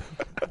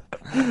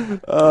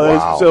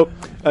 Wow. So,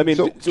 I mean,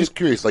 just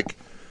curious, like,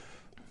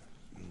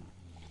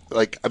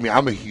 I mean,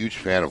 I'm a huge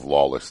fan of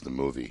Lawless, the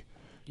movie.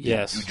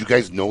 Yes. Did you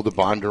guys know the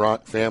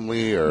Bondurant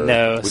family, or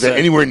No, was that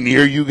anywhere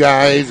near you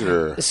guys,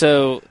 or?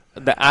 So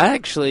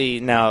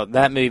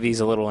that movie's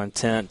a little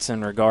intense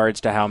in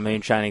regards to how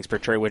moonshining's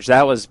portrayed, which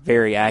that was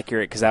very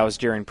accurate because that was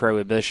during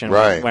Prohibition.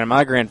 Right. When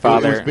my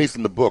grandfather, it was based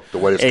on the book, The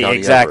Whitest County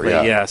exactly,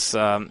 Ever. Yeah. yes.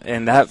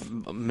 And that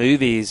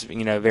movie's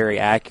very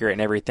accurate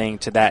and everything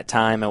to that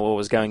time and what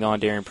was going on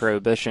during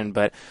Prohibition.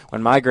 But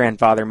when my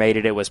grandfather made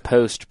it, it was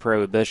post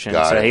Prohibition,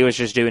 Got so it. he was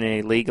just doing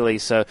it illegally.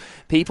 So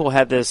people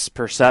have this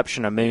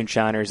perception of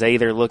moonshiners. They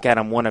either look at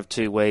them one of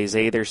two ways.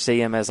 They either see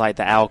him as like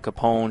the Al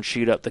Capone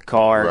shoot up the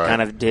car Right.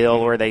 kind of deal,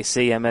 or they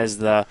see him as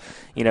the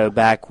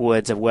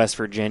backwoods of West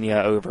Virginia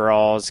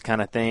overalls kind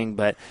of thing.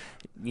 But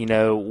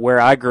where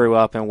I grew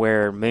up and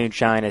where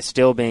moonshine is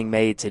still being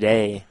made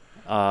today,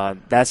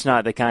 that's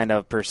not the kind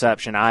of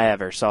perception I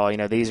ever saw.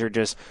 These are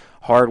just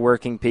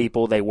hardworking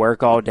people. They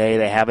work all day,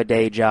 they have a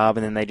day job,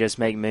 and then they just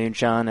make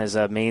moonshine as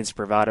a means to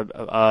provide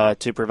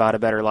a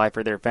better life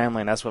for their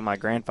family, and that's what my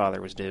grandfather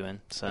was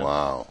doing. So.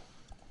 Wow.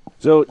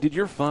 So, did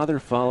your father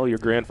follow your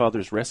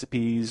grandfather's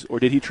recipes, or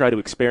did he try to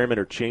experiment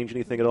or change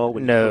anything at all?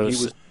 When he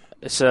was?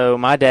 So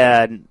my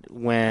dad,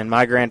 when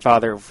my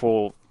grandfather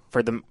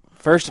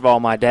first of all,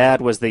 my dad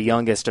was the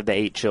youngest of the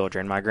 8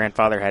 children. My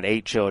grandfather had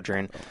 8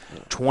 children.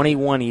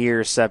 21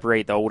 years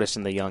separate the oldest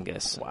and the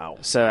youngest. Wow.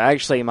 So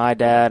actually, my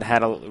dad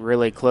had a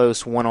really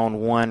close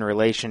one-on-one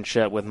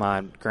relationship with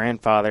my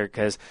grandfather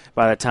because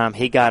by the time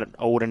he got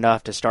old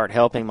enough to start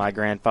helping my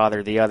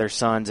grandfather, the other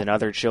sons and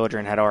other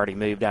children had already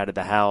moved out of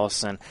the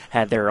house and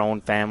had their own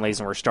families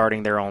and were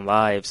starting their own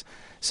lives.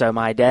 So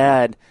my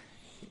dad...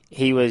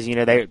 He was,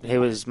 he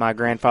was my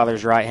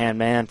grandfather's right-hand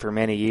man for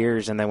many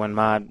years, and then when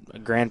my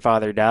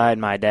grandfather died,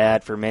 my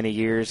dad, for many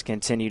years,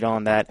 continued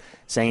on that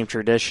same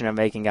tradition of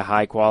making a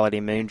high-quality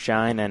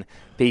moonshine, and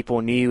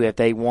people knew if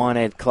they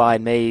wanted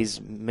Clyde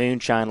May's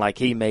moonshine like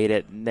he made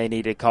it, they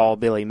needed to call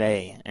Billy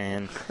May,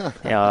 and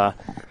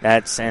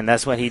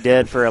that's what he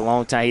did for a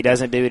long time. He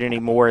doesn't do it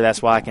anymore.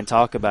 That's why I can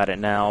talk about it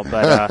now,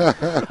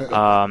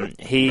 but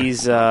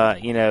he's,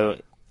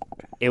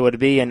 it would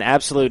be an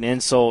absolute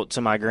insult to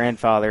my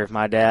grandfather if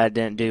my dad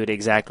didn't do it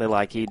exactly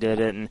like he did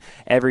it, and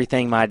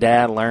everything my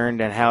dad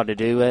learned and how to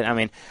do it. I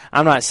mean,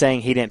 I'm not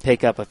saying he didn't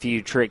pick up a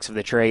few tricks of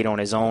the trade on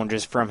his own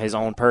just from his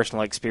own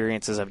personal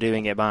experiences of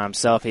doing it by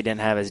himself. He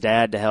didn't have his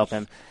dad to help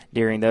him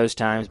during those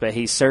times, but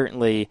he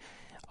certainly,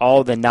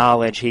 all the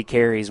knowledge he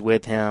carries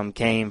with him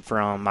came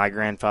from my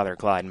grandfather,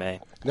 Clyde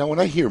May. Now, when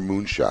I hear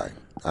moonshine,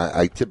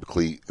 I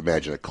typically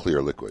imagine a clear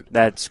liquid.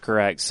 That's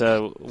correct.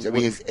 So, I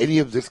mean, is any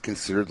of this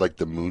considered like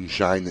the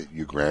moonshine that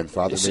your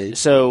grandfather made?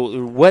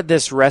 So what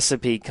this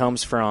recipe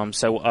comes from,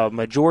 so a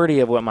majority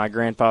of what my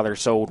grandfather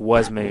sold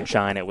was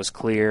moonshine. It was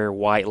clear,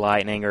 white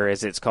lightning, or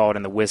as it's called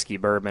in the whiskey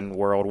bourbon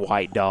world,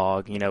 white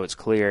dog. It's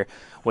clear.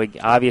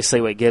 Obviously,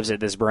 what gives it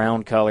this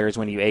brown color is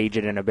when you age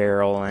it in a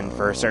barrel and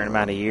for a certain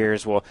amount of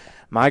years. Well,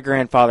 my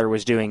grandfather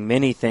was doing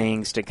many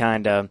things to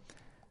kind of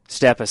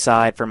step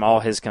aside from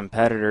all his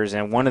competitors,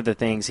 and one of the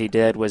things he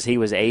did was he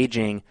was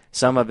aging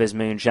some of his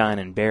moonshine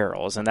in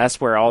barrels, and that's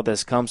where all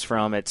this comes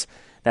from.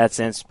 That's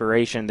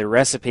inspiration. The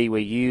recipe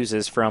we use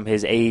is from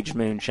his aged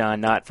moonshine,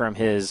 not from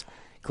his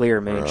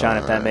clear moonshine,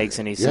 if that makes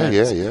any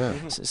sense.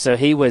 Yeah. So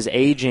he was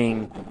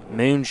aging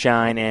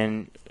moonshine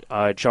in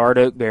charred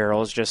oak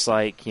barrels, just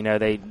like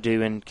they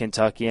do in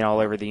Kentucky and all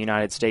over the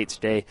United States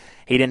today.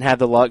 He didn't have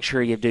the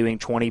luxury of doing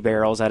 20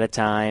 barrels at a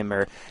time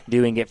or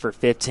doing it for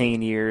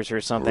 15 years or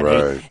something.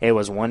 Right. It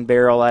was one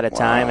barrel at a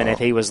time, and if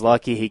he was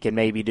lucky, he could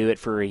maybe do it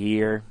for a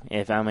year.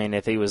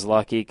 If he was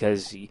lucky,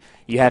 because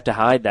you have to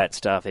hide that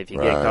stuff. If you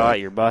get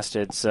caught, you're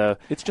busted. So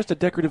it's just a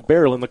decorative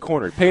barrel in the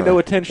corner. Pay no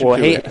attention to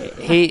it.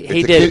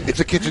 It's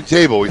a kitchen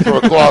table. We throw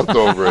a cloth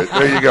over it.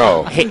 There you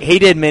go. He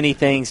did many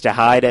things to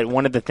hide it.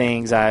 One of the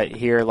things I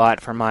hear a lot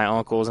from my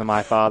uncles and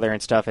my father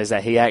and stuff is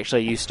that he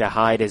actually used to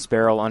hide his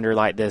barrel under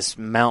like this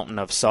mountain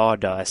of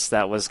sawdust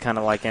that was kind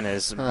of like in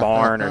his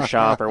barn or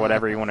shop or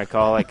whatever you want to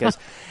call it, because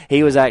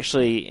he was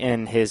actually,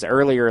 in his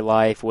earlier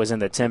life, was in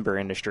the timber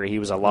industry. He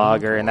was a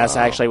logger, and that's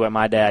actually what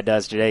my dad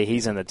does today.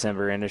 He's in the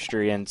timber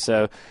industry, and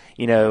so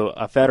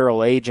a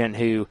federal agent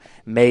who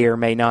may or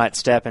may not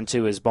step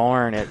into his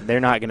barn,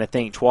 they're not going to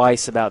think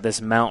twice about this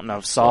mountain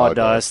of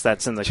sawdust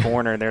that's in the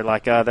corner. They're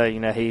like,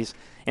 he's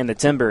in the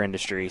timber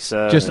industry.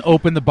 So just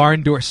open the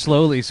barn door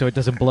slowly so it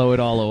doesn't blow it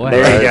all away.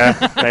 There you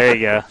go. There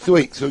you go. So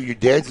wait, so your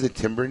dad's in the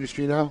timber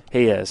industry now?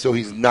 He is. So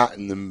he's not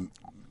in the...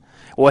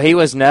 Well, he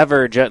was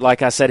never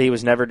like I said. He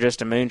was never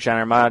just a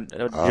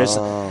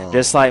moonshiner.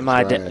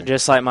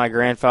 Just like my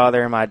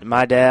grandfather.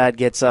 My dad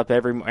gets up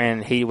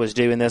and he was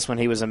doing this when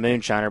he was a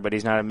moonshiner, but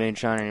he's not a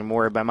moonshiner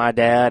anymore. But my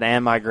dad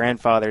and my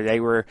grandfather, they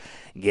were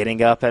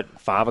getting up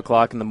at 5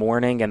 o'clock in the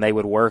morning, and they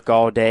would work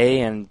all day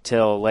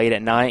until late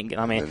at night.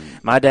 I mean,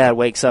 my dad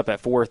wakes up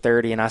at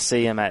 4:30, and I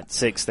see him at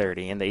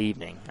 6:30 in the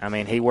evening. I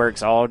mean, he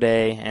works all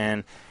day,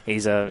 and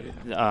he's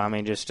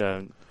just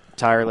a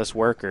tireless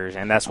workers,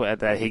 and that's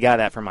what he got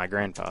that from my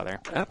grandfather.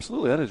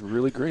 Absolutely, that is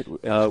really great.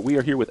 We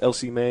are here with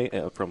Elsie May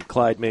from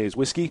Clyde Mays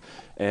Whiskey,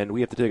 and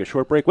we have to take a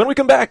short break. When we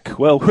come back,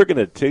 well, we're going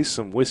to taste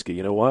some whiskey.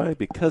 You know why?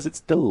 Because it's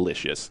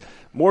delicious.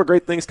 More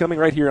great things coming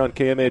right here on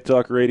KMA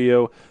Talk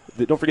Radio.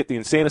 Don't forget the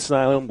Insane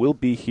Asylum will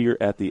be here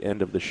at the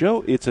end of the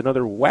show. It's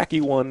another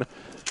wacky one.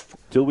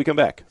 Till we come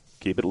back,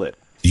 keep it lit.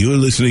 You're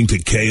listening to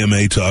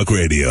KMA Talk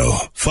Radio.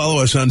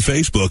 Follow us on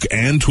Facebook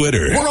and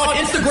Twitter. We're on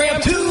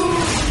Instagram, too.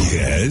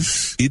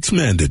 Yes, it's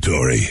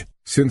mandatory.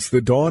 Since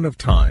the dawn of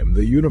time,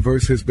 the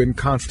universe has been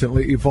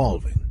constantly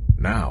evolving.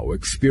 Now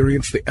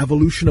experience the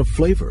evolution of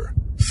flavor.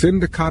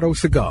 Sindicato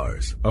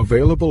cigars,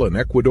 available in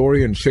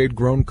Ecuadorian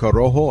shade-grown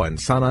Corojo and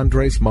San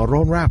Andres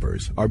Marron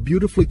wrappers, are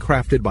beautifully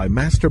crafted by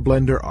master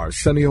blender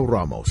Arsenio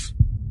Ramos.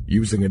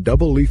 Using a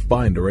double-leaf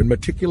binder and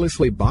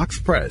meticulously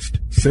box-pressed,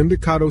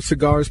 Sindicato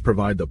cigars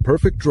provide the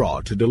perfect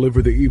draw to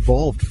deliver the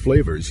evolved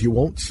flavors you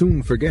won't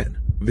soon forget.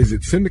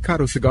 Visit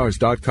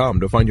SindicatoCigars.com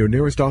to find your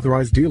nearest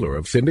authorized dealer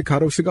of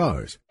Sindicato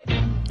cigars.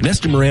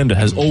 Nestor Miranda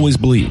has always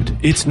believed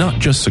it's not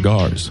just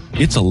cigars,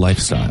 it's a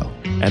lifestyle.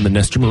 And the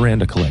Nestor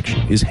Miranda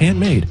collection is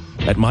handmade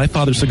at My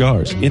Father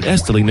Cigars in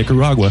Esteli,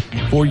 Nicaragua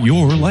for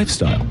your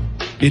lifestyle.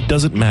 It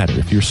doesn't matter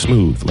if you're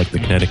smooth like the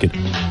Connecticut,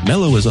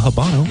 mellow as a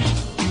Habano,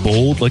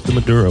 bold like the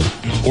Maduro,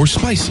 or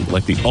spicy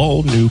like the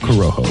all-new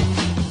Corojo.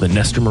 The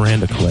Nestor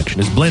Miranda collection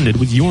is blended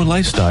with your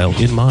lifestyle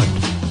in mind.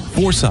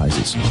 4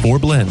 sizes, 4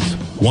 blends,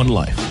 1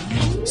 life.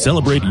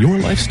 Celebrate your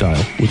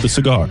lifestyle with the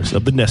cigars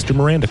of the Nestor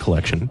Miranda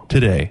collection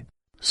today.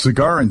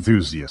 Cigar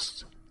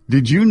enthusiasts,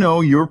 did you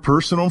know your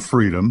personal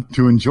freedom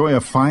to enjoy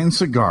a fine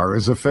cigar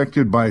is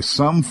affected by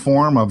some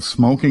form of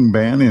smoking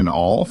ban in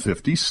all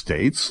 50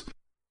 states?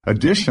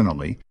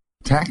 Additionally,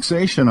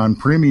 taxation on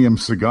premium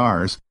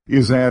cigars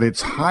is at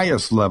its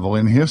highest level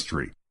in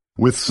history,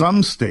 with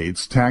some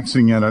states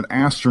taxing at an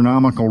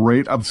astronomical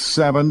rate of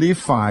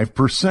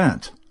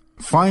 75%.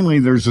 Finally,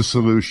 there's a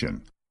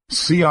solution.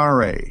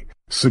 CRA,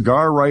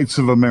 Cigar Rights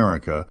of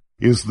America,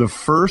 is the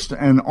first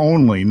and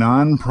only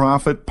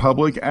non-profit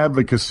public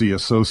advocacy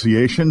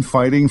association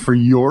fighting for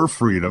your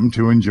freedom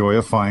to enjoy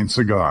a fine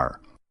cigar.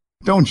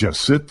 Don't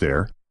just sit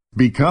there.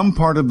 Become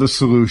part of the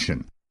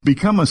solution.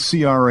 Become a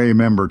CRA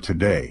member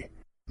today.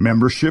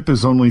 Membership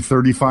is only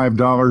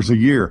 $35 a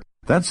year.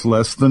 That's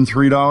less than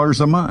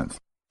 $3 a month.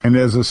 And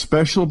as a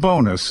special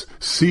bonus,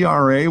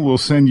 CRA will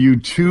send you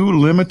 2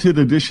 limited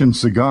edition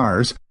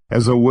cigars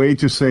as a way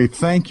to say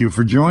thank you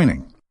for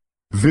joining.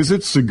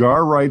 Visit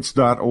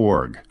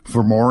cigarrights.org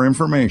for more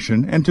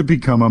information and to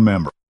become a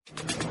member.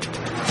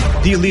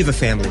 The Oliva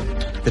family,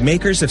 the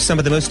makers of some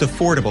of the most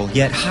affordable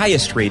yet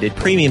highest rated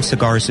premium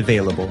cigars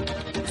available.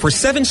 For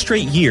 7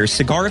 straight years,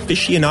 Cigar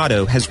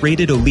Aficionado has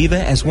rated Oliva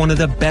as one of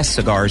the best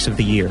cigars of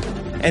the year.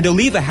 And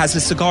Oliva has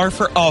a cigar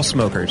for all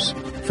smokers,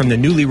 from the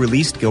newly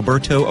released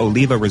Gilberto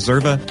Oliva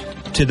Reserva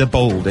to the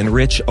bold and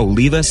rich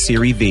Oliva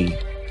Serie V.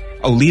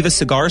 Oliva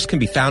cigars can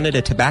be found at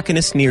a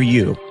tobacconist near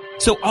you,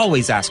 so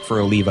always ask for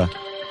Oliva,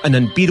 an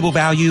unbeatable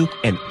value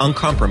and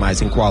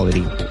uncompromising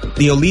quality.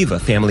 The Oliva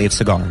family of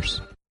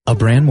cigars. A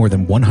brand more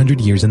than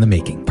 100 years in the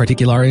making,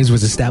 Particulares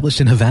was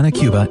established in Havana,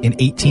 Cuba in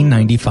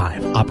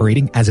 1895,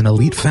 operating as an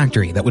elite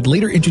factory that would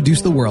later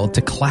introduce the world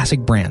to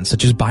classic brands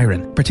such as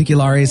Byron,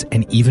 Particulares,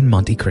 and even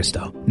Monte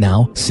Cristo.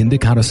 Now,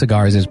 Sindicato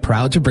Cigars is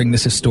proud to bring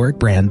this historic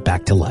brand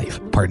back to life,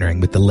 partnering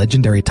with the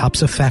legendary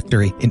Topsa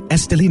factory in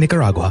Esteli,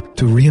 Nicaragua,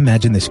 to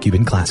reimagine this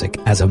Cuban classic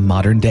as a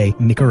modern-day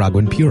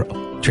Nicaraguan puro.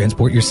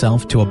 Transport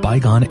yourself to a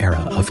bygone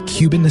era of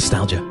Cuban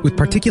nostalgia with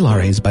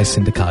Particulares by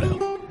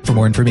Sindicato. For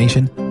more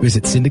information,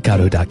 visit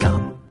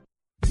Sindicato.com.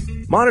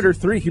 Monitor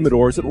 3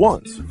 humidors at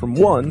once from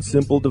one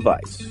simple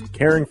device.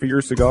 Caring for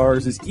your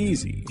cigars is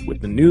easy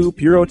with the new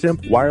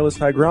PuroTemp wireless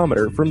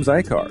hygrometer from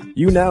Zycar.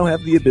 You now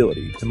have the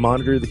ability to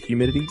monitor the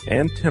humidity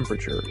and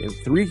temperature in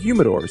 3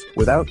 humidors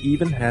without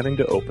even having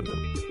to open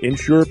them.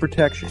 Ensure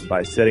protection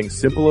by setting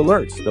simple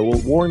alerts that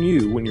will warn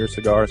you when your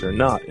cigars are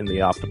not in the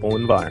optimal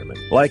environment.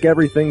 Like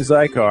everything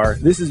Zycar,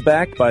 this is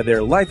backed by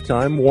their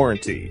lifetime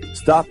warranty.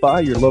 Stop by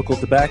your local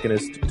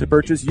tobacconist to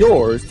purchase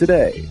yours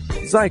today.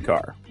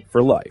 Zycar,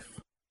 for life.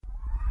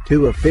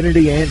 To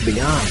affinity and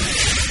beyond.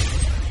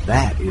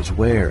 That is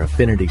where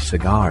Affinity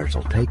Cigars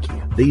will take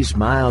you. These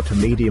mild to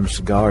medium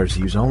cigars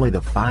use only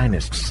the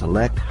finest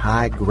select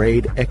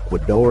high-grade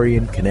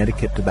Ecuadorian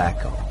Connecticut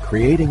tobacco,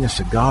 creating a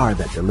cigar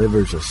that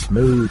delivers a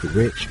smooth,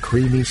 rich,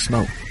 creamy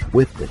smoke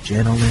with the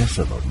gentleness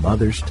of a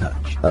mother's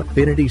touch.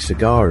 Affinity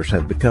Cigars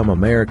have become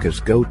America's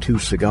go-to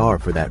cigar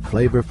for that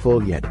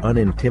flavorful yet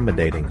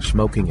unintimidating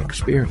smoking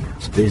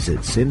experience. Visit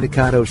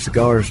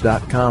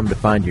SindicatoCigars.com to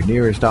find your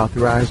nearest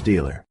authorized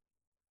dealer.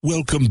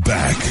 Welcome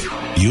back.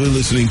 You're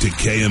listening to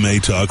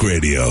KMA Talk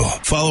Radio.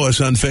 Follow us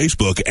on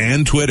Facebook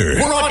and Twitter.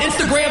 We're on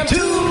Instagram too.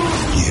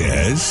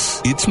 Yes,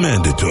 it's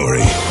mandatory.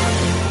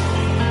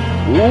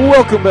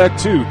 Welcome back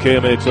to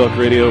KMA Talk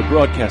Radio,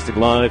 broadcasting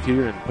live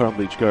here in Palm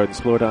Beach Gardens,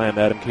 Florida. I am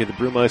Adam K. the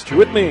Brewmeister.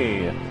 With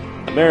me,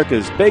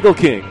 America's Bagel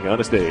King,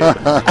 Honest Abe.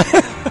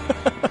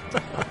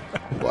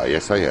 Why,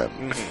 yes, I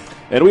am.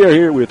 And we are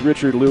here with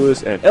Richard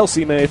Lewis and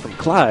Elsie May from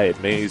Clyde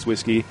Mays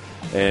Whiskey.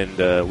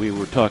 And we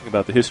were talking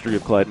about the history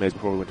of Clyde Mays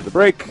before we went to the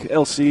break.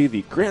 Elsie,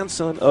 the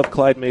grandson of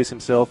Clyde Mays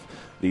himself,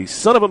 the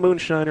son of a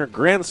moonshiner,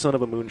 grandson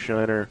of a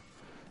moonshiner.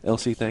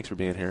 Elsie, thanks for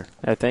being here.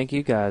 Thank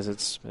you, guys.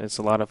 It's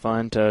a lot of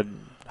fun to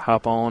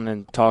hop on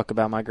and talk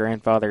about my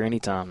grandfather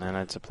anytime, man.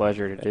 It's a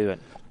pleasure to do it.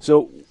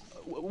 So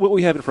what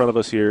we have in front of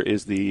us here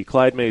is the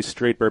Clyde Mays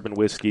Straight Bourbon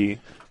Whiskey,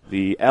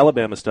 the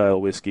Alabama-style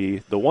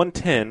whiskey, the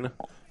 110,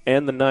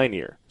 and the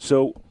 9-year.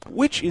 So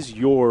which is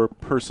your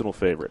personal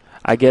favorite?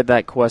 I get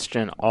that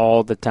question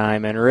all the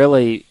time, and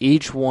really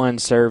each one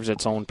serves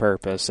its own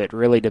purpose. It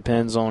really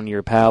depends on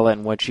your palate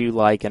and what you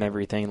like and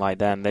everything like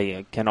that, and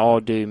they can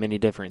all do many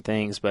different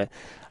things. But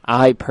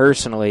I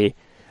personally,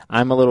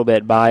 I'm a little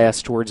bit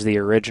biased towards the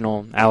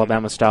original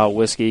Alabama-style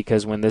whiskey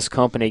because when this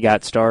company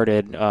got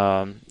started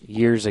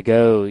years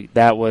ago,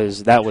 that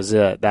was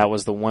it. That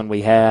was the one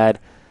we had.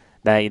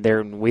 We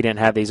didn't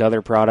have these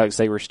other products.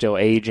 They were still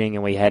aging,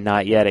 and we had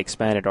not yet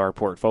expanded our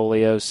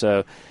portfolio.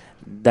 So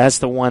that's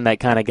the one that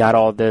kind of got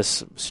all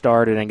this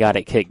started and got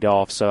it kicked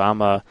off. So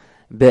I'm a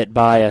bit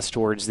biased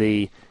towards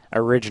the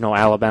original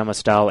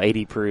Alabama-style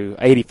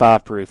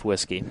 85-proof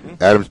whiskey.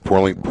 Adam's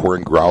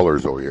pouring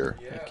growlers over here.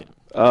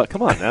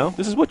 Come on now.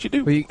 This is what you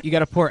do. Well, you got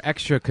to pour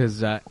extra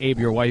because Abe,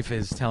 your wife,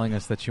 is telling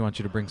us that she wants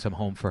you to bring some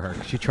home for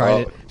her. She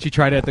tried it. She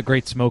tried it at the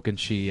Great Smoke, and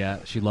she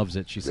loves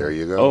it. She said. There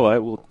you go. Oh, I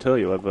will tell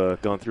you.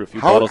 I've gone through a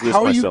few bottles of this myself.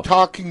 How are myself. you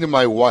talking to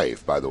my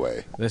wife, by the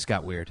way? This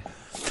got weird.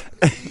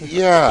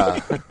 Yeah.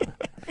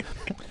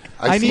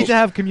 I need to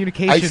have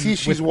communication. I see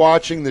she's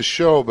watching the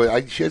show,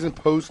 but she hasn't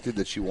posted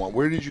that she wants.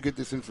 Where did you get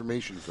this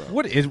information from?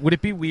 Would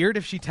it be weird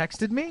if she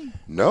texted me?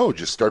 No,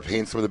 just start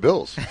paying some of the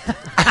bills.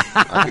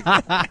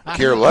 I could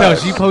care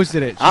less. No, she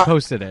posted it. She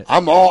posted it.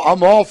 I'm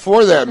all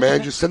for that,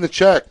 man. Just send the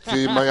check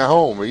to my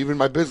home or even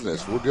my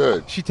business. We're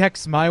good. She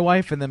texts my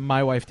wife, and then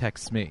my wife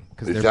texts me.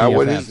 Is that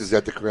what it is? Is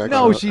that the correct?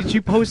 No, she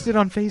posted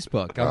on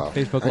Facebook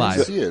Facebook Live.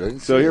 I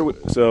didn't see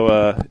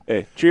it.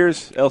 Hey,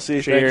 cheers,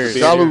 Elsie. Cheers.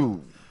 Salud.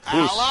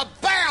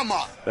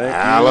 Alabama.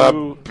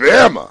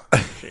 Alabama.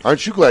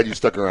 Aren't you glad you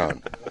stuck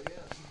around?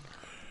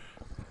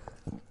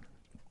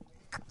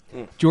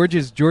 George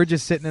is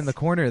sitting in the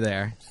corner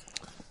there.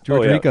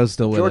 George Rico's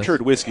still with us. George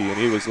heard whiskey, and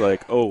he was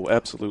like, oh,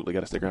 absolutely,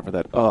 got to stick around for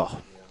that.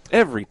 Oh,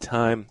 every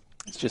time.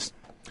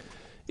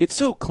 It's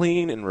so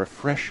clean and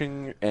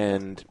refreshing,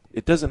 and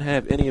it doesn't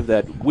have any of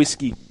that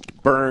whiskey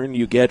burn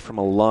you get from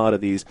a lot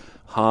of these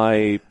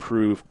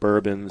high-proof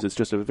bourbons. It's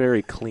just a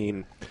very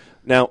clean.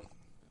 Now,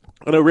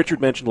 I know Richard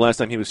mentioned last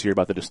time he was here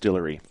about the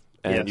distillery,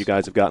 and you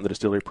guys have gotten the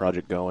distillery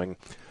project going.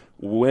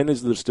 When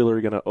is the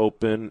distillery going to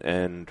open,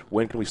 and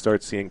when can we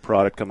start seeing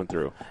product coming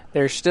through?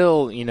 There's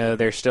still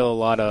a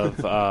lot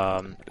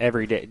of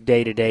every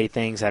day-to-day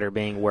things that are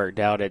being worked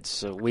out.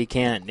 We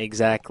can't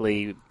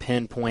exactly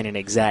pinpoint an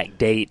exact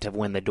date of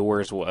when the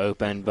doors will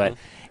open, but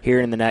here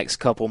in the next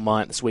couple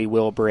months we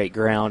will break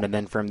ground, and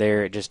then from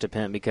there it just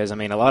depends because, a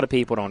lot of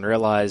people don't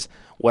realize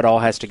what all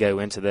has to go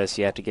into this.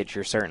 You have to get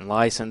your certain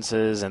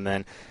licenses, and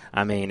then,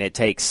 it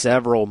takes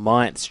several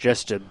months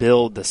just to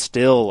build the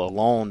still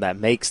alone that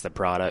makes the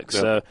product.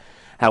 Yep. So,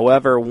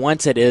 however,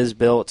 once it is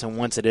built and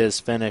once it is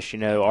finished,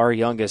 our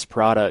youngest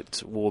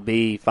product will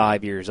be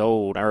 5 years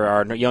old, or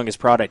our youngest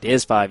product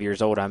is 5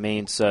 years old,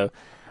 so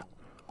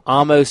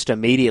almost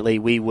immediately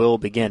we will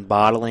begin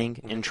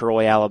bottling in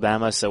Troy,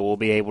 Alabama, so we'll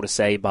be able to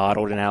say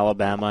bottled in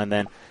Alabama, and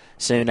then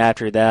soon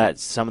after that,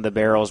 some of the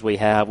barrels we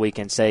have, we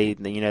can say,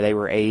 they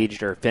were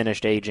aged or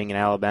finished aging in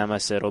Alabama,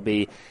 so it'll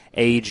be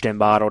aged and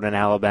bottled in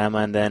Alabama,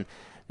 and then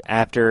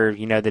after,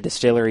 the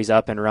distillery's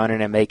up and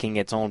running and making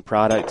its own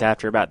product,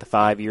 after about the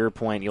 5-year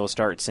point, you'll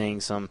start seeing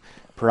some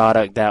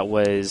product that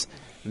was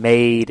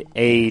made,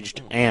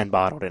 aged, and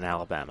bottled in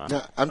Alabama.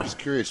 Now, I'm just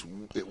curious,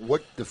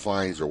 what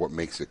defines or what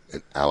makes it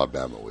an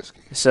Alabama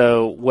whiskey?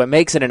 So what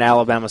makes it an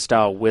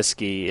Alabama-style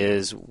whiskey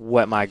is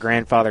what my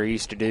grandfather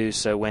used to do.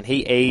 So when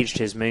he aged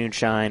his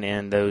moonshine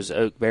in those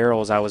oak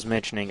barrels I was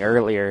mentioning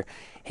earlier,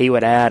 he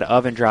would add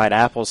oven-dried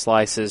apple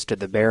slices to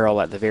the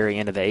barrel at the very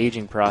end of the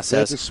aging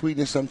process. That's the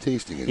sweetness I'm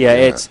tasting.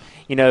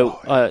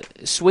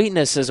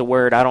 Sweetness is a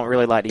word I don't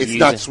really like to use. It's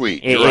not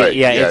sweet. You're right.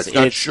 It's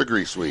not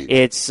sugary sweet.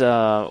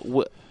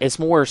 It's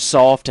more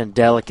soft and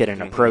delicate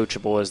and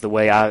approachable is the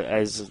way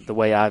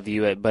I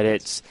view it.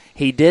 But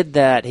he did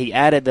that. He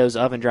added those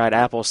oven-dried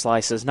apple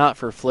slices not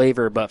for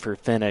flavor but for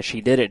finish.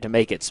 He did it to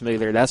make it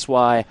smoother. That's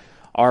why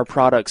our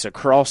products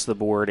across the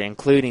board,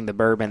 including the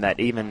bourbon, that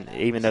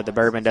even though the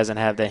bourbon doesn't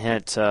have the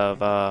hint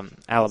of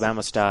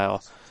Alabama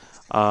style,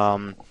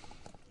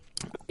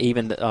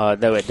 even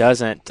though it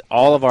doesn't,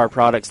 all of our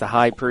products, the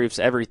high proofs,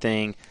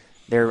 everything,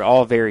 they're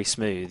all very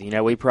smooth.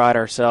 We pride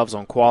ourselves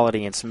on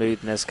quality and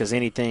smoothness because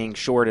anything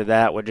short of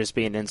that would just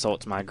be an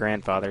insult to my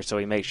grandfather, so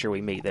we make sure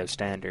we meet those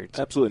standards.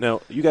 Absolutely.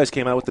 Now, you guys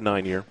came out with the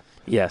 9-year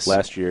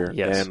last year,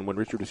 Yes. and when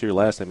Richard was here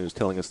last time, he was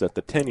telling us that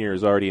the 10-year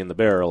is already in the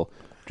barrel,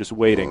 just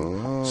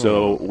waiting.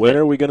 So when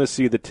are we going to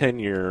see the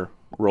 10-year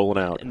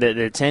rolling out?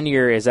 The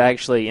 10-year is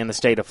actually in the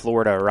state of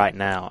Florida right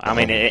now. I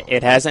mean,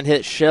 it hasn't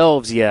hit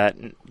shelves yet,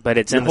 but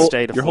it's in the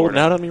state of You're Florida.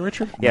 holding out on me,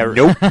 Richard? Yeah.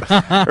 Nope.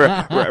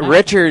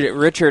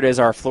 Richard is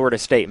our Florida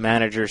state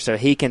manager, so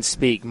he can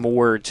speak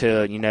more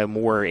to,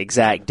 more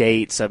exact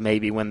dates of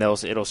maybe when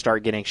it'll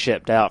start getting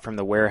shipped out from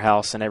the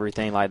warehouse and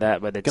everything like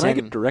that. But Can I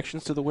get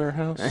directions to the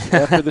warehouse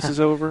after this is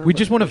over? We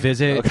just want to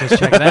visit, just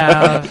check it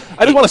out.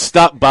 I just want to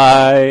stop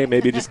by,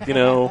 maybe just,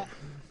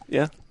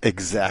 yeah.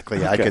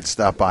 Exactly. I Okay. could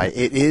stop by.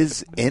 It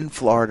is in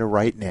Florida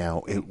right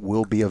now. It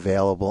will be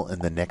available in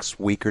the next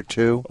week or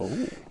two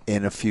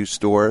in a few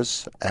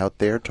stores out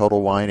there,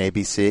 Total Wine,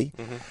 ABC.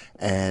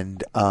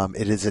 And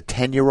it is a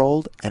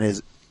 10-year-old and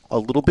is a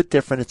little bit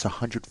different. It's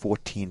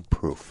 114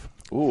 proof.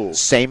 Ooh.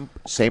 Same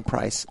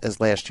price as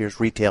last year's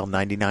retail,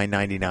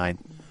 $99.99.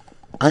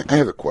 I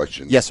have a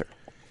question. Yes, sir.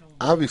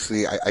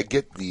 Obviously, I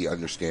get the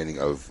understanding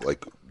of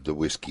like the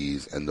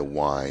whiskeys and the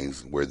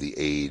wines where the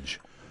age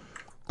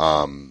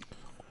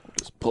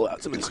just pull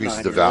out some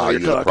increases the value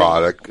of the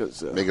product.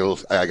 Make it a little.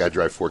 I got to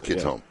drive 4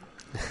 kids home.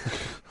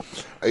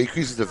 It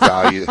increases the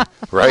value,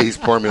 right? He's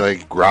pouring me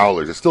like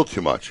growlers. It's still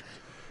too much.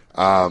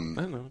 I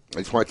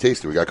just want to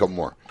taste it. We got a couple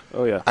more.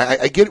 Oh, yeah.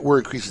 I get it where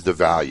it increases the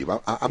value.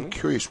 But I'm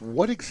curious,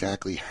 what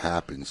exactly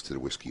happens to the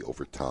whiskey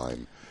over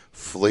time,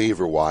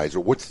 flavor-wise,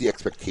 or what's the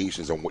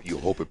expectations on what you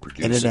hope it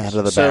produces? In and out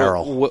of the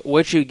barrel.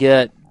 What you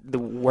get,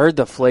 where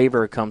the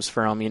flavor comes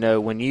from,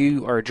 when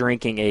you are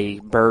drinking a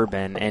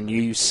bourbon and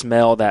you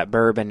smell that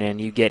bourbon and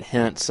you get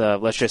hints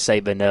of, let's just say,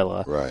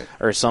 vanilla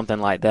or something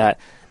like that,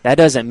 that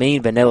doesn't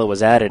mean vanilla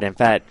was added. In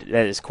fact,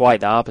 that is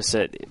quite the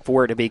opposite.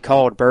 For it to be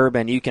called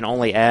bourbon, you can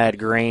only add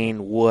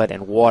grain, wood,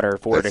 and water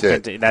for it to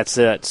continue. That's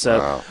it.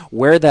 So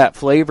where that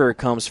flavor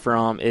comes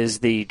from is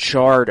the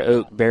charred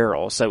oak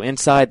barrel. So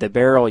inside the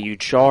barrel, you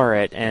char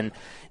it, and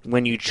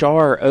when you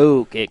char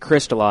oak, it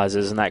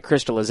crystallizes, and that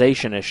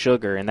crystallization is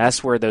sugar, and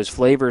that's where those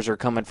flavors are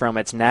coming from.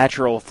 It's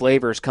natural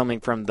flavors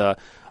coming from the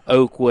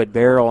oak wood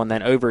barrel, and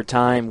then over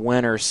time,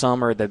 winter,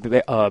 summer,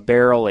 the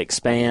barrel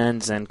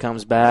expands and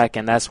comes back,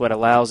 and that's what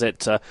allows it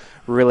to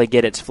really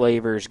get its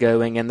flavors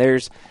going. And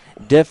there's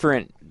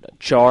different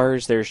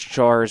chars. There's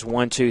chars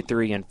 1, 2,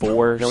 3, and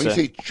 4. Now, when you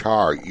say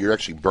char, you're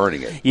actually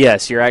burning it.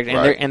 Yes, you're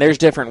actually, and there's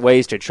different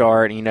ways to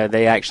char it.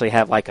 They actually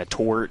have like a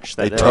torch.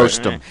 They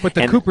toast them. But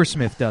the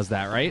Coopersmith does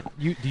that, right?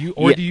 Do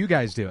you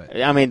guys do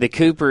it? I mean, the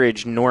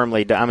cooperage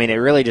normally. It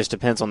really just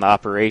depends on the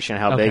operation,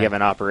 how big of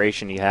an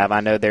operation you have.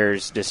 I know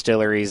there's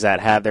distilleries that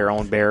have their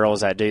own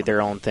barrels that do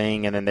their own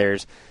thing, and then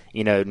there's.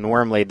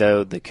 Normally,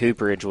 though, the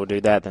cooperage will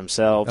do that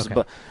themselves.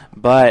 Okay.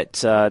 But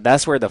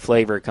that's where the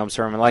flavor comes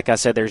from. And like I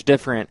said, there's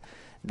different.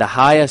 The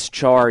highest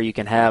char you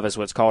can have is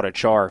what's called a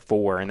char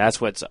 4, and that's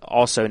what's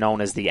also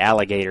known as the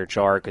alligator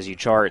char because you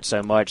char it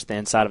so much the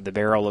inside of the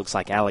barrel looks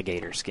like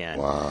alligator skin.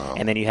 Wow.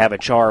 And then you have a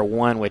char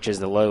 1, which is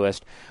the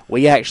lowest.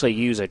 We actually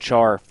use a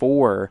char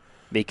 4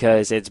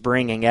 because it's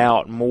bringing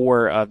out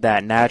more of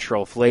that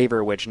natural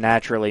flavor, which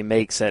naturally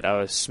makes it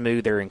a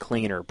smoother and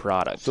cleaner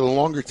product. So the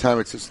longer time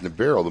it sits in the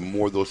barrel, the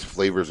more those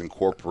flavors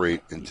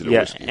incorporate into the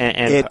whiskey.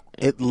 And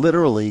it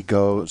literally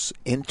goes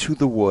into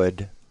the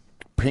wood,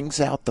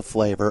 brings out the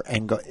flavor,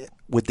 and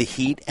with the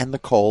heat and the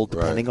cold,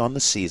 depending on the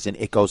season,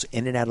 it goes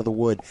in and out of the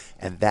wood,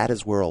 and that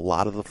is where a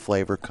lot of the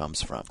flavor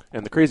comes from.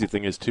 And the crazy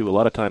thing is, too, a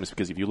lot of times,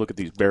 because if you look at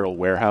these barrel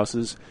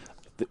warehouses,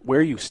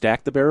 where you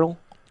stack the barrel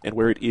and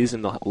where it is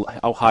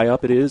how high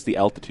up it is, the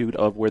altitude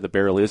of where the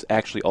barrel is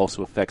actually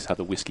also affects how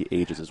the whiskey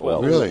ages as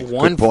well. Really?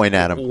 Good point,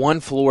 Adam. One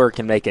floor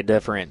can make a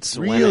difference.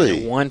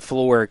 Really? One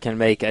floor can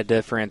make a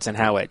difference in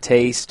how it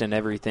tastes and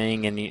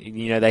everything. And,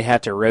 they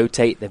have to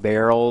rotate the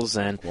barrels,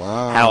 and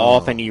how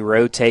often you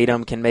rotate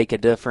them can make a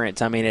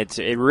difference. I mean, it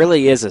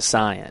really is a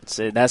science.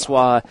 That's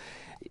why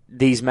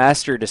these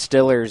master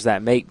distillers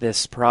that make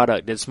this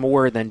product, it's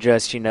more than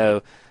just,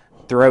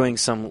 throwing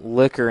some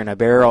liquor in a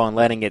barrel and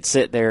letting it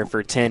sit there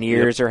for 10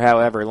 years or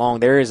however long.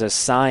 There is a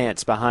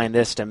science behind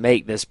this to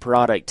make this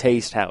product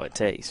taste how it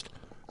tastes.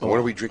 And what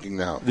are we drinking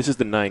now? This is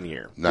the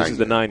 9-year. This is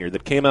the 9-year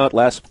that came out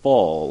last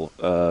fall,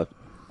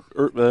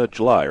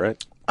 July,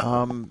 right?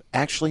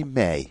 Actually,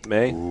 May.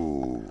 May?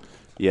 Ooh.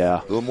 Yeah.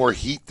 A little more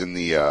heat than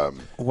the...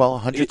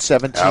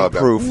 117 Alabama.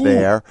 proof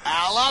there.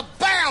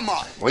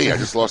 Alabama! Wait, I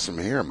just lost some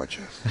hair on my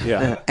chest.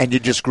 Yeah. And you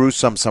just grew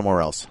some somewhere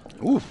else.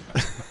 Ooh.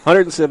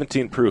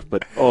 117 proof,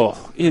 but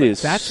it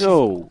is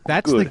so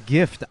That's good. the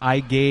gift I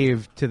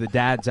gave to the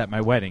dads at my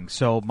wedding.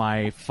 So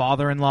my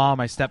father-in-law,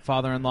 my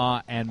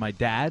stepfather-in-law, and my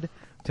dad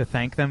to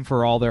thank them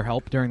for all their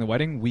help during the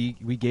wedding, we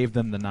gave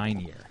them the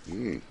 9-year.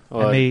 Mm.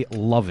 And they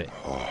love it.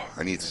 Oh,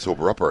 I need to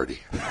sober up already.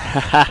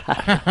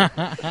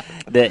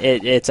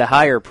 It's a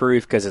higher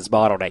proof because it's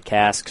bottled at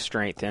cask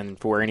strength, and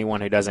for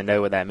anyone who doesn't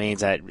know what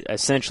that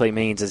essentially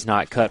means it's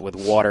not cut with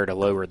water to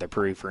lower the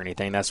proof or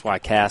anything. That's why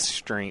cask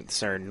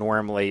strengths are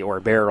normally, or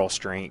barrel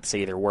strengths,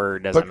 either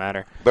word, doesn't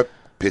matter. But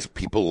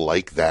people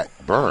like that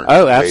burn.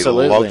 Oh,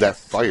 absolutely. They love that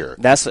fire.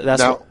 That's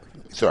now,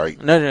 sorry.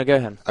 No, go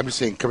ahead. I'm just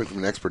saying, coming from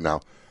an expert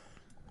now,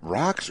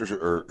 rocks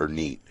or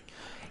neat?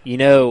 You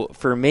know,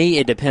 for me,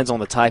 it depends on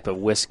the type of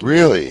whiskey.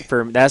 Really?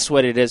 That's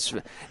what it is.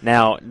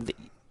 Now,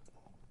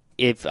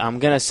 if I'm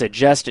going to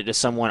suggest it to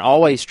someone,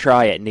 always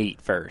try it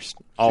neat first.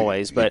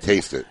 Always. But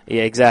taste it.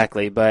 Yeah,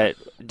 exactly. But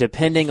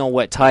depending on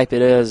what type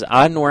it is,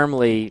 I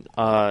normally,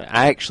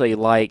 I actually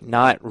like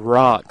not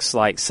rocks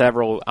like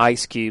several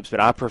ice cubes, but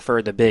I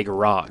prefer the big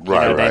rock.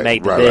 They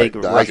make the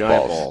big the ice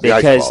balls.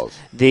 Because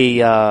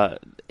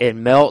it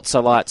melts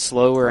a lot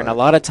slower, and a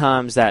lot of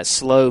times that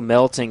slow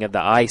melting of the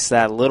ice,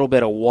 that little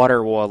bit of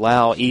water will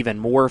allow even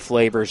more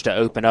flavors to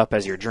open up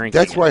as you're drinking.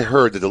 That's why I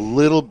heard that a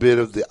little bit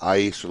of the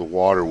ice or the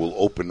water will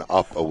open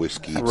up a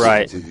whiskey.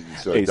 Right.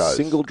 So it does.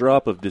 Single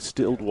drop of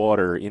distilled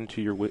water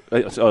into your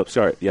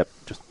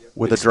just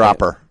with a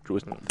dropper.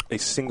 A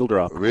single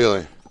drop.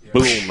 Really?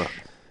 Boom.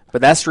 But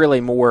that's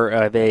really more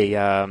of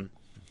a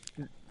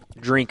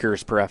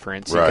drinker's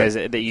preference, because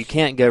you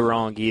can't go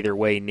wrong either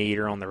way, neat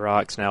or on the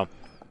rocks. Now,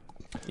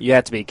 you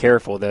have to be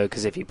careful, though,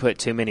 because if you put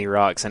too many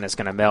rocks in, it's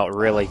going to melt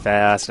really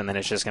fast, and then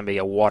it's just going to be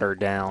a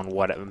watered-down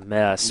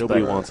mess.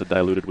 Nobody wants a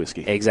diluted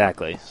whiskey.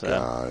 Exactly. So.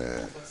 Got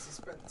it.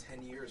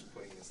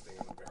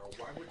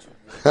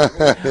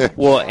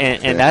 Well,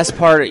 and that's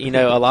part of,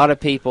 a lot of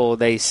people,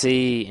 they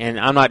see, and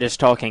I'm not just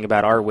talking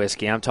about our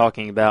whiskey, I'm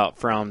talking about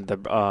from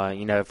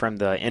the, from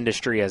the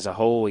industry as a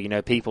whole.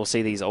 People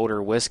see these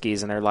older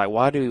whiskeys and they're like,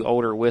 why do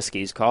older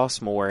whiskeys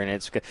cost more? And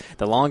it's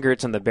the longer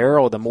it's in the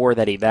barrel, the more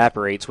that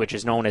evaporates, which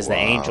is known as the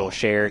angel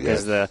share,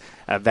 because the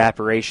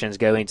evaporation's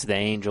going to the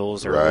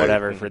angels or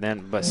whatever for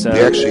them. But so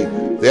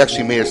they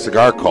actually made a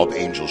cigar called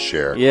Angel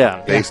Share.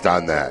 Yeah. Based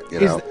on that.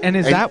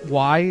 Is that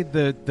why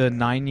the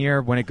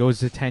 9-year, when it goes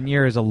to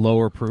 10-year, is a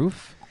lower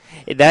proof?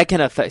 That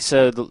can affect.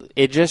 So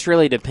it just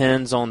really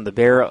depends on the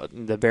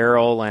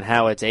barrel and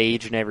how it's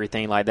aged and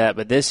everything like that.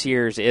 But this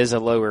year's is a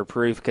lower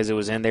proof because it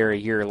was in there a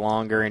year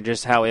longer, and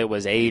just how it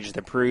was aged,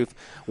 the proof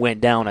went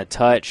down a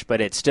touch.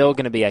 But it's still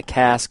going to be a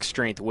cask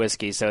strength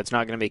whiskey, so it's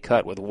not going to be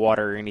cut with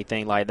water or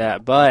anything like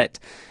that. But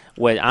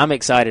what I'm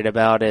excited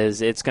about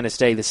is it's going to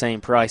stay the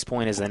same price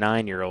point as the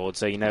 9-year-old.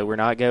 So we're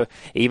not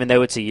even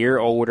though it's a year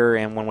older,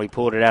 and when we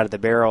pulled it out of the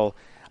barrel,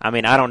 I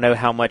don't know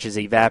how much is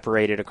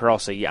evaporated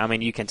across a year.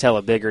 You can tell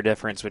a bigger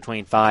difference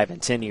between 5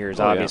 and 10 years,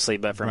 obviously,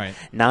 but from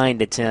 9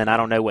 to 10, I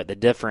don't know what the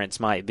difference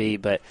might be,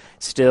 but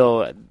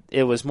still,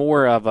 it was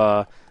more of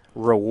a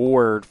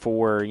reward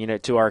for,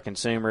 to our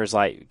consumers,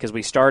 because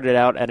we started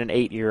out at an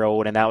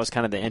 8-year-old, and that was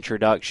kind of the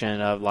introduction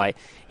of,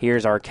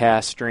 here's our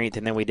cask strength,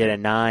 and then we did a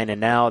 9,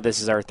 and now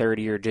this is our 3rd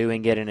year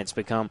doing it, and it's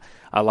become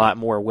a lot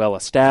more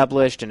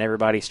well-established, and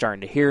everybody's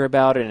starting to hear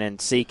about it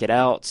and seek it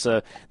out.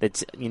 So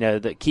that's,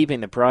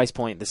 keeping the price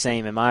point the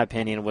same, in my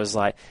opinion, was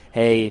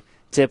hey,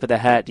 tip of the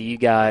hat to you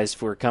guys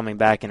for coming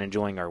back and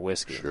enjoying our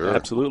whiskey. Sure.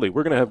 Absolutely.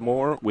 We're going to have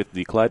more with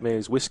the Clyde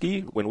Mays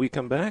whiskey when we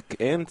come back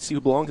and see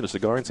who belongs in a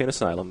Cigar Insane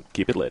Asylum.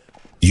 Keep it lit.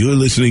 You're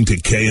listening to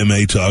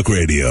KMA Talk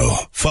Radio.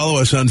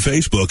 Follow us on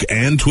Facebook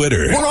and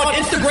Twitter. We're on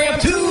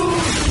Instagram,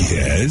 too.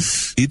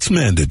 Yes, it's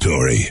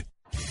mandatory.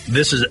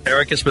 This is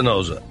Eric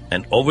Espinoza,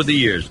 and over the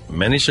years,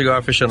 many cigar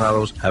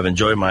aficionados have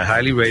enjoyed my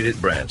highly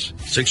rated brands,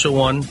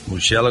 601,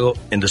 Murcielago.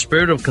 In the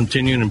spirit of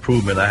continuing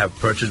improvement, I have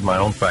purchased my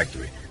own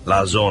factory,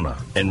 La Zona,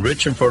 in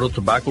rich and fertile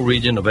tobacco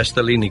region of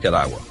Esteli,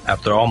 Nicaragua.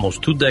 After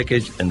almost 2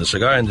 decades in the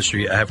cigar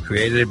industry, I have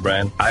created a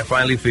brand I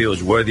finally feel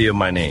is worthy of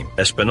my name.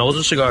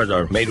 Espinoza cigars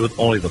are made with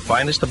only the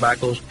finest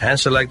tobaccos,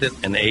 hand-selected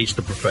and aged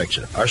to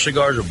perfection. Our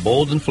cigars are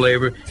bold in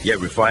flavor, yet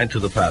refined to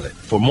the palate.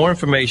 For more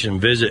information,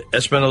 visit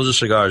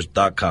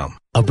EspinozaCigars.com.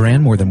 A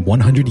brand more than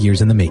 100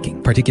 years in the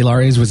making,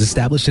 Particulares was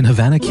established in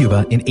Havana,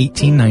 Cuba in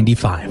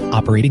 1895,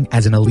 operating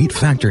as an elite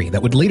factory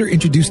that would later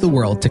introduce the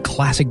world to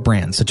classic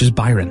brands such as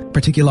Byron,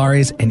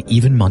 Particulares, and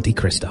even Monte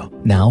Cristo.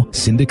 Now,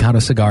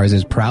 Sindicato Cigars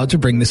is proud to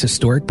bring this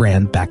historic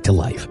brand back to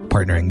life,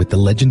 partnering with the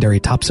legendary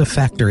Topsa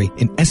factory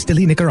in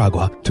Esteli,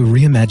 Nicaragua, to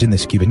reimagine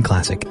this Cuban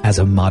classic as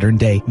a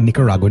modern-day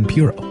Nicaraguan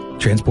puro.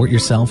 Transport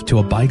yourself to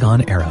a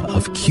bygone era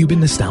of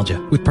Cuban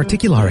nostalgia with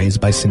Particulares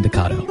by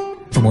Sindicato.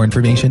 For more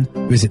information,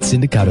 visit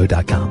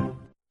Sindicato.com.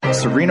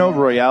 Sereno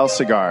Royale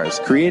Cigars,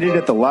 created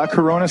at the La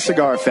Corona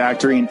Cigar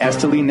Factory in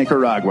Esteli,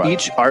 Nicaragua.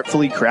 Each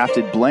artfully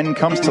crafted blend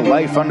comes to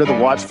life under the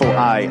watchful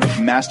eye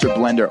of master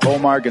blender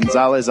Omar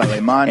Gonzalez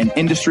Aleman and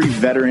industry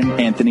veteran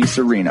Anthony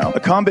Sereno. A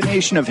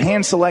combination of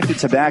hand-selected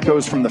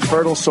tobaccos from the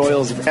fertile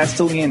soils of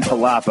Esteli and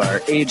Jalapa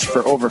are aged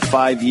for over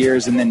 5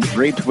 years and then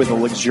draped with a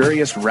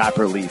luxurious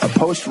wrapper leaf. A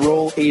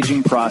post-roll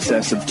aging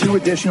process of 2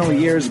 additional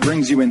years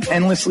brings you an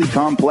endlessly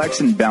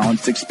complex and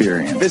balanced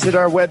experience. Visit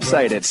our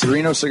website at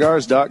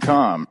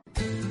serenocigars.com.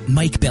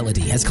 Mike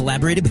Bellady has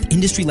collaborated with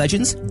industry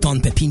legends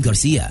Don Pepin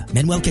Garcia,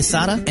 Manuel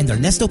Quesada, and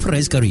Ernesto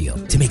Perez Carrillo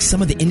to make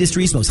some of the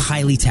industry's most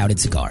highly touted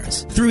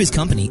cigars. Through his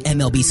company,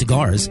 MLB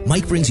Cigars,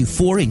 Mike brings you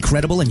 4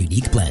 incredible and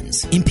unique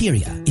blends.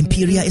 Imperia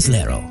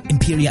Islero,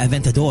 Imperia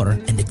Aventador,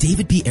 and the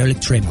David P.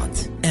 Ehrlich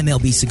Tremont.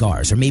 MLB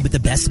Cigars are made with the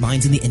best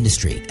minds in the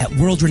industry at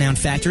world-renowned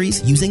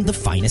factories using the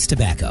finest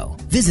tobacco.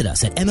 Visit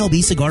us at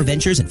MLB Cigar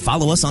Ventures and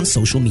follow us on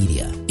social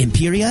media.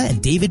 Imperia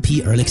and David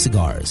P. Ehrlich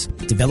Cigars.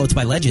 Developed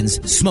by legends,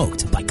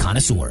 smoked by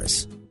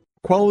connoisseurs.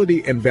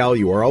 Quality and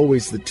value are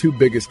always the 2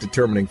 biggest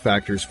determining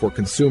factors for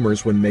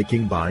consumers when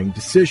making buying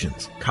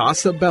decisions.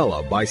 Casa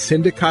Bella by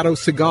Sindicato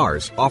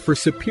Cigars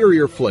offers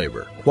superior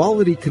flavor,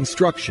 quality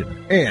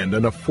construction, and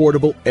an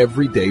affordable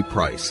everyday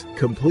price.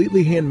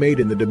 Completely handmade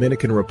in the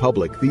Dominican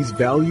Republic, these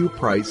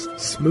value-priced,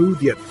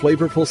 smooth yet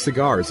flavorful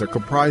cigars are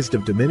comprised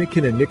of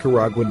Dominican and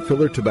Nicaraguan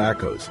filler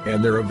tobaccos,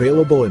 and they're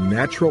available in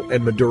natural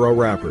and Maduro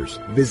wrappers.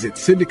 Visit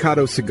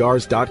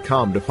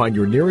SindicatoCigars.com to find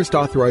your nearest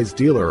authorized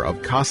dealer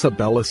of Casa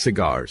Bella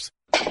cigars.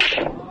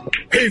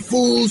 Hey,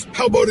 fools,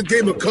 how about a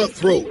game of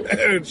Cutthroat?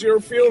 It's your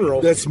funeral.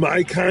 That's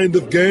my kind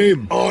of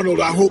game. Arnold,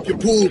 I hope your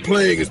pool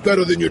playing is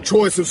better than your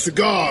choice of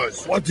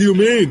cigars. What do you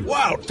mean?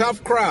 Wow,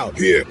 tough crowd.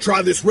 Here,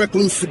 try this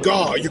Recluse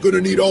cigar. You're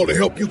gonna need all the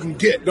help you can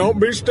get.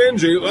 Don't be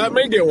stingy. Let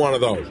me get one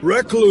of those.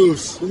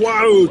 Recluse.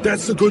 Wow,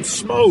 that's a good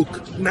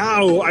smoke.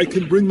 Now I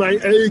can bring my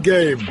A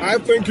game. I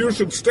think you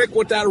should stick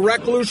with that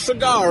Recluse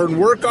cigar and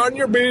work on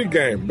your B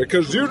game,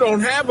 because you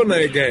don't have an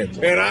A game.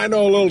 And I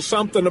know a little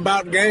something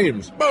about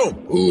games.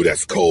 Boom. Ooh,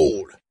 that's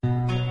cold.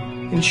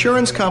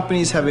 Insurance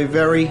companies have a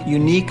very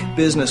unique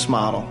business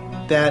model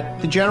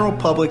that the general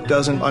public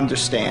doesn't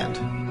understand.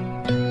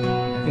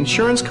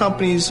 Insurance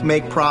companies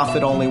make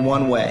profit only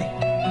one way,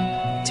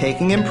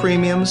 taking in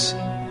premiums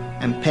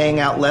and paying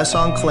out less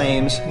on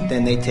claims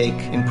than they take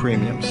in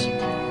premiums.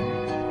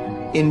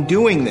 In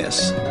doing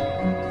this,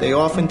 they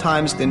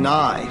oftentimes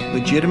deny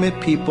legitimate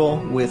people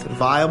with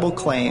viable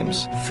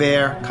claims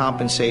fair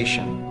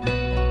compensation.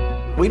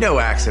 We know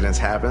accidents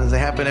happen. They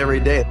happen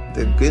every day.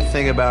 The good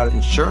thing about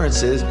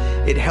insurance is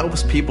it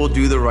helps people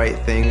do the right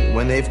thing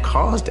when they've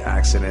caused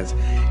accidents.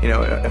 You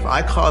know, if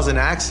I cause an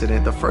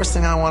accident, the first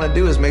thing I want to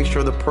do is make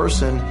sure the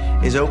person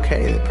is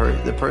okay,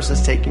 the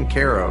person's taken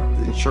care of.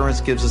 The insurance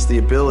gives us the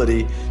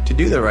ability to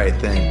do the right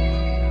thing.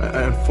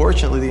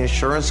 Unfortunately, the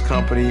insurance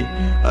company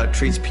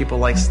treats people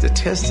like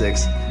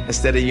statistics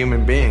instead of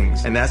human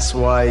beings. And that's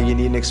why you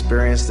need an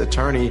experienced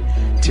attorney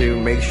to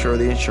make sure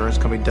the insurance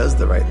company does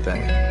the right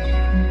thing.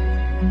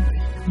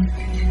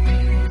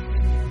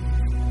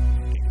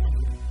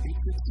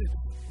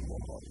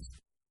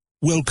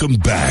 Welcome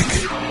back.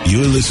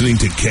 You're listening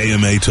to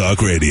KMA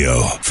Talk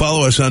Radio.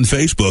 Follow us on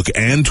Facebook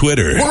and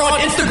Twitter. We're on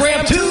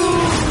Instagram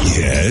too.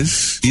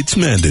 Yes, it's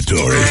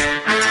mandatory.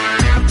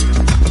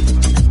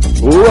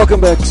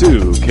 Welcome back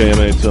to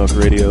KMA Talk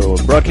Radio,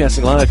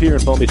 broadcasting live here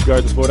in Palm Beach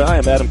Gardens, Florida. I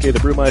am Adam K. the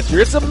Brewmeister.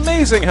 It's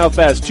amazing how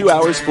fast 2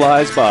 hours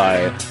flies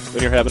by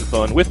when you're having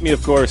fun. With me,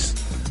 of course,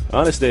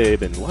 Honest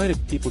Abe. And why do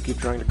people keep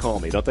trying to call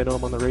me? Don't they know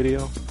I'm on the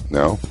radio?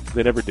 No.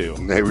 They never do.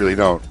 They really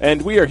don't.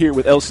 And we are here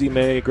with L.C.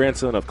 May,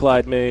 grandson of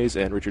Clyde Mays,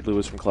 and Richard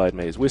Lewis from Clyde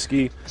Mays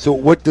Whiskey. So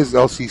what does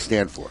L.C.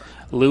 stand for?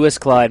 Lewis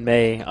Clyde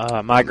May.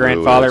 My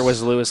grandfather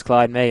was Lewis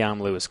Clyde May.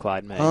 I'm Lewis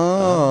Clyde May.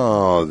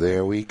 Oh,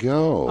 there we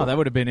go. Oh, that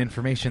would have been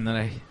information that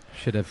I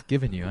should have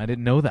given you. I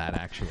didn't know that,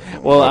 actually.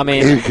 Well, I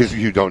mean, because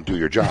you don't do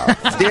your job.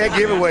 Yeah,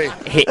 give away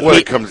what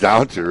it comes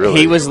down to, really.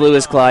 He was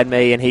Lewis Clyde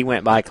May, and he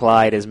went by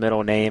Clyde, his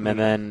middle name. And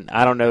then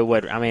I don't know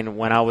what. I mean,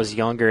 when I was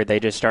younger, they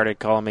just started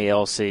calling me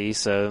LC,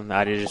 so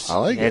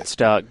it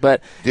stuck.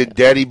 But did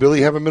Daddy Billy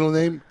have a middle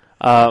name?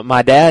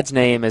 My dad's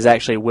name is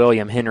actually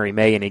William Henry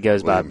May, and he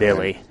goes by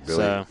Billy.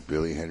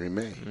 Billy Henry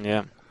May.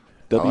 Yeah.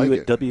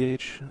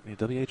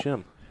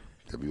 WHM.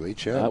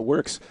 WHM. That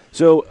works.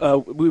 So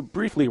we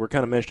briefly were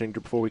kind of mentioning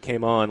before we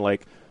came on,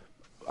 like,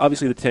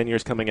 obviously the 10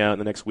 years coming out in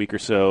the next week or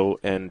so,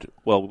 and,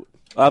 well,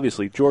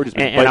 obviously George has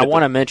been... And I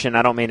want to mention,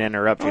 I don't mean to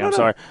interrupt you, I'm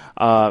sorry.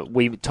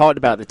 We talked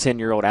about the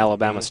 10-year-old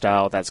Alabama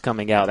style that's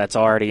coming out. That's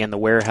already in the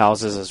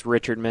warehouses, as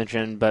Richard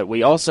mentioned, but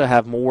we also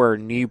have more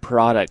new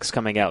products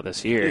coming out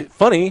this year.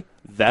 Funny,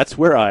 that's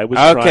where I was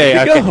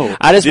trying to go.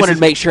 I just wanted to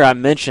make sure I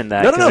mentioned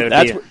that. No,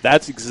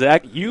 that's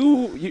exact.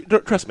 You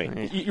trust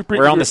me.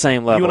 We're on the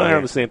same level. You and I are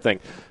on the same thing.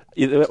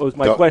 That was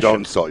my question. Don't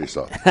insult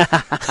yourself.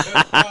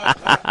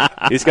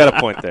 He's got a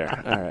point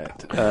there. All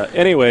right.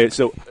 Anyway,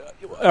 so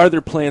are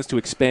there plans to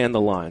expand the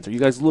lines? Are you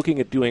guys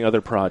looking at doing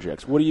other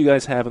projects? What do you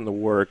guys have in the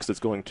works that's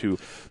going to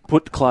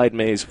put Clyde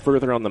Mays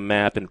further on the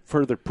map and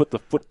further put the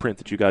footprint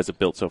that you guys have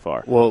built so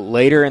far? Well,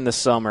 later in the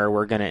summer,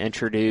 we're going to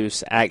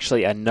introduce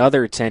actually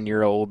another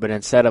 10-year-old, but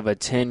instead of a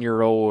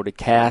 10-year-old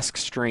cask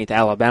strength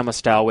Alabama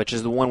style, which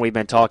is the one we've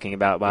been talking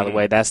about, by the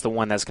way, that's the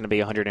one that's going to be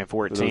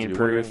 114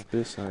 proof.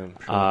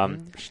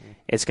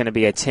 It's going to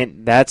be a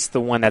 10. That's the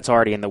one that's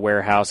already in the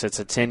warehouse. It's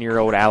a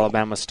 10-year-old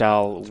Alabama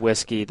style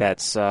whiskey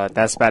that's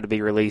about to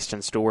be released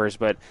in stores.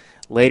 But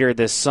later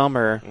this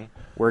summer,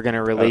 we're going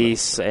to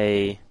release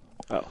a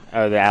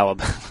Oh, the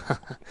Alabama.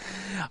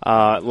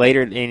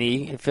 Later,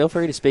 and feel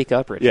free to speak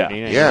up, Richard.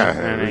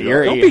 Yeah.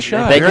 Don't be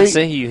shy. They can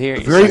see you here.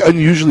 Very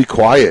unusually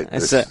quiet,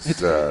 this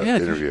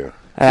interview.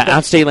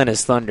 I'm stealing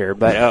his thunder,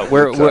 but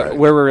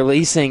we're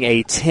releasing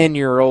a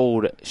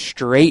 10-year-old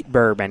straight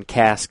bourbon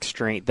cask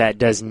strength that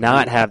does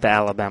not have the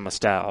Alabama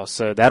style.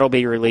 So that'll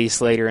be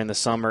released later in the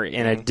summer.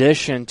 In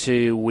addition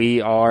to,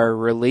 we are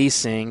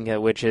releasing,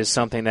 which is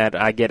something that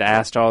I get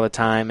asked all the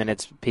time,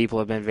 and people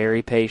have been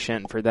very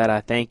patient. For that,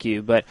 I thank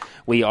you. But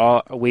we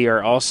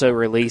are also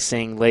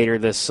releasing later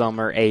this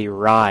summer a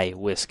rye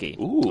whiskey.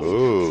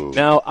 Ooh.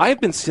 Now, I've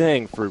been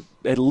saying for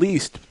at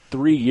least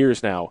 3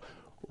 years now,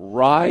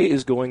 rye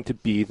is going to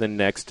be the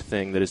next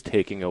thing that is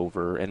taking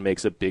over and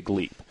makes a big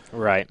leap.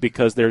 Right.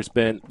 Because there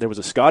was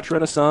a Scotch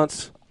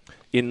Renaissance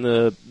in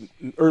the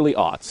early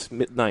aughts,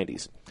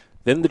 mid-90s.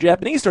 Then the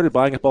Japanese started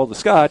buying up all the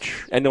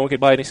Scotch, and no one could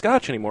buy any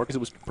Scotch anymore because it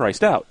was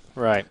priced out.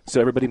 Right. So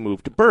everybody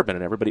moved to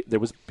bourbon,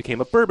 and became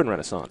a bourbon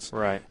Renaissance.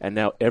 Right. And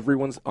now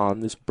everyone's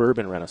on this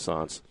bourbon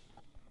Renaissance.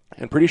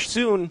 And pretty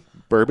soon,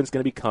 bourbon's going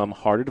to become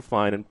harder to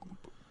find, and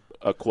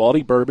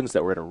quality bourbons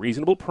that were at a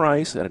reasonable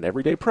price, at an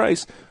everyday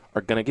price, are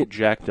going to get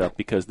jacked up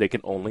because they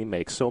can only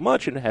make so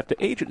much and have to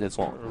age it as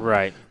long.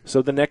 Right.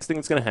 So the next thing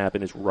that's going to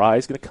happen is rye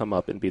is going to come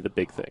up and be the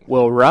big thing.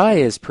 Well, rye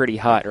is pretty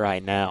hot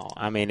right now.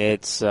 I mean,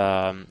 it's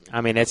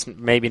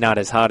maybe not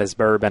as hot as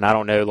bourbon. I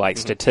don't know,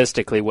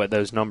 statistically what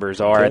those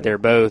numbers are. Okay. They're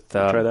both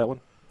try that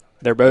one.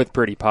 They're both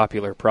pretty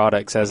popular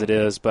products as it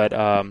is, but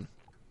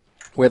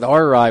with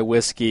our rye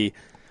whiskey,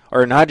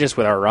 or not just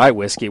with our rye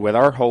whiskey, with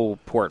our whole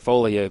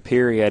portfolio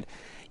period,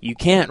 you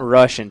can't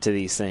rush into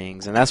these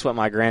things, and that's what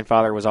my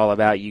grandfather was all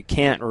about. You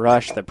can't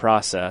rush the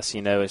process.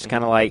 It's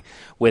kind of like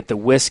with the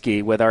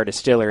whiskey, with our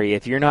distillery.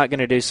 If you're not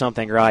going to do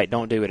something right,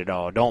 don't do it at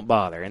all. Don't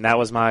bother. And that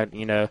was my, I'm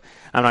not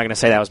going to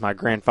say that was my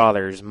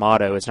grandfather's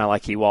motto. It's not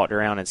like he walked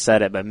around and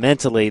said it, but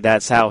mentally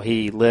that's how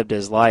he lived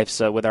his life.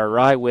 So with our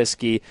rye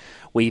whiskey,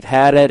 we've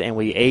had it and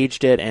we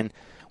aged it, and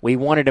we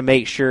wanted to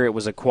make sure it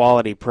was a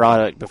quality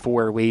product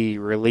before we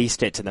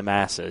released it to the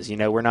masses.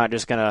 We're not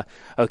just going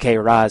to,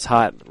 rye's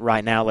hot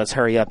right now, let's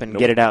hurry up and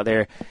get it out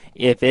there.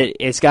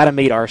 It's got to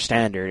meet our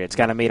standard. It's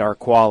got to meet our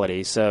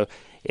quality. So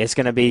it's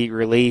going to be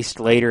released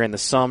later in the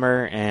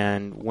summer,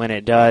 and when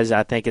it does,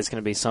 I think it's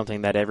going to be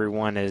something that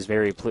everyone is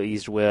very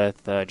pleased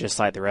with, just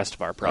like the rest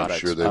of our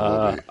products. I'm sure they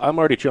will be. I'm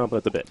already chomping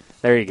at the bit.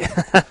 There you go.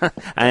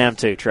 I am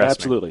too, trust me.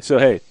 Absolutely. So,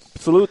 hey,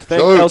 salute. Thank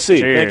Salute. LC.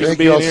 Cheers. Thank you for Thank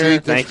being you, here.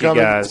 LC. Thank you,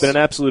 coming. guys. It's been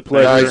an absolute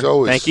pleasure. Guys,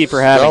 always Thank you for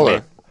having stellar.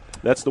 me.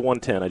 That's the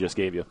 110 I just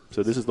gave you.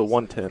 So this is the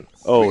 110. We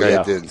Oh, got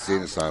yeah. it in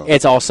Insane Asylum.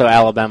 It's also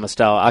Alabama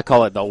style. I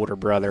call it the older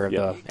brother of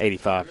the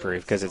 85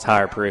 proof because it's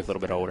higher proof, a little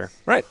bit older.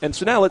 Right. And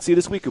so now let's see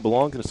this week who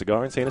belongs in a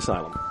Cigar Insane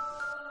Asylum.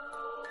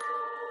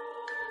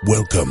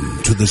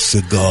 Welcome to the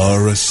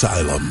Cigar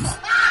Asylum,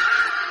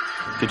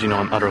 Did you know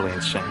I'm utterly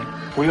insane?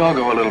 We all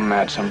go a little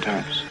mad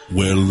sometimes.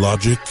 where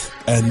logic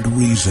and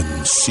reason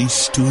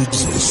cease to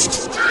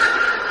exist.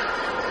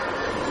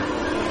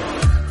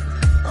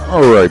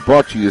 All right,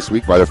 brought to you this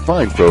week by the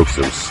fine folks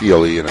of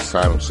CLE and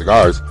Asylum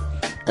Cigars.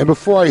 And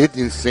before I hit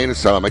the Insane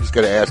Asylum, I just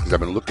got to ask, because I've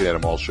been looking at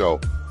them all show,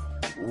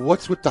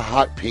 what's with the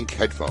hot pink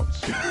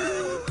headphones?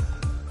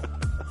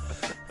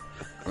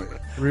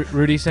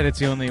 Rudy said it's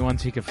the only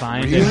ones he could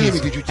find. Really? And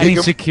he's, Did you take and he's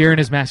him- secure in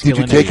his Did you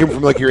masculinity. take him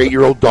from like your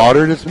 8-year-old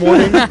daughter this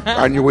morning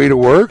on your way to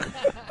work?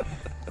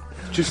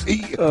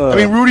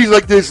 Rudy's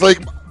like this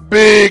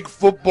big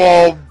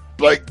football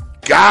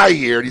guy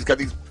here, and he's got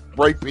these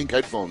bright pink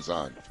headphones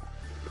on.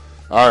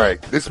 All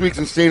right, this week's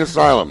Insane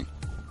Asylum.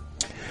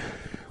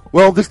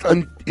 Well, this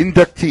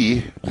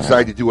inductee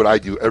decided to do what I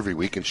do every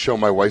week and show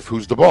my wife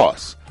who's the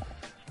boss.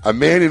 A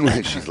man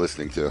in she's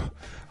listening to.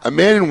 A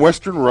man in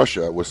Western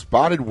Russia was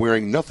spotted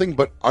wearing nothing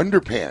but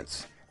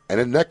underpants and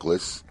a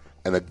necklace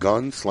and a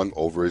gun slung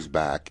over his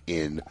back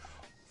in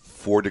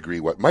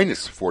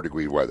minus 4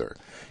 degree weather.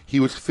 He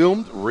was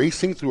filmed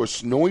racing through a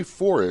snowy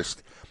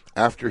forest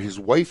after his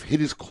wife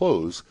hid his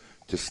clothes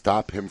to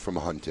stop him from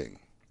hunting.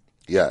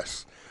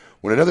 Yes.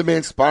 When another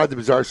man spotted the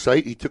bizarre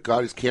sight, he took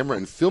out his camera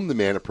and filmed the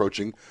man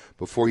approaching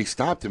before he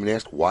stopped him and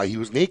asked why he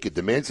was naked.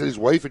 The man said his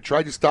wife had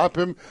tried to stop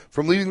him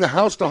from leaving the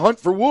house to hunt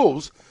for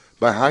wolves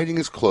by hiding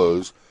his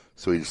clothes,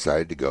 so he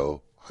decided to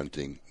go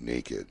hunting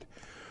naked.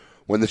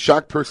 When the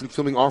shocked person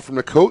filming offered him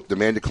a coat, the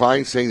man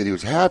declined, saying that he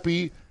was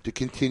happy to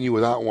continue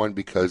without one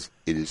because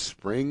it is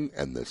spring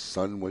and the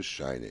sun was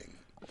shining.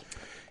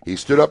 He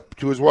stood up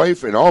to his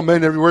wife and all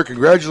men everywhere,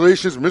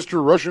 "Congratulations,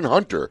 Mr. Russian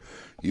Hunter.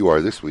 You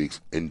are this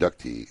week's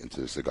inductee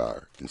into the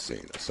Cigar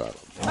Insane Asylum."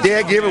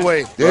 Dead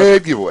giveaway.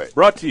 Dead giveaway.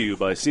 Brought to you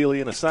by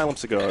Celia and Asylum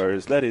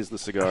Cigars. That is the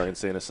Cigar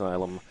Insane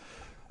Asylum.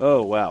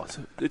 Oh, wow.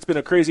 It's been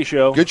a crazy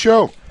show. Good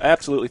show.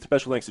 Absolutely.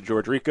 Special thanks to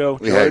George Rico.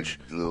 We had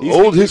a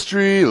little old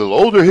history, a little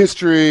older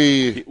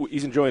history.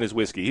 He's enjoying his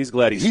whiskey. He's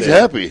glad he's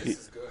happy.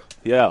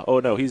 Yeah.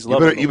 Oh, no. He's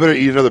loving it. You better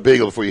eat another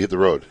bagel before you hit the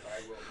road.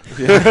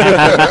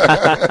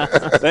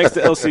 Thanks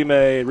to LC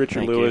May, Richard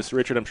Thank Lewis.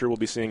 Richard, I'm sure we'll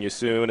be seeing you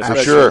soon.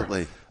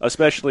 Absolutely.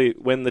 Especially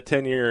when the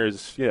 10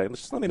 years. Yeah,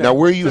 just let me know. Now,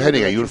 where are you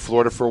heading? Are you in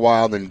Florida for a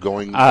while, then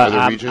going to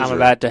other regions? I'm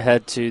about to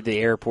head to the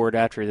airport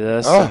after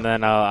this, and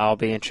then I'll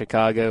be in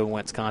Chicago and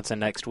Wisconsin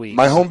next week.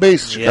 My home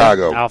base,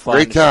 Chicago. I'll fly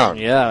Great town.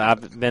 Yeah,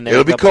 I've been there.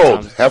 It'll be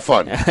cold. Times. Have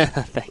fun.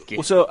 Thank you.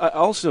 Well, so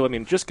also,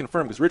 just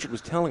confirm, because Richard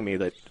was telling me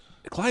that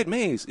Clyde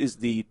Mays is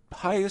the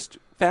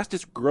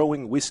fastest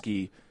growing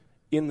whiskey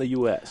in the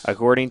U.S.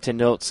 According to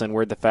Nielsen,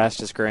 we're the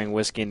fastest growing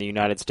whiskey in the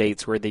United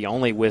States. We're the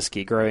only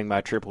whiskey growing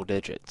by triple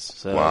digits.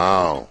 So.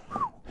 Wow.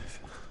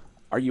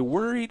 Are you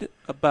worried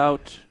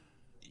about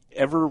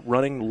ever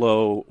running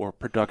low or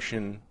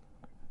production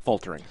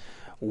faltering?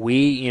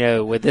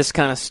 With this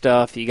kind of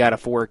stuff, you got to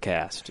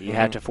forecast. You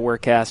have to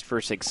forecast for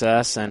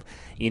success, and,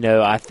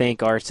 I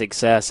think our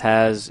success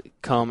has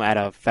come at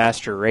a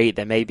faster rate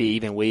than maybe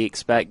even we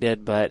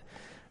expected, but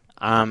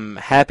I'm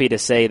happy to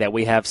say that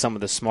we have some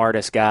of the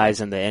smartest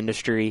guys in the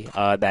industry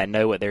that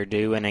know what they're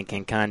doing and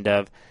can kind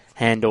of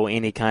handle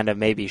any kind of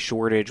maybe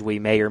shortage we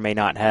may or may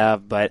not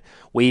have, but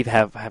we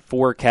have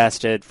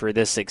forecasted for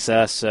this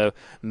success. So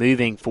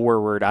moving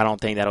forward, I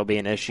don't think that'll be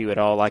an issue at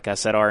all. Like I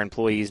said, our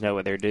employees know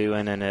what they're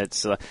doing, and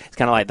it's kind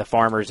of like the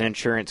farmer's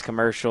insurance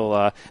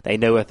commercial. They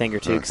know a thing or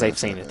two because they've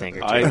seen a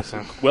thing or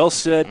two. Well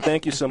said.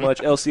 Thank you so much,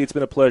 LC. It's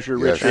been a pleasure.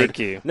 Yes. Richard. Thank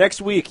you.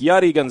 Next week,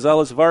 Yadi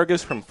Gonzalez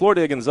Vargas from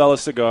Florida Gonzalez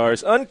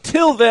Cigars.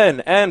 Until then,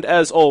 and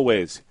as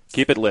always,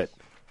 keep it lit.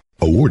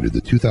 Awarded the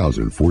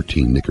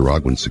 2014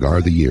 Nicaraguan Cigar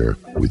of the Year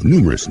with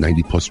numerous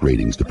 90-plus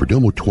ratings, the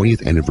Perdomo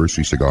 20th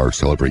Anniversary Cigar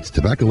celebrates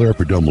Tabacalera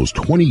Perdomo's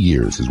 20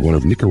 years as one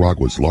of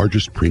Nicaragua's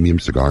largest premium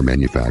cigar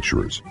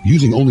manufacturers.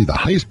 Using only the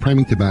highest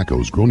priming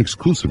tobaccos grown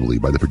exclusively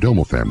by the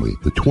Perdomo family,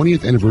 the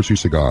 20th Anniversary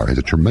Cigar has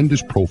a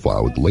tremendous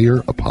profile with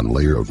layer upon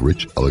layer of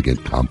rich,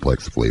 elegant,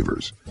 complex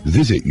flavors.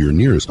 Visit your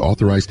nearest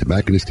authorized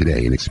tobacconist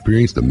today and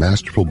experience the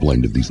masterful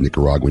blend of these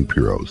Nicaraguan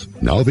puros.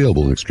 Now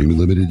available in extremely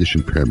limited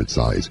edition pyramid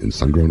size in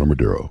sun-grown or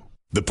Maduro.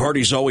 The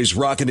party's always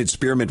rocking at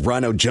Spearmint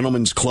Rhino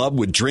Gentlemen's Club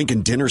with drink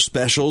and dinner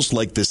specials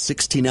like the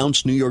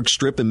 16-ounce New York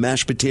strip and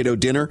mashed potato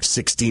dinner,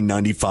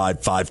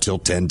 $16.95, 5 till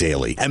 10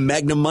 daily. And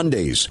Magnum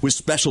Mondays with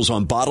specials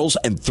on bottles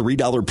and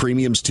 $3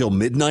 premiums till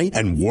midnight.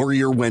 And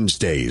Warrior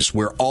Wednesdays,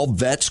 where all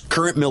vets,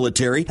 current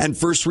military, and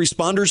first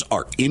responders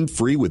are in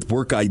free with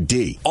work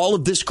ID. All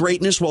of this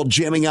greatness while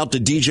jamming out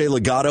to DJ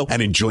Legato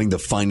and enjoying the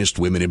finest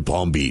women in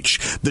Palm Beach.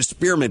 The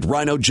Spearmint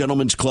Rhino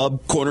Gentlemen's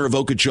Club, corner of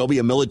Okeechobee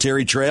and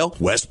Military Trail,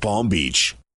 West Palm Beach.